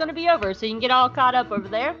season's almost going to be over, so you can get all caught up over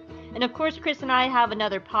there. And of course, Chris and I have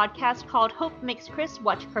another podcast called Hope Makes Chris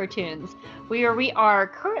Watch Cartoons, where we are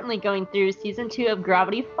currently going through season 2 of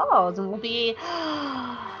Gravity Falls, and we'll be...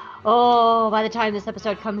 by the time this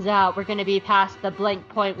episode comes out, we're going to be past the blank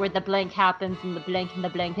point where the blank happens, and the blank, and the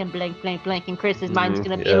blank, and blank, blank, blank, and Chris's mind's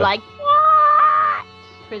going to be like, what?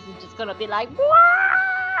 Chris is just going to be like,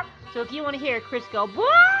 what? So if you want to hear Chris go,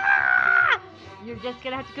 what? You're just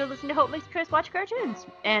going to have to go listen to Hope Makes Chris Watch Cartoons.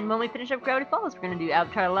 And when we finish up Gravity Falls, we're going to do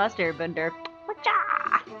Avatar The Last Airbender. Whatcha?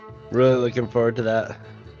 Really looking forward to that.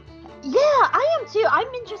 Yeah, I am too. I'm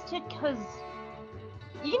interested because...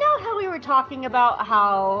 You know how we were talking about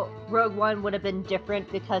how Rogue One would have been different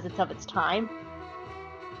because it's of its time?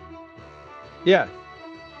 Yeah.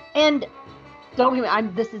 And don't get me,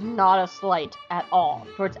 this is not a slight at all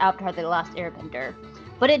towards Avatar The Last Airbender.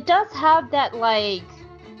 But it does have that, like,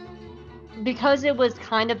 because it was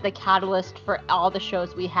kind of the catalyst for all the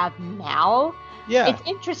shows we have now. Yeah. It's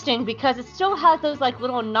interesting because it still has those, like,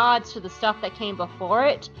 little nods to the stuff that came before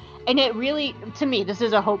it. And it really, to me, this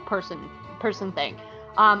is a Hope person thing.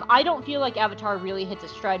 I don't feel like Avatar really hits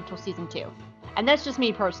its stride until season 2. And that's just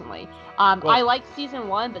me personally. I like season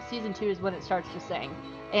 1, but season 2 is when it starts to sing.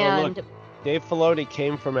 And well, look, Dave Filoni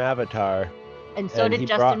came from Avatar. And so did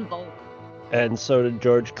Justin Volk. And so did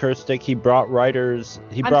George Kirstick. He brought writers.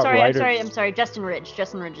 I'm sorry. Justin Ridge.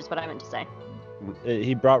 Justin Ridge is what I meant to say.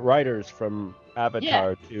 He brought writers from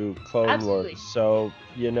Avatar to Clone Wars. So,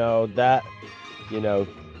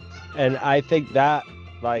 and I think that,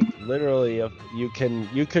 like, literally, if you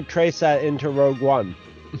could trace that into Rogue One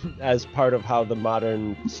as part of how the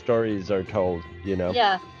modern stories are told,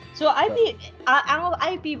 Yeah. So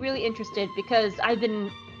I'd be really interested because I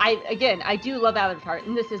do love Avatar,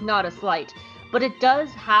 and this is not a slight, but it does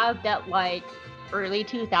have that like early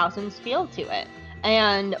 2000s feel to it.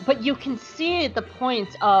 But you can see the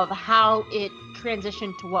points of how it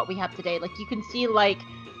transitioned to what we have today. Like you can see like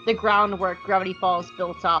the groundwork Gravity Falls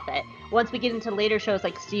built off it. Once we get into later shows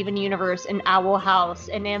like Steven Universe and Owl House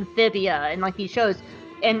and Amphibia and like these shows,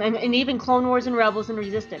 and even Clone Wars and Rebels and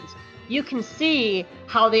Resistance, you can see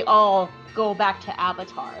how they all go back to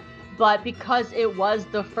Avatar. But because it was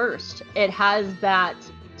the first, it has that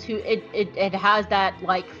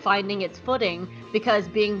like finding its footing, because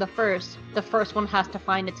being the first one has to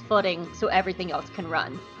find its footing so everything else can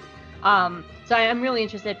run. So I'm really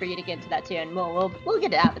interested for you to get into that too, and we'll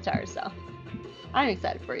get to Avatar, so I'm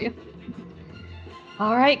excited for you.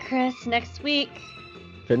 All right, Chris, next week.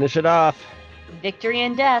 Finish it off. Victory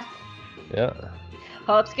and Death. Yeah.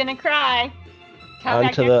 Hope's gonna cry.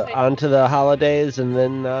 On to the holidays and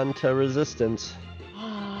then on to Resistance.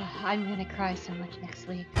 I'm gonna cry so much next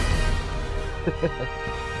week.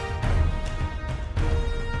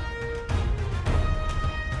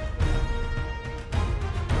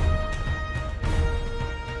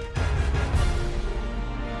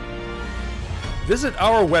 Visit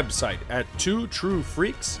our website at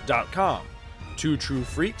twotruefreaks.com. Two True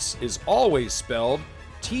Freaks is always spelled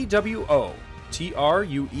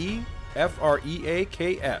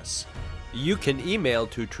TWOTRUEFREAKS. You can email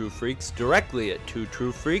Two True Freaks directly at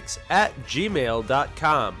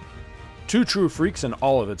twotruefreaks@gmail.com. Two True Freaks and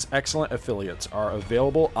all of its excellent affiliates are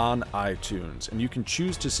available on iTunes, and you can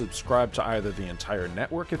choose to subscribe to either the entire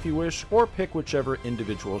network if you wish, or pick whichever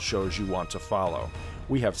individual shows you want to follow.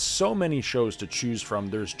 We have so many shows to choose from,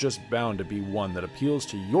 there's just bound to be one that appeals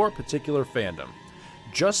to your particular fandom.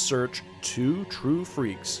 Just search Two True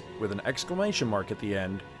Freaks with an exclamation mark at the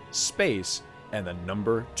end, space, and the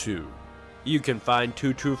number 2. You can find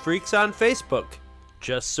Two True Freaks on Facebook.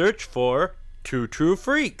 Just search for Two True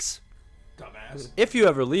Freaks. Dumbass. If you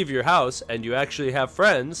ever leave your house and you actually have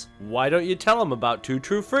friends, why don't you tell them about Two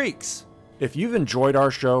True Freaks? If you've enjoyed our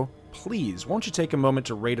show, please won't you take a moment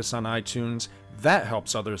to rate us on iTunes? That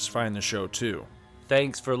helps others find the show too.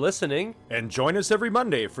 Thanks for listening. And join us every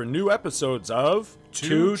Monday for new episodes of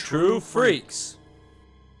Two True Freaks.